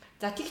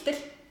 За тэгтэл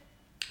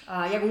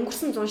яг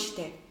өнгөрсөн 100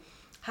 шигтэй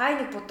хай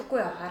нэг будаггүй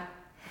явахаар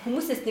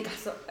хүмүүсээс нэг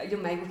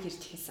юм айгүй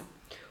хэрж хэлсэн.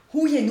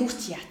 Хүүе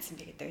нүүрч яатсан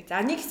бэ гэдэг.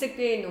 За нэг хэсэг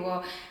би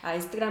нөгөө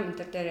Instagram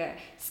энэ дээр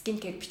скин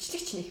кэр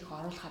бичлэгч нэг их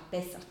оруулахад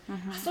байсан.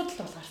 Асуудал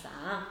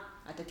тулгарсан.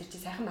 Одоо тэр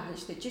чинь сайхан байгаа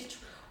шүү дээ.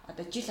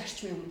 Жил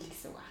орчмын өмнө л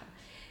гэсэн үг байна.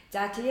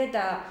 За тэгээд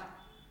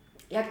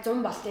яг 100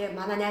 болтыг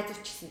манай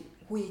найзууч гэсэн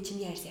хүүе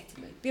чиний арьс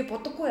яатсан бай. Би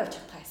будаггүй явж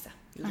чадхаа байсан.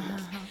 Юу юм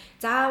бол.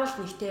 Заавал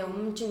нэгтэй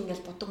өмнө чинь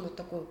ингээл будаг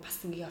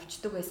бас ингээ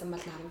явцдаг байсан бол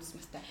нарамс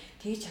мастай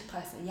тэгж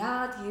чадхаа байсан.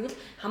 Яагаад гэвэл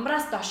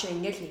хамраас доошоо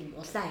ингээл нэг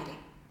улаан ирээ.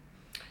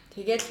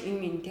 Тэгэл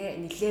юм те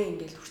нилээ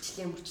ингээл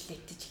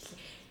хурцлээдэж эхлэв.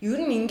 Ер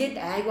нь ингээд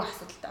айгүй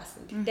асуудалтай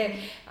болсон. Гэтэ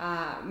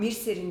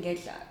Мирсэр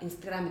ингээл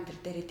Instagram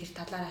дээр тэр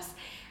талаараас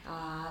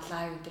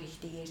лайв дээр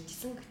ихтэй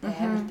ярьжсэн. Гэтэ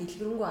амар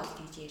дэлгэрэнгүй бол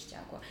тэгж ярьж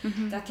байгаагүй.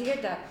 За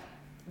тэгээд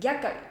яг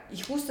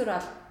их усөр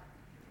бол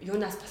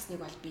юунаас басныг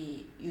бол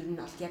би ер нь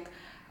бол яг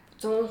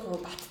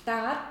 100%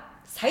 баттайгаар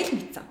сая л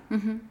мэдсэн.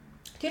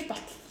 Тэр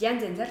бат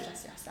янз янзаар л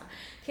явсан.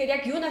 Тэгэхээр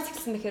яг юунаас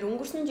эхэлсэн мэхээр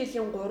өнгөрсөн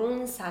жилийн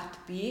 3 сард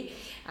би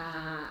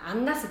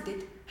амнаас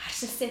идэд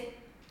харшилсан.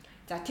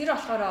 За тэр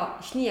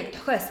болохоор эхний яг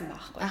дохио байсан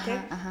байгаа байхгүй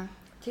тийм.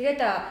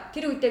 Тэгээд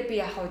тэр үедээ би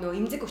яг нөө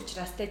эмзэг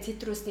учраас те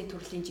цитрусны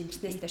төрлийн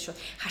жимснээстэй шууд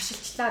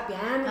харшилчлаа. Би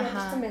амар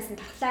удсан байсан,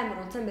 тахлаа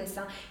амар удсан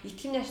байсан.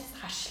 Итгэнээс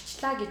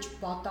харшилчлаа гэж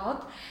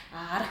бодоод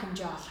арга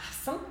хэмжээ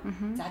авсан.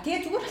 За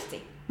тэгээ зүгээр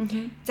болсон.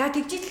 За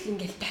тэгжил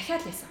ингээл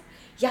дахиад лээсэн.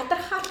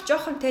 Ядархаад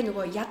жоохон те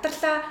нөгөө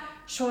ядарлаа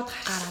шууд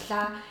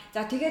харшилаа.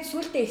 За тэгээд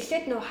сүултээ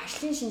эхлээд нөгөө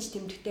хашлын шинж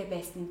тэмдэгтэй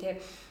байсан те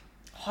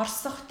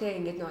хорсох те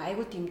ингээд нөгөө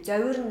айгуу тийм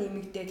зовир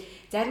нэмэгдээд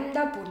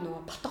заримдаа бүр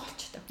нөгөө ботго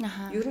болчихдог.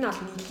 Ер нь бол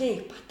нэлээд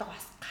их ботго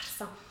бас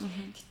гарсан.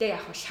 Гэтэ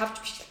яг хөө шавж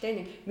бичлээ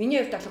нэг миний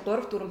хувьд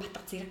бол 3-4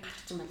 ботго зэрэг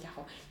гарч юм бол яг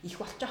хөө их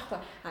болчих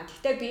واخхой.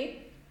 Гэтэ би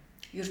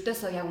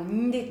ердөөсөө яг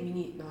үнэндээ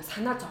миний нөгөө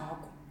санаа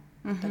зовоогүй.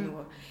 Одоо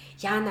нөгөө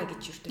яана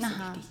гэж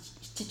ердөөсөө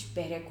ичиж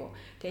бариагүй.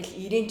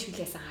 Тэгэл ирээн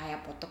чүлээсэн хаяа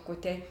будаггүй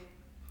те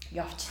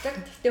явцдаг.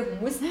 Гэтэ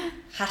хүмүүс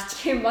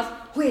харчих юм бол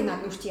хөө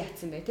над нүрч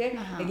яатсан бэ те.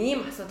 Яг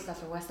ийм асуудал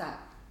бол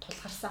угаасаа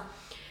тулгарсан.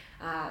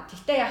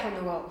 Тэгтээ яг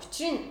нөгөө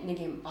учрын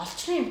нэг юм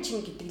олчрын юм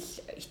чин гэдэг л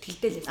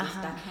итгэлтэй л байсан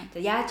та. За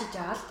яаж иж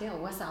байгаа л тий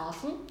угаасаа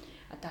олно.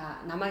 Одоо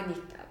намайг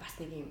нэг бас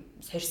нэг юм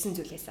сорьсон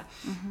зүйл байсан.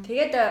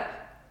 Тэгээд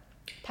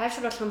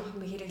тайвшруулах юм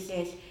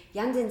хэрэглээл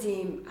янз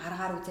янзын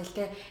аргаар үзэл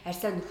те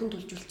арьсаа нөхөн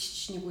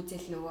төлжүүлчихнийг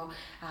үзэл нөгөө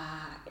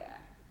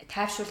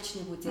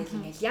тайвшруулчныг үзэл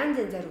ингээл янз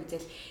янзаар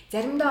үзэл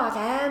заримдаа бол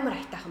амар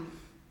айтаахан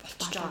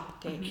болчихж байгаа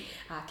тий.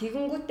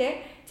 Тэгэнгүүтээ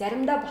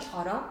заримдаа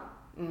болохоро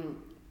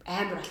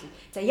амар болно.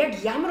 За яг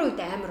ямар үед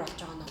амар болж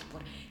байгаа нь бол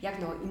бүр яг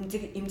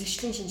нөгөө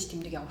эмзэгшлийн шинж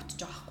тэмдэг явагдаж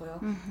байгаа байхгүй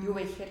юу? Юу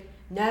вэ гэхээр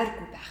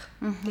нойргүй байх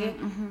тий.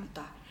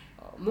 Одоо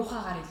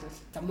муухагаар хэлвэл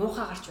за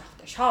муухагарч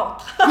байхтай шоу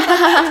удах.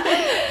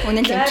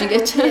 Үнэн л юм чи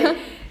гэж.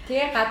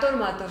 Тэгээ гадуур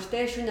мадуур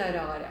те шүн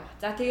оройгоор явах.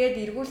 За тэгээд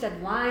эргүүлээд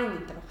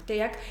wine энэ төр те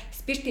яг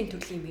спиртийн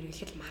төрлийн юм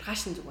хэрэглэхэд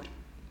маргааш нь зүгээр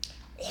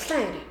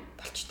улаан яриа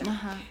болчтой.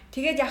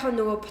 Тэгээд яг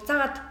нөгөө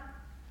буцаагаад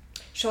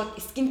шууд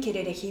скин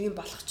кэрээрээ хийвэн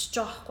болгочихж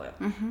байгаа байхгүй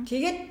юу.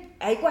 Тэгээд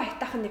айгүй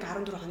айтаахан нэг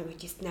 14 хоног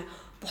үйжсэн ээ.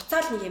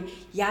 Буцаал нэг юм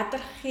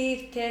ядрахыг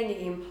те нэг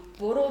юм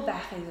буруу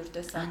байхыг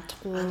өрдөөс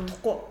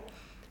андахгүй.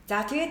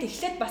 За тэгээд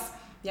эхлээд бас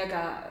яг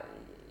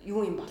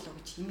юу юм болов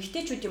гэж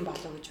эмэгтэйчүүд юм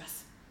болов гэж бас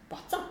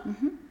боцсон.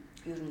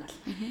 Ер нь бол.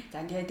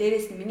 За тэгээ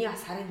дээрээс нь миний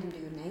бас сарын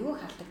тэмдэг ер нь айгүй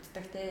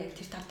халдагддаг те.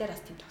 Тэр тал дээр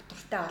бас тийм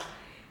доктортай бол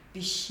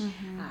биш.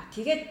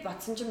 Тэгээд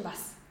бодсон чинь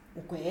бас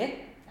үгүй ээ.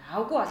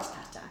 Завгүй болж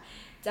таарч байгаа.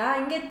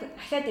 За ингээд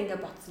дахиад ингээд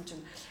бодсон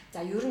чинь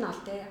за ер нь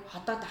бол те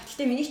ходоод ах.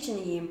 Гэтэ миний чинь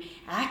нэг юм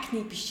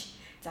акне биш.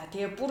 За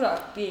тэгээ бүр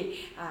би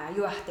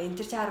юу ахта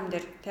интерчарм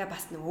дээр те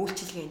бас нэг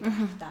үйлчилгээ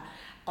энэ та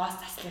гоос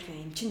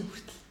таслахын юм чинь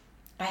хүртэл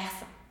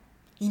гайхсан.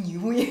 Энэ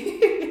юу юм?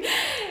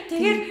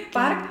 Тэгэхээр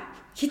баг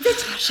хизээч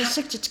харшил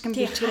шиг жижигхэн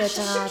бичгээр байж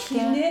байгаа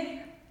тийм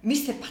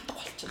мистер батг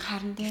болчихно.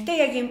 Харин тийм. Гэтэ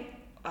яг юм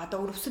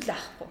одоо өрөвсөл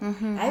байхгүй.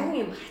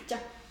 Айгүй юм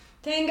хачаа.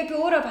 Тэгээ ингээ би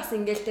өөрөө бас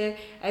ингээл те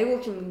айгүй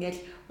юм ингээл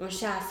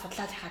уншаад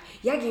судлаад яхаар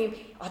яг юм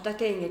одоо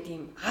те ингээд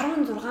юм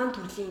 16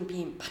 төрлийн би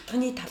юм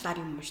батганы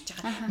талаар юм уншиж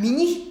байгаа.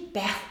 Миний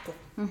байхгүй.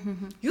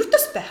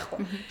 Юутас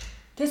байхгүй.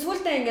 Тэгээ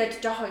сүүлдээ ингээд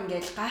жоохон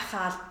ингээд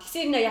гайхаад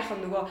тэгсэн юм яах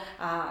нөгөө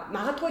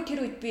магадгүй тэр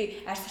үед би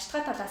арьс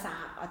сурталчилгаа талаас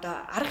одоо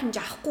арга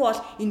хэмжээ авахгүй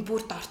бол энэ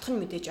бүр дортох нь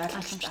мэдээж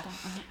ойлгомжтой.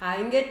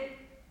 Ингээд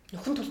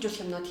нөхөн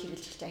төлжүүлэх юмнууд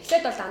хэрэглэж байгаа.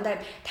 Эхлээд бол дандаа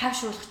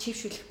тайвшруулах,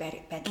 чившүүлэх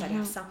байдлаар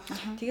явсан.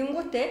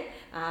 Тэгэнгүүтээ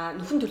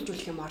нөхөн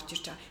төлжүүлэх юм орж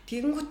ирж байгаа.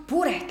 Тэгэнгүүт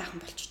бүр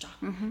айтаахан болчихж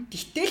байгаа.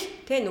 Гэтэл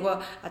тэ нөгөө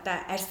одоо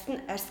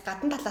арьс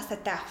гадна талаасаа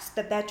авах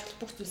хэрэгтэй байж болох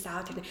бүх зүйлс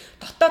аваад тэр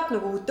дотоод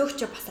нөгөө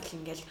өдөөгчөө бас л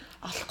ингээл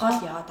олохгоо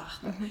л яваад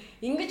байгаа байхгүй.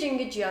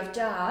 Ингэж явж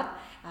байгаад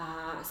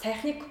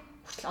сайхныг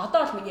хүртэл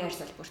одоо бол миний арьс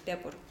бол бүртэй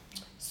бүр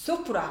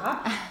супер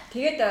байгаа.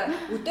 Тэгээд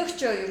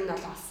өдөөгчөө ер нь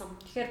бол олсон.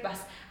 Тэгэхээр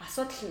бас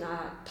асуудал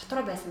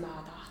дотроо байсан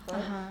байгаа даа.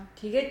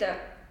 Тэгээд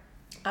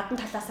гадна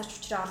талаасаа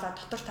ч учраа олоод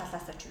дотор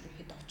талаасаа ч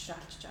ерөнхийдөө учраа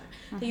олж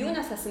байгаа. Тэгээ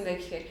юунаас асан бэ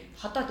гэхээр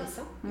ходоод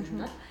байсан. Ер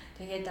нь бол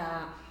тэгээд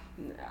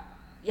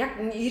яг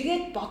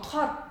эргээд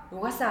бодохоор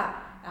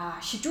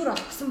угаасаа шижүүр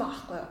олгосон байгаа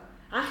байхгүй юу?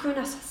 Анх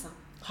юунаас болсон?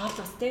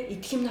 Хоолноос те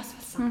идэх юмнаас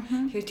болсон.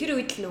 Тэгэхээр тэр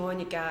үед л нөгөө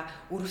нэг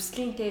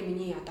өрөвслийн те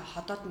миний одоо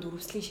ходоодонд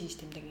өрөвслийн шинж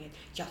тэмдэг ингээд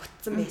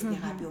явагдсан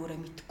байсныгаа би өөрөө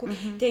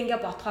мэдэхгүй. Тэ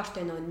ингээд бодохоор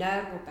те нөгөө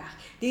нойргүй байх.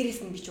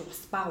 Дээрээс нь би чи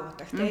ус баа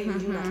уудаг те ер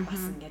нь бол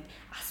бас ингээд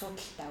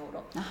асуудалтай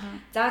өөрөө.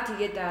 За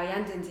тэгээд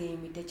янз янзын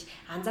юм мэдээж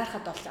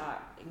анзаархад бол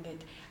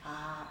ингээд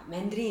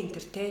мандрин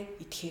энтер те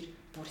идэхээр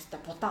бүр өстө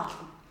будаа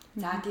олно.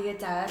 За тэгээ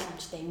за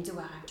ойлгомжтой эмзэг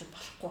байгаа юм чи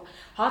болохгүй.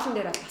 Хоолн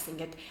дээр бол бас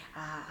ингээд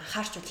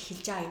анхаарч бол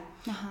эхэлж байгаа юм.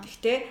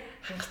 Гэхдээ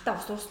хангалттай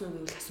ус уусна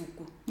уу гэвэл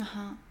асуугүй.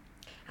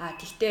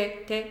 Тэгтээ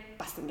те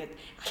бас ингээд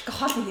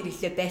алкогол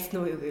хэрэглээ байсан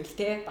уу гэвэл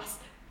те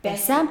бас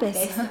байсан.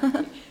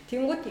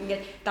 Тэнгүүт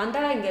ингээд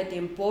дандаа ингээд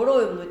юм буруу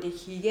юмнуудыг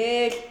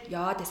хийгээл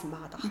яваад байсан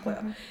байгаа байхгүй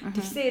юу.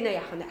 Тэгсэн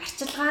энэ яг нь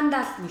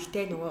арчилгаандаа л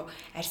нэгтэй нөгөө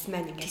арьс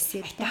маань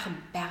ингээд айтаахан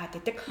байгаад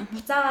байдаг.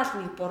 Буцаагаал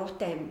нэг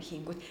буруутай юм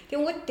хийнгүүт.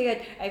 Тэнгүүт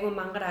тэгээд айгүй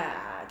мангар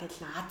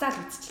тэгэл азаал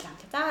үзчихлээ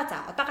юм.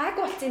 За одоо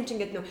гайгүй болсон юм чи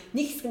ингээд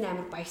нэг хэсэг нь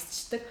амар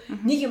баясчдаг.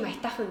 Нэг юм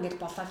айтаахан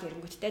ингээд болоод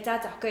ирэнгүүттэй. За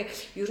окей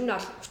ер нь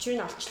учрыг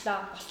нь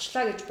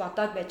болчлоо гэж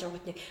бодоод байж байгаа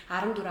гот нэг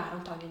 14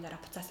 15 оны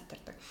дараа буцаас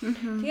идэрдэг.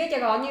 Тэгээд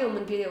яг оны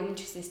өмнө би өмнө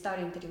ч гэсэн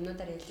стори энэ төр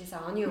юмнуудаар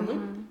хэлжсэн. Оны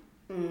өмнө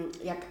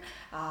яг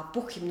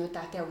бүх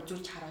юмнуудаа тэ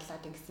үзүүлж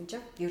харуулад ингэсэн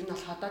чинь ер нь бол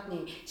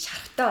ходоодны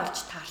шархтай болж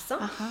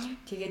таарсан.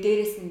 Тэгээ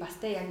дээрэс нь бас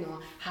тэ яг нөгөө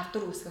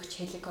хавдар үүсгэгч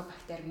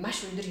хеликобактер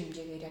маш өндөр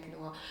хэмжээгээр яг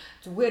нөгөө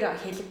зүгээр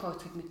хелико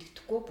үзэхэд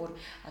мэддэхгүй бүр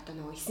одоо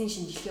нөгөө эсийн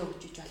шинжилгээ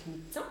өгч бол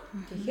мэдсэн.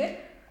 Тэгэхээр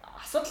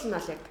асуудал нь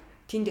бол яг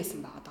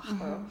тэндээсэн байгаа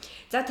байхгүй юу.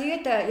 За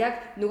тэгээд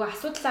яг нөгөө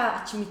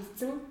асуудлаа ч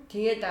мэдсэн.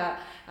 Тэгээд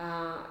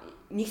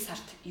нэг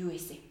сард юу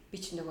ийсэн. Би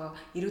ч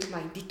нөгөө эрүүл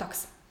мэндийн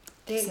детокс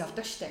тэг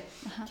явдаг штэ.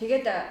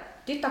 Тэгээд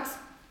детокс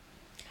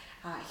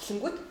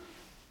эхлэнгүүд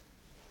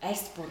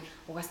айс бүр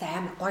угаасаа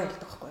амар гоё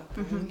болдог байхгүй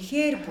юу.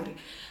 Үнэхээр бүр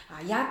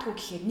яадгүй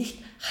гэхээр нэгт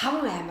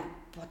хаван амар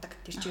будаг.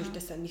 Тэр чинь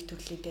өрдөөсөө нэг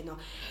төрлийн нөө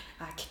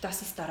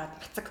кетосист ороод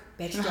бацаг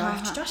барилж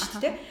яваач байгаа шүү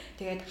дээ.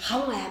 Тэгээд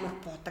хаван амар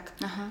будаг.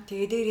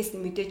 Тэгээд дээрээс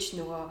нь мэдээж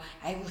нөгөө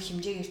айгүй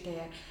хэмжээгээртэй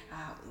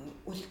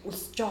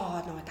үлсэж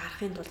байгаа нөгөө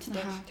дарахын тулд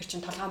тэр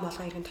чинь толгой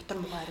молгоёрын дотор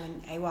муугаар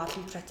айгүй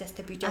олон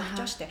процесстэй бий явж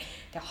байгаа шүү дээ.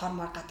 Тэгээд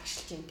хормоор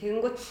гадагшилж байна.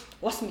 Тэгэнгүүт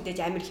ус мэдээж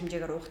амар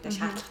хэмжээгээр уухтай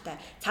шаардлагатай.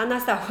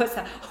 Цаанаасаа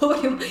угаасаа өөр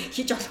юм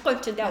хийж болохгүй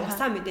юм чинь тэгээд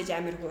усаа мэдээж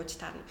амар гүйж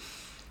таарна.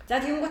 За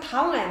тэгэнгүүт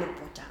хаван амир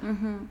бууж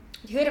байгаа.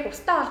 Тэгэхээр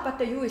устай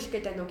холбоотой юу хэлэх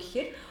гээд байна уу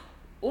гэхээр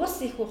ус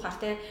их ухаар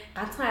те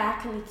ганцхан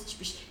акнид ч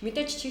биш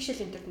мэдээж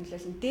чигшэл энэ төр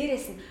нөлөөлсөн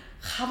дээрээс нь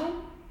хаван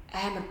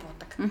амар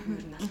буудаг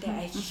ер нь аль те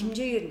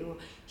хэмжээгээр нөгөө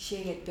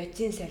шээгээд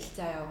бензин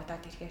солилцоо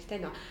явагдаад ирэхээр те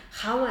нөгөө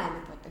хаван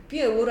амар буудаг. Би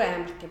өөрөө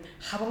амар тийм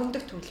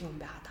хавгандаг төрлийн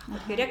хүн байгаад байгаа.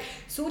 Тэгэхээр яг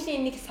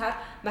сүүлийн нэг сар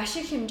маш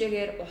их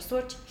хэмжээгээр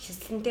усууж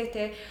хэслэнтэй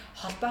те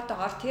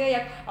холбоотойгоор тэгээ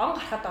яг он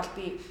гарахад бол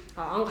би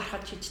он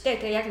гарахад чижтэй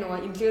те яг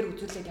нөгөө имлэгээр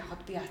үзүүлээд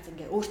явахад би яац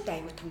ингээ өөртөө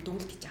аягүй том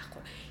дүгнэлт хийж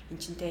байхгүй.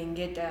 Энд чинтэй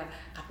ингээд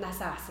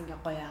гаднаасаа бас ингээ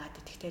гоё яагаад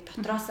идэх те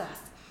дотроосоо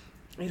бас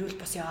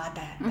эрүүл бус яваад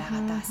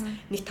байгаадаас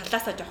нэг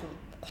талаасаа жоохон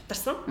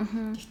гутарсан.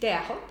 Гэхдээ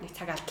яг нэг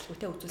цаг алдалгүй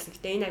те үзүүлсэн.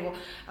 Гэтэ энэ айгу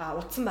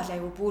удсан бол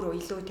айгу бүр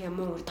илүү тийм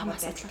муу үр дагавар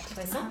ажиллах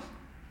байсан.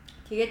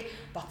 Тэгээд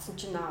бодсон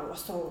чинь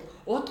ус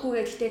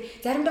уудгүйгээ гэхдээ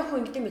заримдаа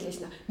хүн ингэдэм байлээ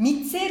шнэ.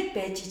 Мэдсээр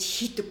байж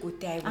хийдэггүй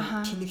те айгу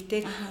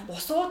тэнэгтэй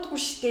ус уудгүй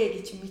штэ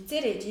гэж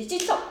мэдсээр ээж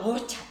ижил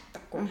ууж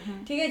чаддаггүй.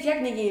 Тэгээд яг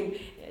нэг юм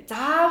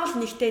заавал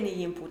нэгтэй нэг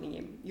юм бүр нэг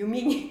юм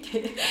юмыг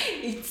нэгтэй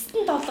эцэст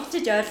нь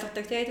тоглогчиж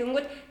ойлгодог. Тэгээд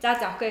тэнгүүд за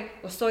окей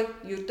усуу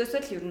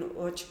ердөөсөө л ер нь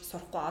ууж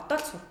сурахгүй. Одоо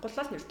л сурахгүй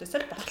л ердөөсөө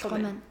л болохгүй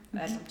байна.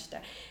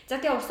 Ойлгомжтой. За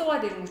тэгээ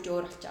усуугаад ирэнгүүч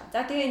өөр болчаа.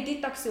 За тэгээ энэ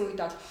детоксын үед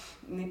бол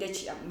мэдээж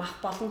мах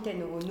болонтэй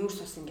нөгөө нүүрс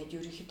ус ингээд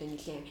ерөнхийдөө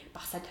нэлээд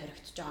багасаад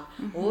хоригдож байгаа.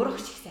 Уурах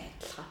ч ихсэн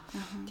адилхан.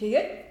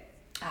 Тэгээд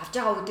авж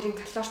байгаа өдрийн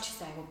калорич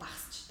гэсэн айгу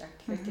багасчдаг.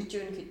 Тэгэхээр тэр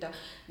чинь ерөнхийдөө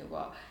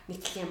нөгөө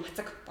нийтлэлийн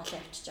мацаг болоо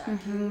явчихж байгаа.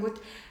 Тэнгүүд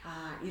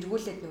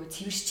эргүүлээд нөгөө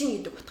цэвэрчин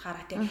гэдэг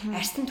утгаараа тий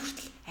арьсан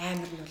төртөл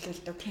амар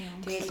нөлөөлдөг.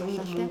 Тэгэл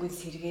өнгөн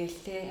сэргээл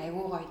тий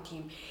айгу гоё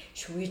тийм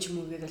шүгэж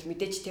мүгийг бол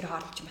мэдээж тэр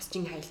хоолч бас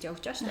чин хайлж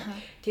явж байгаа шүү дээ.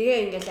 Тэгээ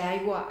ингээл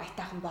айгу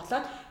айтаахан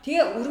болоод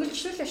тэгээ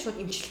үргэлжлүүлээ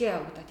шууд эмчилгээ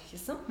явагдаад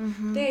ихсэн.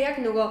 Тэгээ яг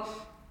нөгөө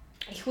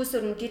их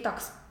усөрн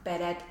детокс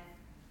бариад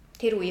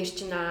тэр үеэр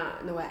чинь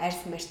нөгөө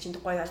арьс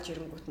марчинд гоё олж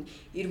ирэнгүүт нь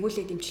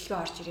эргүүлээд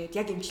эмчилгээ орж ирээд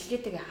яг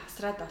эмчилгээтэйгээ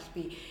хавсраад бол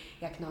би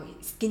яг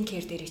нөгөө скин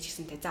кер дээрээ ч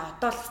гэсэнтэй за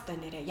одоо л хэвээр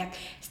нэрээ яг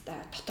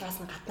дотроос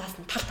нь гаднаас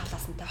нь тал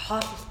талаас нь тэ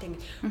хооллолтой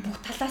ингээд бүх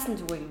талаас нь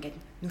зүгээр ингээд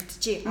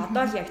нүтчээ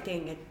одоо л яг тэ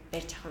ингээд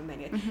барьж авах юм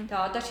байна гэдэг.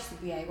 Тэгээ одоо ч гэсэн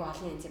би айгүй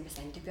олон янзын бас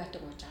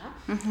антибиотик ууж байгаа.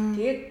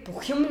 Тэгээд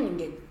бүх юм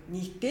ингээд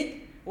нийтдээд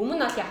өмнө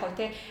нь бол яг хөө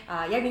те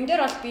яг энэ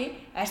дээр бол би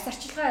арьс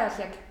арчилгаа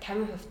бол яг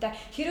 50% та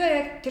хэрвээ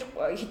яг тэр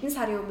хэдэн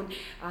сарын өмнө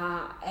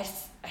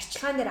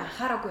арчилгаан дээр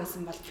анхаараагүй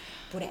байсан бол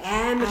бүр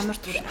амар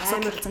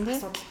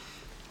болсон те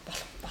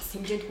бас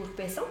хэмжээнд хүрэх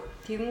байсан.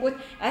 Тэгэнгүүт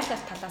аль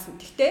талаас нь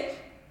гэхдээ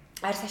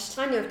арьс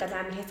арчилгааны хувьд бол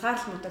амар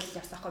хязгаарлалт мэдээлэл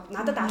явсаахгүй.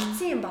 Надад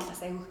алдсан юм бол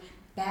бас айгүй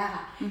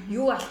байгаа.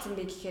 Юу алдсан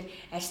бэ гэхээр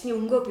арьсны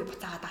өнгөө би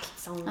буцаагаад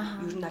алдсан.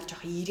 Ер нь аль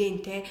жоох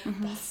ирээнтэй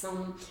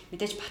болсон.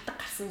 Мэдээж батг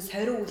гарсан,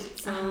 сорив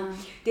үлдсэн.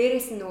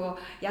 Дээрээс нь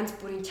нөгөө янз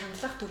бүрийн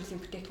чангалах төрлийн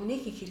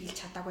бүтээгдэхүүнийг хэрэглэж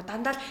чадаагүй.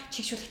 Дандаа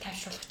чигшүүлэх,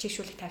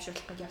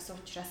 тайвшруулах гэж явсан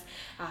учраас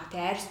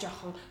тэгээ арьс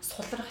жоохон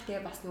сулрах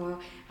тэгээ бас нөгөө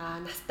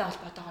настай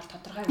холбоотойгоор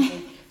тодорхой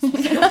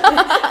хэмжээний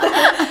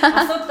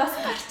асуудлаас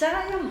гарч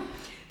байгаа юм.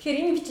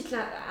 Тэгэхээр энэ бичлэл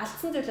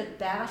алдсан зүйлүүд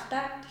байгаа л та.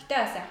 Гэхдээ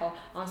бас яг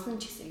онсон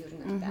ч гэсэн ер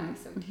нь байгаа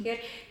гэсэн. Тэгэхээр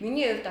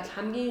миний хувьд бол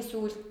хамгийн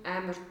сүүл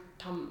амар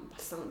том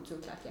болсон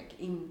зүйл бол яг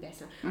энэ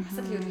байсан. Бас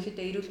л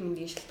ерөнхийдөө эрүүл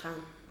мэндийн шалтгаан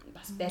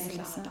бас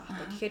байсан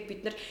байгаа. Тэгэхээр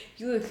бид нар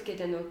юу хэлэх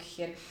гээд байна вэ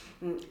гэхээр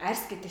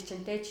арьс гэдэг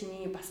чинь те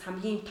чиний бас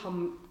хамгийн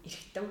том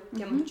эрхтэн.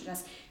 Тийм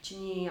учраас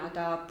чиний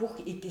одоо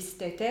бүх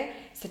эдэстэй те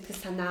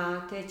сэтгэл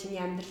санаа те чиний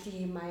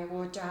амьдралын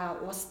маягууж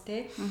ус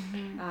те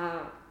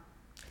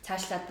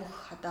цаашлаад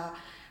бүх одоо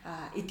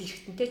эд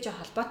эрхтэнтэй ч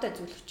холбоотой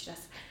зүйл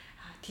учраас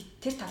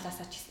тэр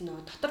талаасаа ч гэсэн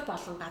нөгөө дотор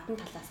болон гадна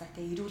талаасаа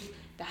тэ эрүүл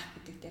байх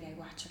гэдэг дээр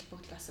айгүй ач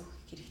холбогдол бас өгөх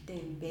хэрэгтэй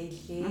юм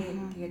байлээ.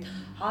 Тэгээд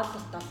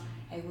хооллолт бол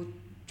айгүй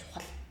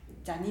чухал.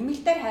 За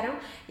нэмэлтээр харин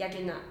яг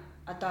энэ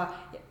одоо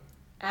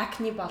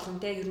акне болон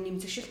тэ ер нь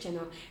нэмзэгшилч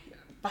байна уу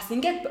бас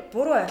ингээд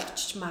буруу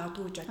ойлгочих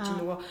магадгүй гэж бодчих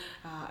нөгөө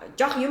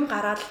жоох юм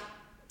гараад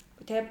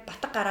тэ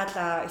батг гараад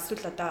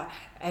эсвэл одоо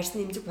арьс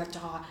нэмзэг болж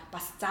байгаагаа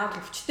бас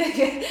заавал өвчтэй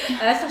гэж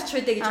ойлгоч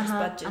хүдэ гэж бас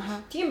бодож байна.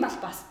 Тийм бас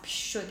биш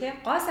шүү тий.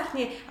 Гоо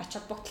сайхны ач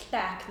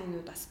холбогдолтой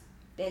акнинууд бас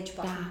байж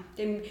болно.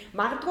 Тийм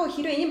магадгүй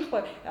хэрвээ ийм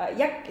байхгүй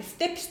яг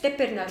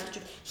степээр нь ойлгож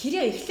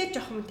хэрэг эхлээд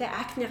жоох юм тий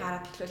акне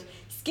гараад ирэхвэл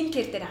скин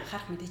кер дээр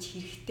анхаарах мэдээж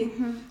хэрэгтэй.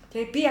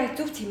 Тэгээ би яг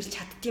зөв цэвэрлж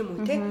чаддсан юм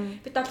уу тий?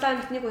 Би 7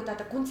 хоногт нэг удаа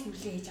гүн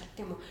цэвэрлэгээ хийж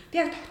чаддсан юм уу? Би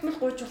яг тогтмол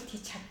гуйжуулалт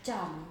хийж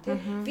чадчихаа юм уу тий?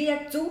 Би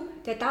яг зөв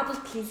тэгээ дабл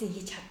клинсинг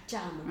хийж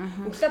чадчихаа юм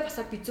уу? Өглөө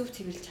басаад би зөв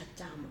цэвэрлж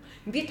чадчихаа юм уу?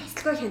 Би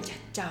тослогоо хянаж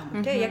чадчихаа юм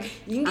уу тий? Яг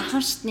ингэ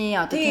анхан шатны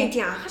одоо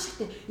тий анхан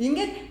шатны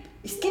ингээд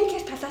скин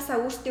кер талаасаа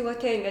өөртөө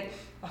тий ингээд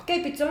окей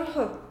би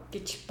 100%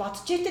 гэж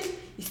бодож итэл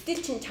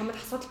стил чинь чамд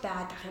асуудал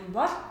байгаад ах юм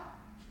бол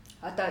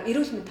одоо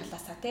эрүүл мэнд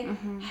талаасаа тий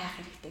хайх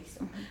хэрэгтэй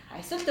гэсэн.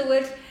 Эсвэл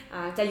зүгээр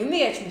за юм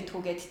яаж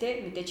мэдхүү гэд тий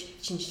мэдээж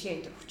шинжилгээ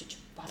энэ төр хүчиж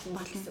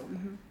болно гэсэн үг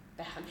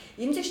байх нь.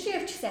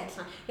 Эмзэгчлийн явж гэсэн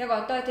адилхан. Яг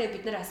одоо тий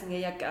бид нар бас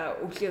ингээ яг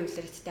өвлийн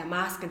үйлрэлттэй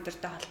маск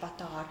энтертэй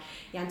холбоотойгоор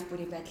янз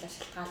бүрийн байдлаар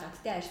шалтгаалаад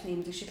тий арьсны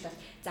эмзэгшил бол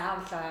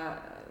заавал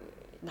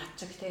над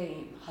чиг те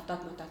ийм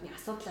ходоод модоодны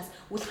асуудлаас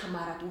үл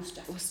хамааран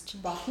үүсч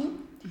болно.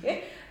 Тэгээ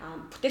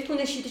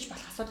бүтээгдэхүүнээ шийдэж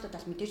болох асуудлууд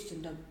бол мэдээж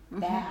зөндөө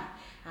байгаа.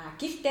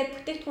 Гэхдээ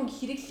бүтээгдэхүүн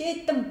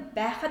хэрэглээдэн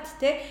байхад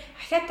те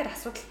ахиад тэр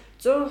асуудал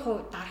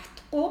 100%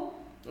 дарагдахгүй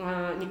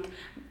нэг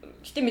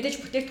гэтээ мэдээж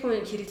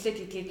бүтээгдэхүүн хэрэглээд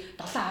гэдгийг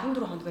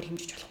 7-14 хоногор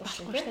хэмжиж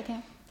болохгүй шүү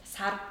дээ.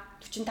 Сар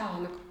 45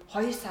 хоног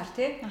 2 сар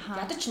те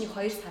ядаж нэг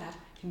 2 сараар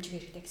хэмжих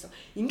хэрэгтэй гэсэн.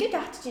 Ингээд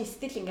байхад чинь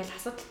стил ингээд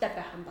асуудалтай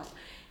байх юм бол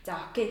за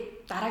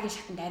окей дараагийн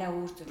шатанд арай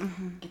өөр зүйл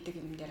гэдэг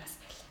юм дээр бас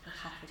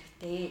анхаарах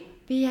хэрэгтэй.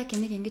 Би яг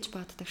энийг ингэж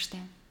боддог штэ.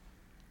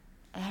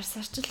 Арьс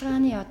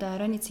арчилгааны одоо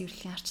оройны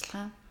цэвэрлэлийн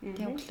арчилгаа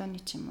тийм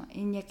өглөөний ч юм уу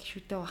энэ яг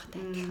шүдэ багтай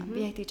адилхан. Би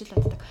яг тэгж л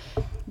боддог.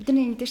 Бид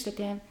нар ингэдэж штэ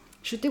тийм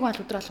шүдэг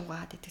бол өдөр алга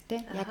угаад байдаг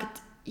тийм.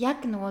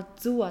 Яг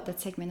нөгөө зөв одоо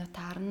цаг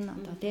минутаар нь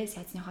одоо тийм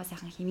сайзныхоо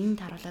сайхан хэмээн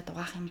тааруулаад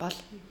угаах юм бол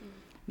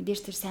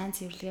мэдээж тэр сайн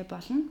цэвэрлэгээ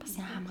болно. Бас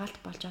хамгаалт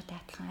болж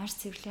байгаа адилхан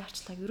арьс цэвэрлэлийн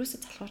арчилгааг ерөөсөө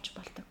залхууч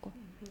болдоггүй.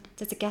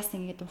 За газ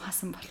ингээд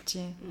ухаасан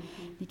болчих.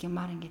 Нэг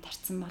юмар ингээд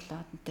харцсан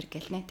болоод энэ төр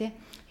гэлнэ те.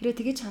 Хэрвээ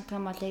тэгэж хандах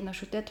юм бол яг нөө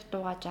шүдэ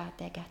дутуугааж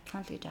байгаатай яг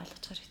адилхан л гэж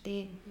ойлгочих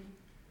хэрэгтэй.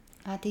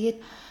 Тэгээд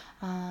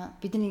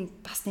бидний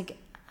бас нэг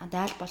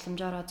айл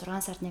боломжоор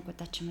 6 сард нэг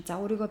удаа ч юм уу за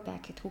өөрийгөө бай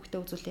гэхэд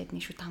хүүхдээ үзүүлээд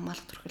нэг шүд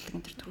хамгаалах төрхөлөг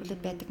энэ төр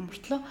төрхөлөд байдаг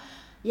мөртлөө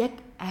яг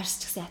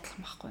арьс ч гэсэн адилхан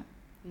байхгүй.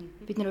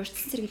 Бид нэр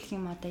өөрчлөлт сэргийлэх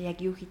юм одоо яг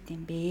юу хийх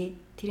юм бэ?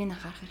 Тэрийг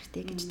анхаарах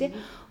хэрэгтэй гэж те.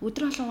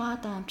 Өдөр болгон угаад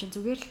байгаа юм чинь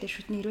зүгээр л тэр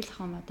шүдний эрүүл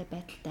ахуйн одоо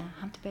байдалтай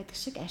хамт байдаг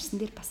шиг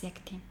арьсан дээр бас яг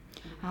тийм.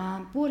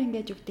 Бүр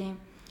ингээд юу гэдэг юм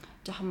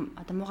жоохон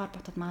одоо муугаар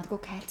ботод магадгүй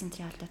кальцийн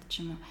тэр алдаад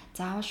ч юм уу.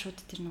 Заавал шүд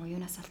тэр нөгөө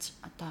юунаас алж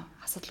одоо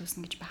асуудал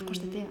үүснэ гэж байхгүй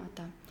шүү дээ те.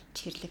 Одоо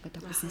чихэрлэг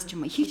одоо бизнес ч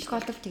юм уу. Их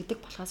тохиолдолд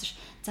тэгдэг болохоос ш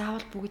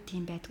заавал бүгд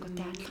тийм байдаггүй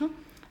те адилхан.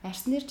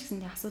 Арьсан дээр ч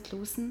гэсэн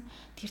асуудал үүснэ.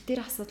 Тэр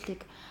дээр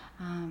асуудлыг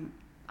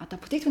одоо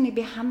бүтээгдэхүүнийг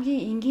би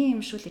хамгийн энгийн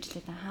юм шүү л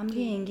ижлээд байгаа.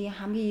 Хамгийн энгийн,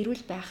 хамгийн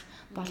эрүүл байх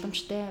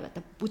боломжтой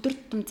одоо өдөр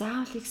тутам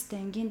заавал хийх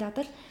ёстой энгийн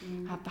дадал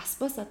бас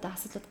одоо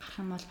асуудал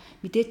гарах юм бол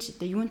мэдээж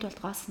одоо юунд тулд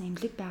гоос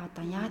нэмлэг байгаад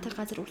байгаа. Яагаад тэр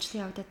газар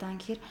үйлчлэл явагдаад байгаа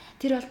юм гэхээр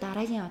тэр бол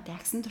дараагийн одоо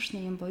агсан туршны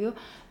юм буюу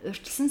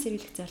урьдчилсан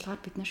сэргийлэх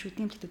зорилгоор бид нар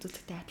шүдний эмнэлэгт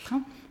үзүүлэлттэй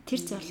адилхан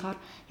тэр зорилгоор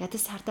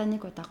ядаж сардаа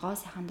нэг удаа гоо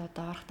сайханд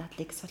одоо орох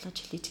дадлыг сулгаж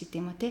хэлээч гэдэг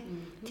юм уу те.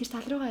 Тэр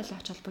тал руугаа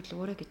ялгаач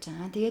холбогдол өөрөө гэж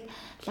байгаа. Тэгээд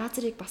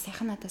лазерыг бас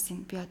сайхан надаас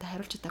би одоо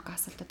хариулж өгдөг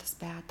асуултууд бас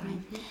байгаад байгаа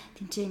юм.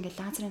 Тинчээ ингээд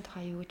лазерын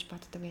тухай юу гэж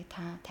боддог вэ?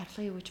 Та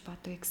тархлага юу гэж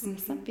боддог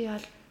гэснээр би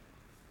бол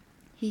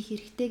хийх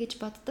хэрэгтэй гэж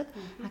боддог.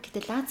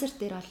 Гэтэл лазер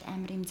дээр бол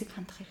амар эмзэг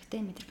хандах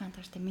хэрэгтэй, мэдрэг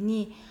хандах хэрэгтэй.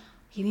 Миний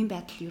хэвийн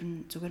байдал ер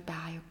нь зүгээр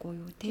байгаа юугүй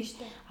юу тий.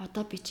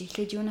 Одоо би чи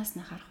эхлээд юунаас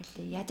нь харах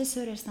вүлээ. Ядаж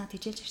суур ярьснаа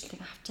тэжээлж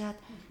ажлыг авчаад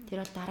тэр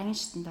бол дараагийн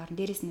шатанд орно.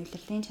 Дээрээс нь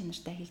улирлын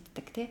чанартай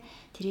хийгддэг тий.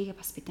 Тэрийг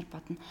бас бид нар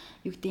бодно.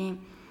 Юу гэдэг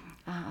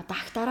одоо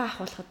актаараа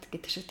ахуулахад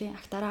гэдэг шиг тий.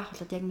 Актаараа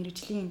ахуулахад яг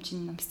мэрэгжлийн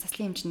хэмжин, намс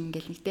заслын хэмжин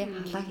ингээл нэг тий.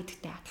 Халаа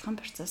хийдэгтэй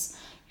адилхан процесс.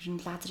 Ер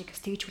нь лазерыг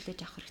бас тэгж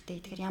хүлээж авах хэрэгтэй.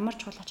 Тэгэхээр ямар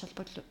ч чухал ач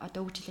холбогдол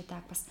одоо үгжилээд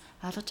байгааг бас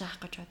ойлгож авах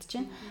гэж бодож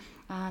байна.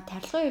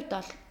 Тархлагын хувьд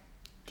бол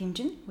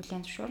дэмжин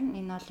хүлээн зөвшөөрнө.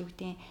 Энэ бол юу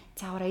гэдэг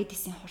цаавар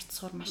эдисийн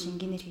хурцсуур маш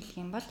энгийнээр хэлэх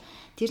юм бол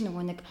тэр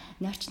нөгөө нэг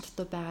нойрчин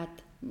дутуу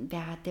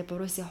байгаа те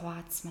буруусыг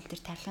хуваацмал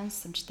тэр тархлагын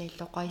системтэй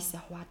илүү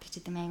гоёсоо хуваадаг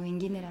ч гэдэг айгүй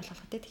энгийнээр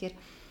ойлгох те. Тэгэхээр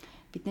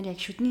бид нар яг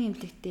шүдний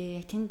эмнэлэгтээ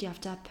яг тэнд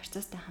явж байгаа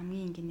процесстай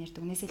хамгийн энгийнээр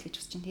дүгнээсээ л гэж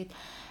үзэж чинь. Тэгээд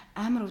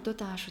амар өдөөд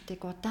байгаа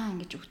шүдийг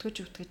удаан ингэж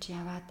өвтгөж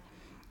яваад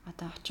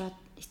одоо очиод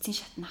эцсийн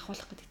шатнд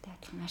ахуулах гэдэгтэй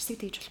адилхан арсыг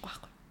тэгж болохгүй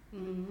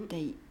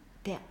байхгүй.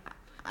 Тэгээд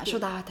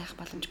шууд аваад байх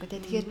боломжгүй те.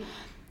 Тэгэхээр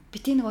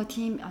бити нөгөө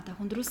тийм одоо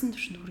хүндрүүлсэн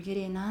төвшөнд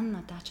хүргээрээ наан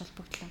одоо ач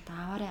холбогдол одоо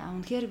аваарай.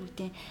 Үнэхээр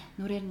бүгдийн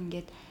нүрээр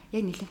ингээд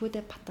яг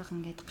нэлэнхүүдээ батгах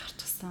ингээд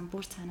гарчихсан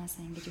бүр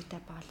цаанаасаа ингээд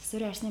юутай боол.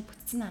 Эсвэл арсны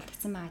бүтцэн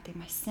алдагдсан байгааг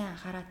маш сайн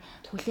анхаарал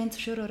хүлээн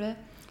зөвшөөрөөрэй.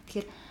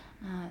 Тэгэхээр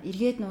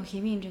эргээд нөгөө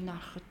хэвийн хэмжээнд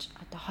орохж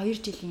одоо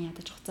 2 жилийн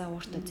ядаж хугацаа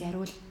өөртөө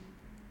зариул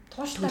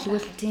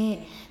төлөвлөл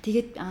тийм.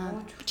 Тэгээд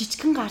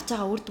жижигхэн гарч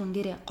байгаа үр дүн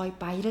дээр гоё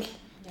баярал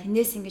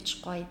тэрнээс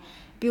ингэж гоё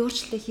би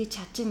өөрчлөлтөө хийж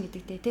чадчих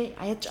гэдэгтэй тий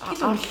аяж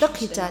орлого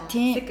хийж байгаа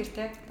тий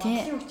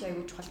бодлын хүч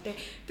аягүй чухал тий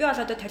би бол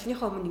одоо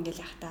толныхоо өмнө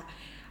ингээл яхта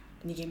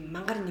нэг юм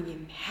мангар нэг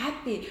юм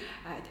happy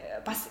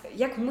бас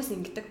яг хүмүүс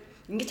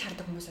ингэж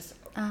хардаг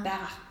хүмүүсээс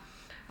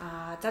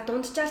байгаа за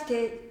дунджаар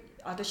тий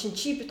одоо шин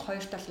чи бид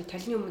хоёр талын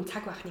толны өмнө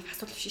цаг байхныг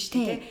асуудал биш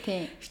шүү дээ тий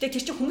гэтээ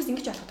тэр чинь хүмүүс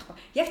ингэж ойлгохгүй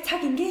яг цаг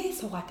ингэ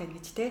суугаад байна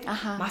гэж тий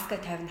маска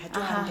тавина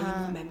хажуу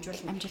хараа юм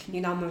амжуулна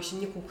нэг ном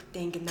уншин нэг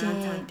хүүхдтэй ингэ наан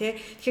цаан тий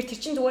тэгэхээр тэр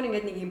чинь зүгээр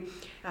ингээд нэг юм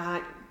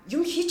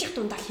юм хийж явах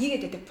дундаа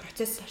хийгээд байдаг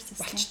процесс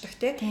болчдөг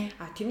тий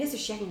тэрнээс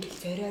биш яг ингэ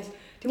зориол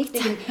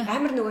тэгвэл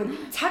амар нөгөө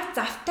цаг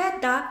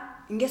завтай да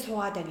ингэ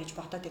суугаад байна гэж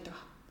бодоод байдаг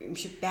юм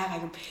шиг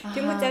байгаа юм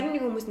тэгвэл зарим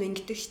нэг хүмүүс нэг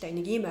ингэдэг шүү дээ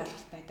нэг ийм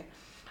ойлголт байдаг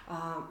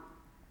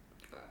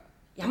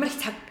ямар их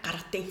цаг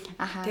гаргадаг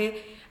тий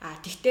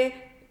тэгтээ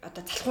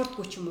одоо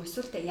залхуурдгүй ч юм уу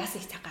эсвэл тэ яас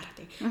их цаг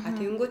гаргадаг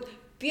тэгэнгүүт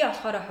би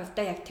болохоор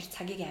хувьдаа яг тэр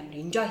цагийг амар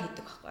enjoy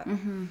хийдэг байхгүй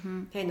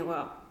тий нөгөө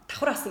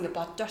давхар бас ингэ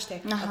бодож байгаа шүү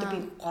дээ одоо би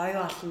гоё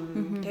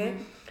болно тий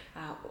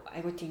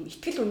айгуу тийм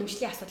ихтгэл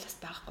үнэмшлийн асуудал бас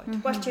байхгүй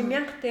тэгвэл чи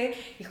мянга тий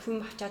их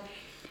хүм очиад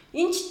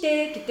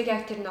Инчтэй гэдэг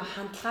яг тэр нөө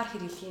хандлагаар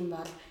хэрэглэх юм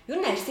бол ер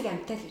нь арьсыг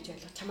амьтаа л гэж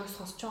ойлгох, чамайг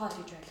сонсож байгаа л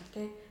гэж ойлгох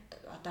тий.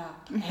 Одоо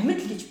амьд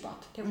л гэж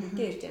бод тий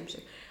үнтэй ярьж юм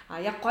шиг.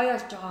 Яг гоё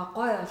болж байгаа,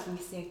 гоё болно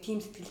гэсэн яг тийм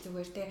сэтгэл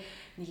зүгээр тий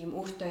нэг юм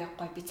өөртөө яг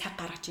гоё би цаг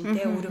гаргаж ин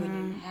тий өөрөө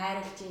нэг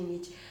хайрлаж ин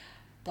гэж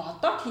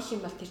бодоод хийх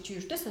юм бол тэр чи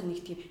ердөөсөө нэг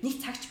тийм нэг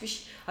цагч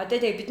биш. Одоо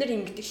тэгээ бид нар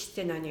ингэдэг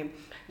шигтэй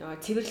нөгөө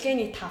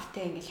цэвэрлэгээний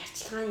тавтай ингээл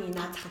харчлагын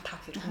наад захын тав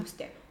хэрэг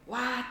хүмүүстэй.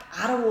 Ваа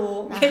 10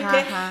 уу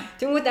гэдэг.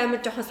 Тэнгүүд амар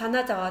жоохон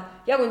санаа зовоод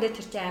яг үндэ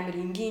тэр чинь амар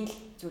энгийн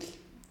зүйл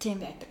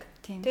тийм байдаг.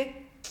 Тийм.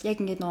 Яг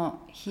ингээд нөө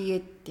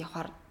хийгээд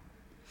явахаар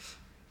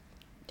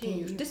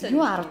тийм ердөөсөө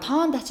юу 10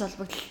 тоонд ач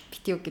холбогдол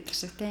битүү гэдэг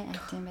шиг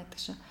тийм байдаг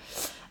шүү.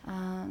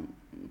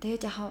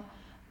 Тэгээд яг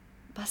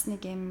бас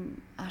нэг юм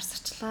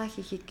арсчлаа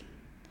хийхийг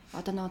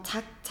одоо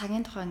нөгөө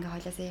цагийн тухай ингээ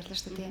хойлоосаа ярьлаа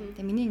шүү дээ.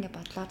 Тэгээ миний ингээ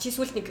бодлоо. Чи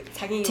сүүлд нэг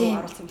цагийн юу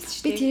оруулсан юм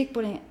биш үү? Би тэрийг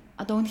бүр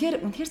одоо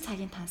үнэхээр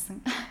цагийн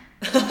тансан.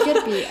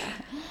 Үнэхээр би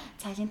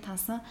цагийн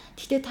тансан.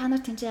 Гэхдээ та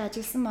нар тэнцээ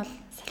ажилласан бол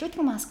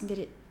салфетик маскн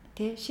дээр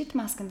тий шит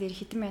маскн дээр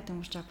хэдэн минут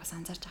өнгөрч байгааг бас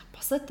анзаарч байгаа.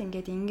 Бусад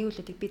ингээд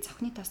ингээвлүүдийг би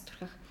цохны тас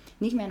түрхэх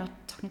 1 минут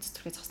цохны тас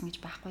түрхээ зогсно гэж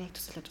байхгүй яг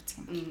төсөөлөд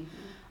үзэх юм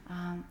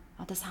байна.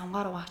 Одоо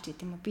самгаар угаач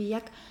гэдэг юм уу? Би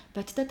яг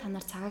бодтой та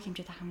нар цагаа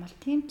хэмжээд авах юм бол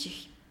тийм ч их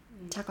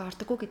цаг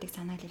ордоггүй гэдэг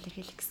санааг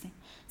илэрхийлэх гэсэн.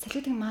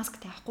 Салфетик маск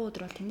тавихгүй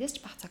өдөр бол тэндээс ч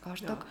баг цаг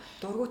ордог.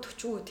 Дургу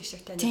төчгөө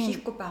тийшээ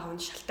хийхгүй байгаа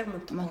хүн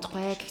шалтгаан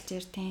мунтахгүй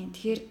гэхчээр тийм.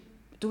 Тэгэхээр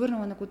зүгээр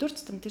нэг өдөр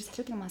тутам тэр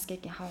салфетик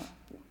маскыг яхаа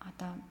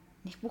одоо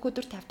нэг бүх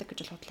өдөр тавьдаг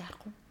гэж бол бодлоо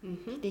харахгүй.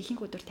 Гэтэ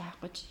ихэнх өдөр тавих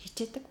гэж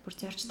хичээдэг, бүр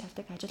зорж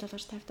тавьдаг, ажил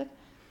болгож тавьдаг.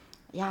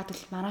 Яг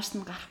л манааш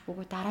нь гарах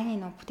бүгөө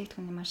дараагийн нэг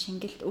бүтээгдэхүүн юм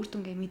шингэлт үр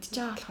дүнгээ мэдж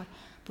байгаа болохоор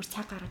бүр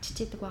цаг гаргаж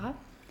хичээдэг байгаа.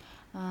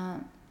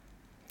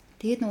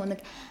 Тэгээд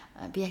нэг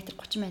би яг тэр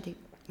 30 минутыг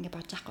ингээ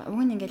бодож байхгүй.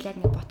 Уг нь ингээл яг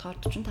нэг ботхоор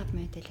 45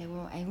 минут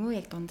л айгүй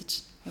яг дундаж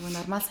айгүй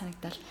нормал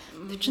санагдал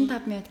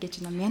 45 минут гэж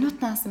нэг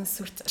минутнаас нь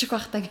сүртчих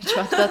байх таа гэж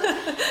бодоод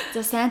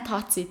за сайн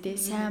тооцъё дээ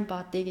сайн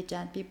бодъё гэж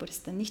би бүр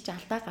өстө нэг ч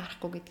алдаа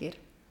гарахгүй гэдгээр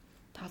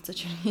тооцож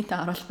өрнөд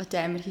оруулах гэж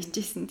амар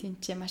хичээсэн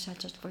тэнцээ маш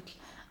олж бодвол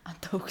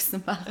антаа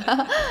өгсөн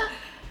байна.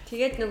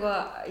 Тэгээд нөгөө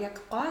яг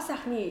гоо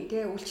сайхны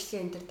тий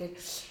үйлчлэгээ энэ төр дээр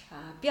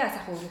би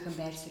асаах өөрийнхөө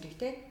байр суурийг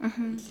тий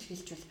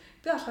илэрхийлжүүл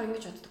би болохоор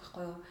ингэж боддог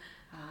байхгүй юу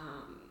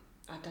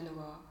одоо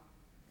нөгөө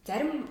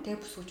зарим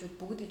тэг бүсгүүчүүд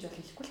бүгд гэж бол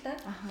хэлэхгүй л да.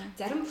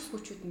 Зарим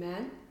бүсгүүчүүд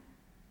маань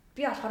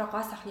би болохоор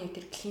гоо сайхны яг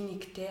тэр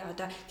клиниктэй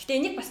одоо гэтээ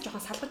энийг бас жоохон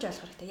салгаж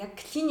ойлгох хэрэгтэй. Яг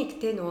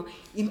клиниктэй нөгөө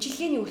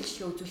эмчилгээний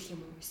үйлчлэгээ үзүүлэх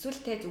юм уу? Эсвэл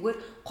тэ зүгээр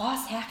гоо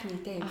сайхны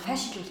тэ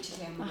фэшн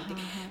үйлчлэгээ юм уу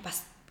гэдэг бас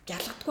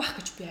ялгадаггүй байх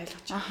гэж би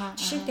ойлгож байна.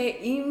 Жишээлбэл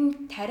эм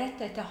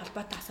тариатайтай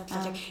холбоотой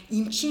асуудал яг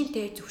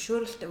эмчийнтэй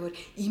зөвшөөрөлтөөр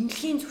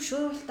эмнэлгийн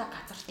зөвшөөрөлтөй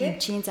газар тэ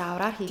эмчийн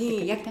заавраар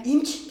хийдэг. Яг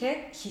эмч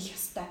тэ хийх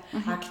ёстой.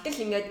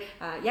 Гэтэл ингээд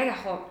яг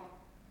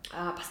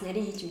бас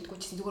нарийн хэлж мэдгүй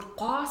ч зүгээр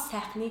гоо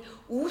сайхны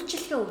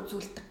үйлчлэгээ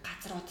үзүүлдэг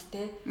газрууд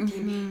те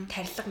тийм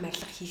тарилга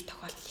марилга хийх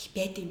тохиолдол их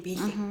байд юм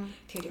бэлээ.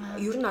 Тэгэхээр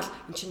ер нь бол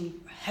эн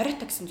чинь 20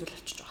 гэсэн зүйл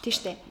болчихж байгаа. Тийм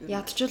шүү дээ.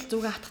 Ядчил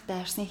зүгээ хатахтай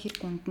арсны хэрэг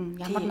гүнд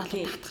нь ямар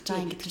налууд татах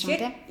чаа ингэдэг юм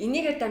те.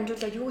 Энийгээр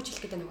дамжуулаад юу гэж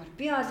хэлэх гээд байгаа вэ?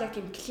 Би бол яг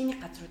юм клиник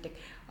газруудыг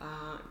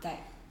за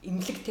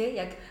эмнэлэг те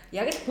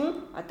яг л хүн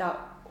одоо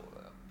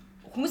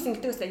хүмүүс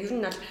ингэдэг гэсэн ер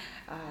нь бол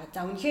за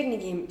үнэхээр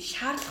нэг юм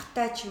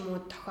шаардлагатай ч юм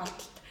уу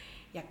тохиолдолд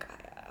яг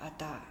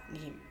одоо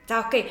нэг юм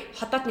за окей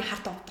хотоодны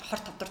хор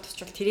тавдар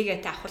тусчвал тэрийгээ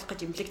тэ авах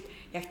гэж имлэгт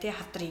яг тэ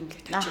хавдар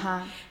имлэгт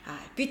очив.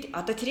 Бид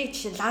одоо тэрийг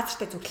жишээ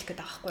лазертай зүглэх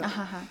гээд байгаа байхгүй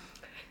юу.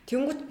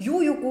 Тэнгүүд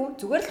юугүй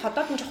зүгээр л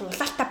хотоод нь жоохон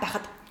улаалтай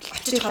байхад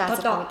очиж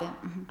хотоодоо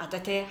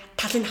одоо тэ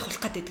талыг авах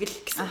гэдэг л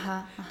гэсэн.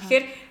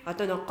 Тэгэхээр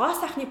одоо нэг гоо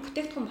сайхны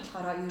бүтээгдэхүүн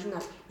болохоор ер нь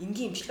бол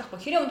энгийн имжлэх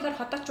байхгүй. Хэрэг үнэхээр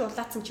хотоод ч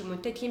улаацсан ч юм уу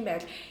тэ тийм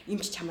байвал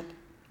имж чамд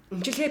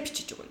имжлэгээ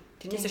бичиж өгнө.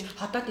 Тэрнээс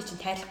хотоодыг чинь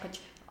тайлах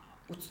гэж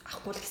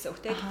авахгүй л гэсэн үг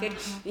те. Тэгэхээр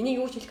энийг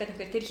юу ч хэлэх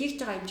гэхээр тэр хийж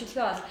байгаа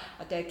имчилгээ бол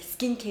одоо яг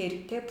скин кэр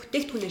те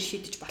бүтээгдэхүүнээр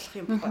шийдэж болох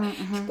юм байна.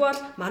 Тэгэхгүй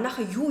бол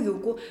манайхан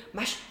юугүй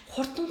маш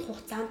хурдан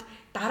хугацаанд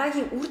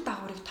дараагийн үр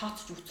дагаврыг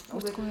тооцож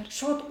үзэхгүй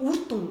шууд үр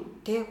дүн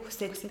те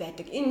хүсэж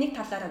байдаг. Энэ нэг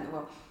талаараа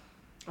нөгөө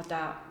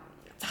одоо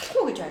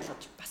залахгүй гэж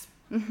ойлгож бас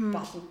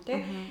болно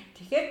те.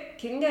 Тэгэхээр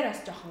тэрэн дээр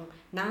бас жоохон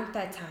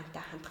наантай цаантай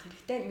хандах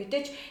хэрэгтэй.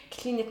 Мэдээж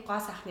клиник гоо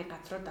сайхны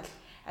газрууд бол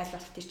аль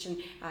болох тэр чинь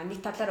нэг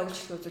талаараа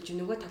үйлчлэг үзүүлж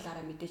нөгөө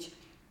талаараа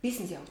мэдээж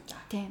бизнес явуулж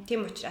байгаа.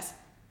 Тийм учраас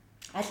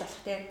аль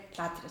болох те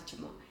лазер ч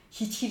юм уу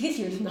хийж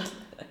хийгээл юм бол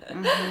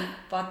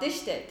бодно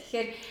штэ.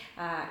 Тэгэхээр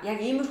яг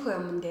иймэрхүү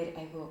юмн дээр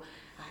айгу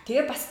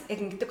тэгээ бас яг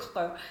ингэдэг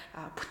байхгүй юу?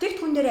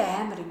 Бүтээгдэхүүн дээр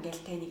амар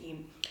ингээл те нэг юм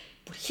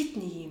бүр хит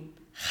нэг юм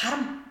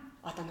харам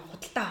одоо нэг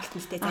худалдаа авалт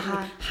нэстэй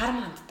зарим харам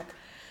ханддаг.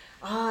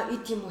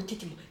 Эд юм уу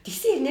тэт юм уу.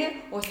 Тэгсэн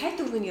хэрнээ сайт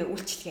өргөний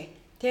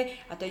үйлчлэгээ тэ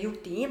одоо юу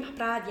гэдэг ийм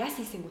аппарат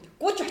яасан хийсэнгүүд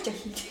гүйж очиж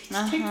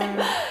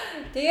хийлээ.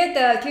 Тэгээд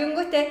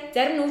тэгэнгүүтээ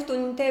зарим нь үр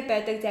дүнтэй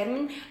байдаг,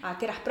 зарим нь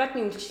тэр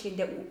аппаратны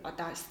үйлчлэгээндээ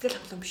одоо сэтгэл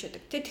хангалуун биш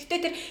байдаг. Тэгтээ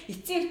тэр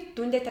эцсийн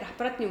дүндээ тэр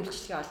аппаратны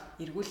үйлчлэгээ бол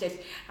эргүүлэл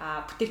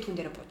бүтээгдэхүүн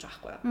дээр бууж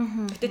байгаа байхгүй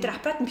юу. Тэгтээ тэр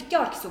аппарат битээ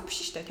ор гэсэн үг биш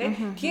шүү дээ, тэ.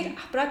 Тэгэхээр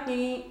аппаратны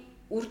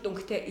үр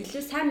дүнтэй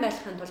илүү сайн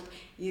байхын тулд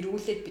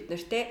эргүүлээд бид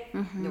нартэй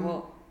нөгөө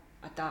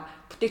одоо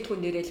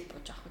бүтээгдэхүүн дээрээ л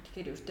бууж байгаа байхгүй.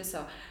 Тэгэхээр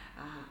ердөөсөө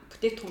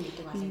бүтээгдэхүүн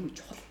гэдэг бол аюул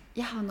чухал.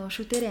 яхаа нөө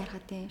шүдэрээ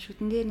ярахад тийм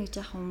шүдэн дээр нэг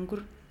жоохон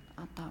өнгөр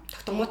одоо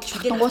тогтонгууд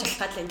шүдэн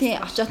авчихлаа л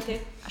тийм очоод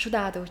шүдэ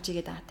аваад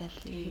өгчигээд аатай л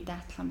хэдэ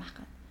атлах юм байх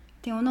гад.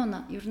 Тийм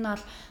өнөө ер нь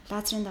бол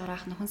лазерын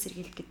дараах нөхөн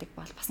сэргийлэх гэдэг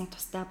бол бас нэг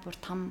тустай бүр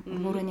том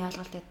өөрөөний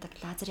ойлголт байдаг.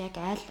 Лазер яг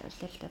айл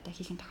үйлдэлд одоо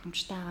хийх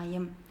тохиромжтой байгаа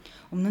юм.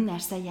 Өмнө нь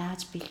арьсаа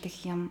яаж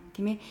бэлдэх юм,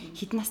 тийм ээ?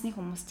 Хэдэн насны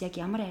хүмүүст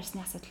яг ямар арьсны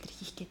асуудал төр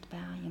хийх гээд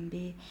байгаа юм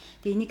бэ?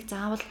 Тэгээ энийг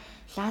заавал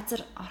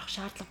лазер орох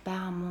шаардлага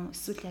байгаа мó?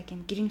 Эсвэл яг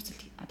юм гэрийн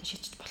нөхцөл одоо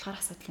шийдэж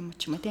болохоор асуудал юм уу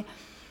ч юм уу, тийм?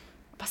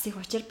 Бас их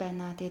учир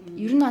байна. Тэгээд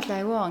ер нь бол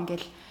аюу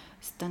ингээл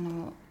өстой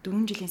нөгөө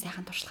 4 жилийн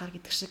сайхан туршлагаар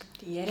гэдэг шиг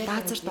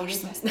лазерт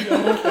орсон.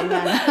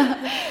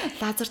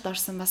 Лазерт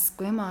орсон бас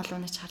гуйма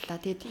олооныг харлаа.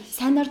 Тэгээд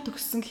сайнаар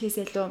төгссөн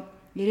гэхээсээ илүү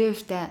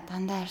 90%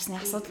 дандаа арьсны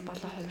асуудал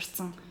болоо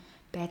хувирсан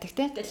байдаг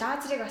тийм. Тэгээд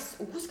лазерыг бас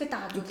үгүйсгээд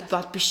байгаа зүйл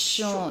бол биш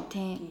шүү.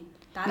 Тийм.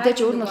 Мэдээж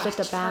өөр нь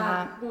болоо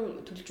байгаа.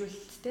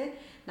 Төлөвлөлттэй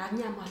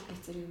нарны хамгаалалт гэх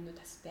зэрэг юмнууд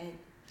бас байна.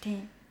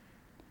 Тийм.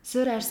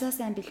 Суур арьсаа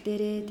сайн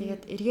бэлдээрээ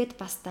тэгээд эргээд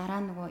бас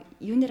дараа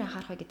нөгөө юунээр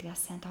анхаарах вэ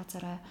гэдгээс сайн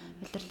тооцоорой.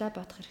 Удирдлаа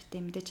бодох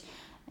хэрэгтэй. Мэдээж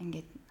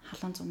ингээд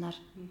халуун зунаар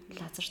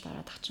лазерт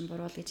ороод авчин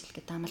буруул гэж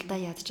хэлгээд амлалтаа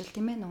ядчил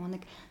тийм ээ нөгөө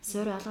нэг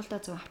суур алгалдаа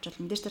зөв авчвал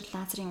мэдээж тэр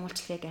лазерын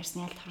үйлчлэгийг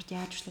арьсны аль хорт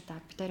яаж хүчлээд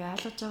авах бид хоёр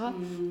ойлгож байгаа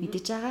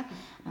мэдээж байгаа.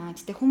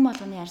 Гэтэ хүн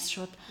болгоны арьс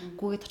шууд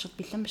гүгээд очиход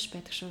бэлэн биш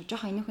байдаг шүү.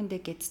 Жохон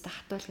энүүхэндээ гэдэгтэй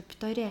хатуулахад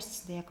бид хоёрын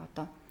арьстай яг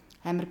одоо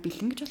амар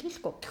бэлэн гэж бол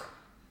хэлэхгүй.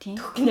 Тийм.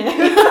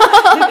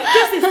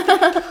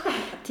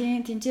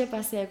 Тийм тэнцээ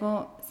бас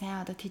айгу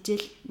сайн одоо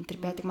тижэл энэ төр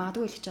байдаг.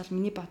 Магадгүй хэлчих бол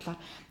миний бодлоор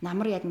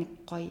намар яг нэг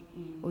гоё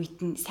үед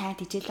нь сайн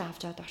тижээлээ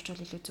авч аваад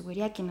орчвол илүү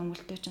зүгээр. Яг энэ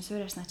өнгөлтөө чинь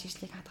суур арьснаа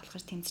чиглэлийг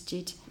хадгалахаар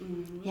тэмцэж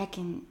яг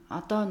энэ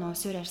одоо нөө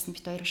суур арьсан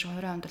бит хоёр шиг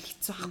 20 онд бол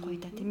хэцүү байхгүй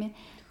да тийм ээ.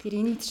 Тэгэхээр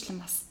энэ мэтчлэн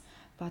бас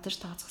бодож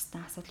тооцох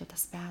хэвээр асуудлууд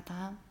бас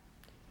байгаа.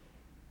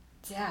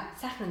 За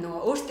сайхан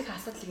нөгөө өөртөө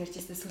асуудлыг ярьж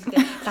байсан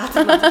сүлдээ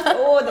лазер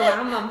нөгөө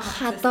ам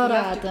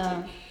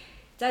хадаараад.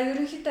 За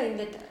ерөнхийдөө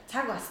ингээд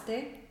цаг бас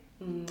те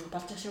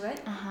болж байгаа шүү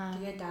байна.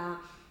 Тэгээд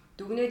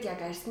дүгнээд яг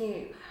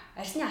арьсны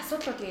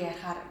асуудлуудыг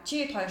ярихаар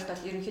чи хоёрт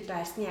бол ерөнхийдөө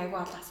арьсны аягүй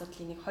олон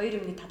асуудлын нэг хоёр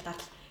юмны талаар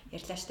л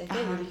ярьлаа шүү дээ.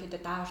 Тийм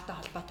ерөнхийдөө даавартай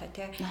холбоотой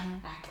тийм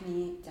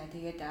акне за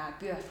тэгээд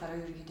би болохоор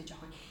ерөнхийдөө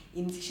жоохон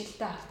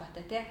эмзэгшилтэй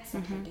холбоотой тийм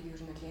асуудлуудыг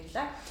ер нь бол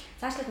ярьлаа.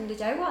 Цаашлаад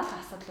мэдээж аягүй олон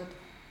асуудлууд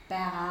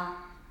байгаа.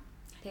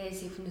 Тэгээд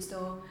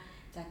сифнүсөө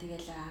за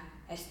тэгэл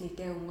арьсны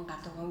дэ өмнө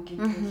гадуур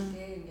гинтгэл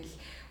тийм ингээл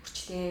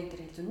үрчлээ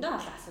тэр зөндөө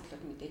олон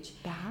асуудлууд мэдээж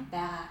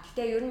байгаа.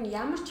 Гэтэ ер нь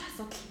ямар ч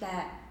асуудалтай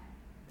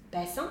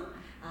байсан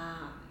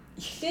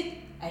эхлээд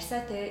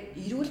арьсаа тэ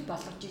эрүүл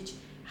болгож иж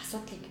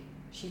асуудлыг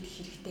шийдэх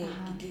хэрэгтэй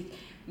гэдгийг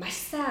маш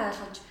сайн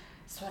ойлгож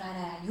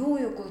сураарай.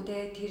 Юугүй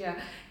те тэр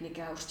нэг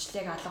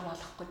үрчлээг алга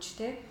болгох гэж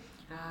те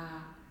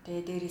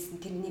тэгээ дээрээс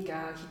нь тэрнийг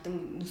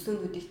хідэн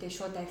нөсөөнүүдийг те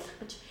шууд арилгах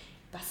гэж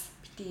бас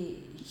бити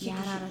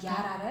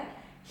яраарай.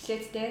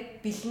 Эхлээд те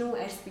бэлэн үү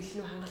арьс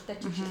бэлэн үү хангалттай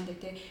ч хэлдэг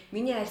те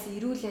миний арьс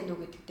эрүүл ээ нү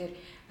гэдэг дээр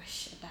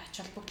маш одоо ач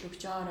холбогдол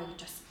өгч яваарай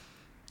гэж бас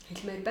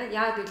хэлмээр байна.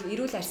 Яг гэвэл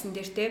эрүүл арьсан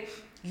дээр те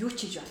юу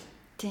ч хийж болно.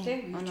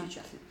 Тийм юу ч хийж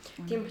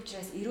болно. Тийм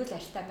учраас эрүүл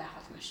арьстай байх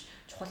бол маш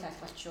чухал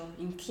ойлголт шүү.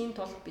 Ингэхийн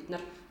тулд бид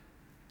нар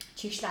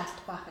чигшлээ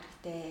алдахгүй байх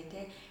хэрэгтэй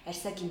тий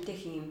арьсаа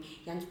гэмтэх юм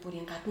янз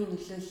бүрийн гадны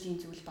нөлөөллийн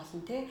зүйл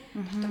болон тий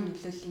дотор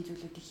нөлөөллийн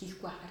зүйлүүдийг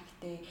хийхгүй байх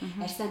хэрэгтэй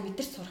арьсаа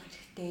мэдэрч сурах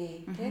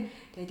хэрэгтэй тий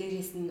тэгээ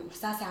дээрээс нь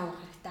усаа сайн уух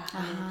хэрэгтэй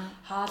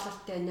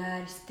хаалттай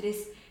нойр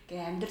стресс гэ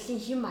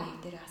амьдралын хэм маяг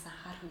дээр бас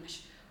анхаарах нь маш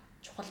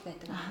чухал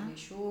байдаг юм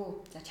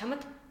шүү. За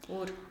чамд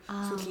өөр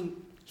сүүлийн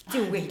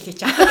эцсийн үгээ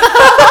хэлээч.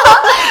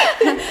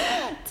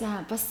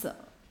 За бас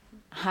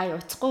хай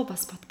уцхгүй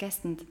бас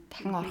подкастэнд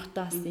дахин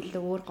орохдоо бас илүү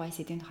өөр гоё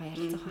сэдвийн тухай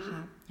ярилцах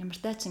байхаа. Ямар ч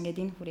тач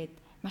ингээд энэ хүрээд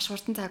маш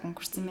хурдан цаг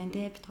өнгөрсөн байна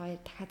те. Бид хоёр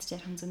дахиад ч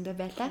ярих зөндөө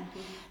байлаа.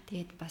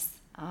 Тэгээд бас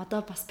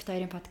одоо бас бид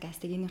хоёрын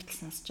подкастыг энэ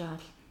хүртэл сонсож байгаа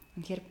бол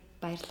үнэхээр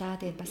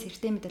баярлалаа. Тэгээд бас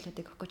хэрэгтэй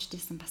мэдээллүүдийг өгөх гэж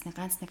хэлсэн бас нэг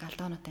ганц нэг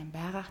алдаануудтай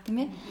байгаа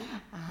тийм ээ.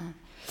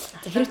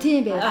 За хэрэг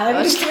тийм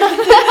байгаад.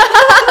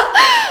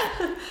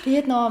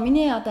 Тэгээд нөө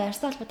миний одоо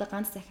арьстай холбоотой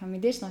ганц захин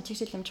мэдээж нөө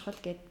чигшил юм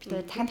чухал гэд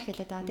бид дахин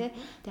дахиад байгаа тий.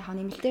 Тэгээд хаа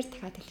нэмэлтээр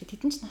дахиад хэлээ.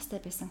 Тэдэн ч настай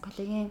байсан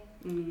коллаген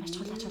маш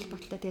чухал ач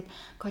холбогдолтой. Тэгээд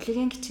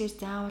коллаген гिचгээр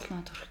заавал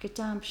нөө төрөх гэж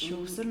байгаа юм биш үү?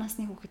 Өсвөр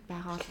насны хүүхэд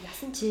байгаа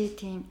бол чи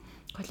тийм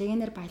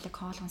коллагенээр баялаг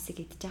хоол хүнсийг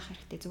идэж явах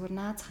хэрэгтэй. Зүгээр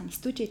наазах нь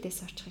студиэдээс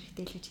орчих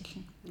хэрэгтэй л гэж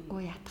хэлнэ.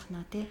 Үгүй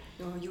яатахнаа тий.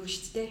 Нөө юу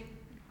шүү дээ.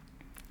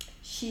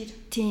 Шир.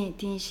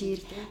 Тийм шир.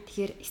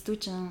 Тэгэхээр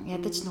стужин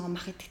ядаж нөгөө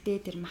мах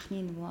идэхтэй тэр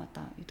махны нөгөө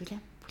одоо юу гэдэг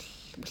лээ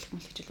бүлэх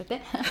мөлхчлөө те.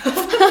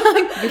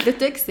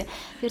 Билүүтэй гэсэн.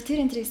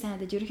 Тэр энтрийг сайн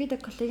хадаж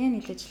ерөнхийдөө коллаген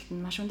нэлээжилт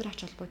нь маш өндөр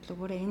ач холбогдол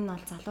өгөөрэй. Энэ нь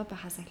бол залуу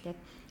байхаас эхлээд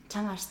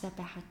чанга арьстай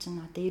байхад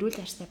чинь одоо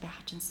эрүүл арьстай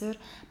байхад чинь суур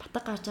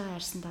батг гарч байгаа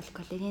арьсанд бол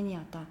коллагены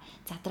одоо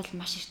задрал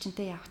маш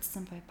эрчимтэй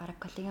явагдсан бай. Бараг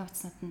коллаген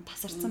утаснууд нь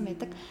тасарсан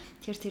байдаг.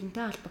 Тэгэхээр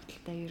тэрнтэй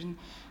холбогдолтой ер нь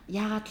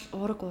яагаад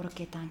уураг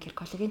гэдэг юм гэхээр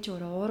коллаген ч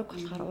өөрөө уураг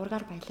болохоор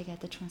уургаар баялаг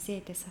ядаж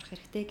хүнсээ эдээс сарах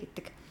хэрэгтэй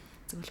гэдэг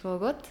зөвлөгөө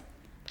өгөөд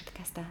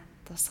подкаста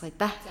дуусгая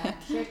да. За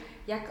тэгэхээр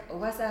яг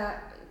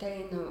угаасаа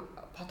тэ энэ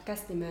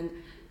подкастын маань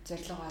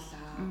зорилго бол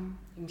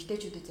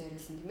эмэгтэйчүүдэд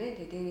зориулсан тийм ээ.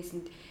 Тэгээ дээрээс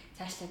нь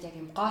цаашлаад яг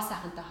юм гоо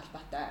сайхантай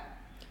холбоотой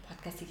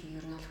подкастыг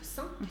хийх нь бол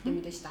хүссэн. Тэгтээ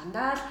мэдээж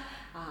дандаа л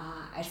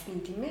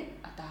арьсны тийм ээ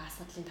одоо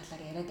асуудлын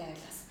талаар яриад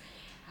байвал бас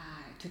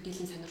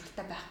төдийлөн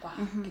сонирхолтой байхгүй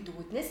гэдэг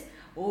үгнээс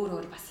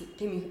өөр бас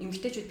тийм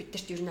эмгтээчүүд бид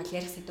нарт ер нь бол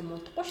ярих сэдв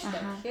муудахгүй шүү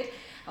дээ. Тэгэхээр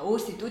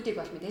өөр сэдвүүдийг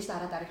бол мэдээж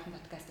дараагийн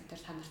подкаст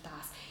дээр та нартайгаа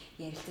бас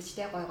ярилцаж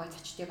те гой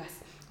зочдыг бас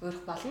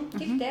өөрөх болно.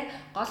 Гэхдээ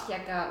гол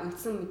яг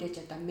үндсэн мэдээж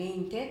одоо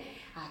мейн те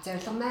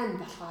зорилго маань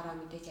болохоор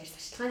мэдээж арьс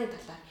арчилгааны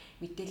талаар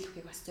мэдээлэл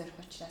өгөхийг бас зорих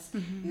учраас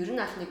ер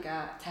нь аль нэг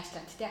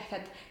цаашлаад те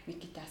ахаад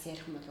Викитаас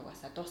ярих юм бол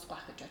угаасаа дуусахгүй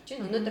байх гэж бодож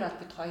байна. Өнөөдөр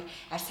бол бид хоёр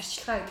арьс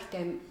арчилгаа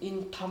гэдэгтээ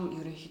энэ том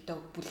ерөнхийдөө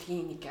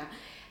бүлгийн нэг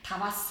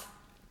 5-аас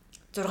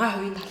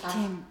 6%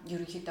 талаар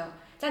ерөнхийдөө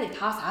за нэг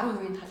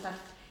 5-10% талаар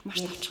маш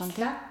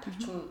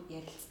товчхон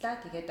ярилцлаа.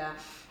 Тэгээд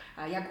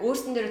яг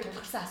өөрсдөн дээр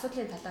тулгарсан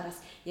асуудлын талаараас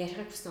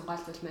ярихыг хүссэн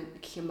гол зүйл маань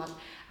гэх юм бол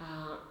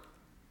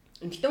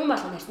эмэгтэй хүн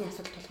болгоны арьсны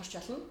асуудал тулгарч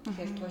болно.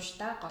 Тэгэхээр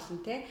тууштай гол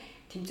нь те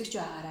тэмцэгч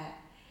байгаарай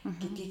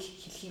гэдгийг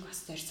хэлхийг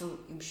бас зорьсон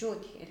юм шүү.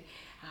 Тэгэхээр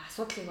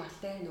асуудлыг бол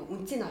те нөө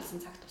үнцийг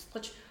олсон цаг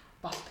тусгаж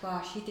болтгоо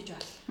шийдэж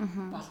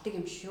болдог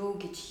юм шүү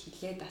гэж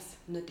хэлээд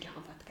бас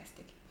өнөөдрийнхөө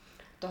подкастыг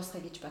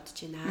дуусгая гэж бодож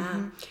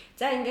байна.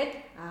 За ингээд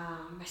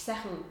маш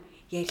сайхан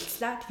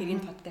ярилцлаа. Тэгэхээр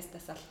энэ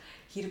подкастаас бол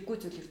хэрэггүй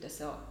зүйл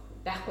өрдөөсөө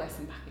байхгүй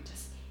байсан байх гэж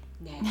бас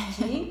найдаж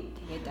байна.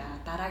 Тэгээд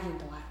дараагийн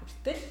дугаар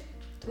хүртэл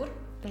түр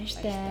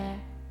баяртай.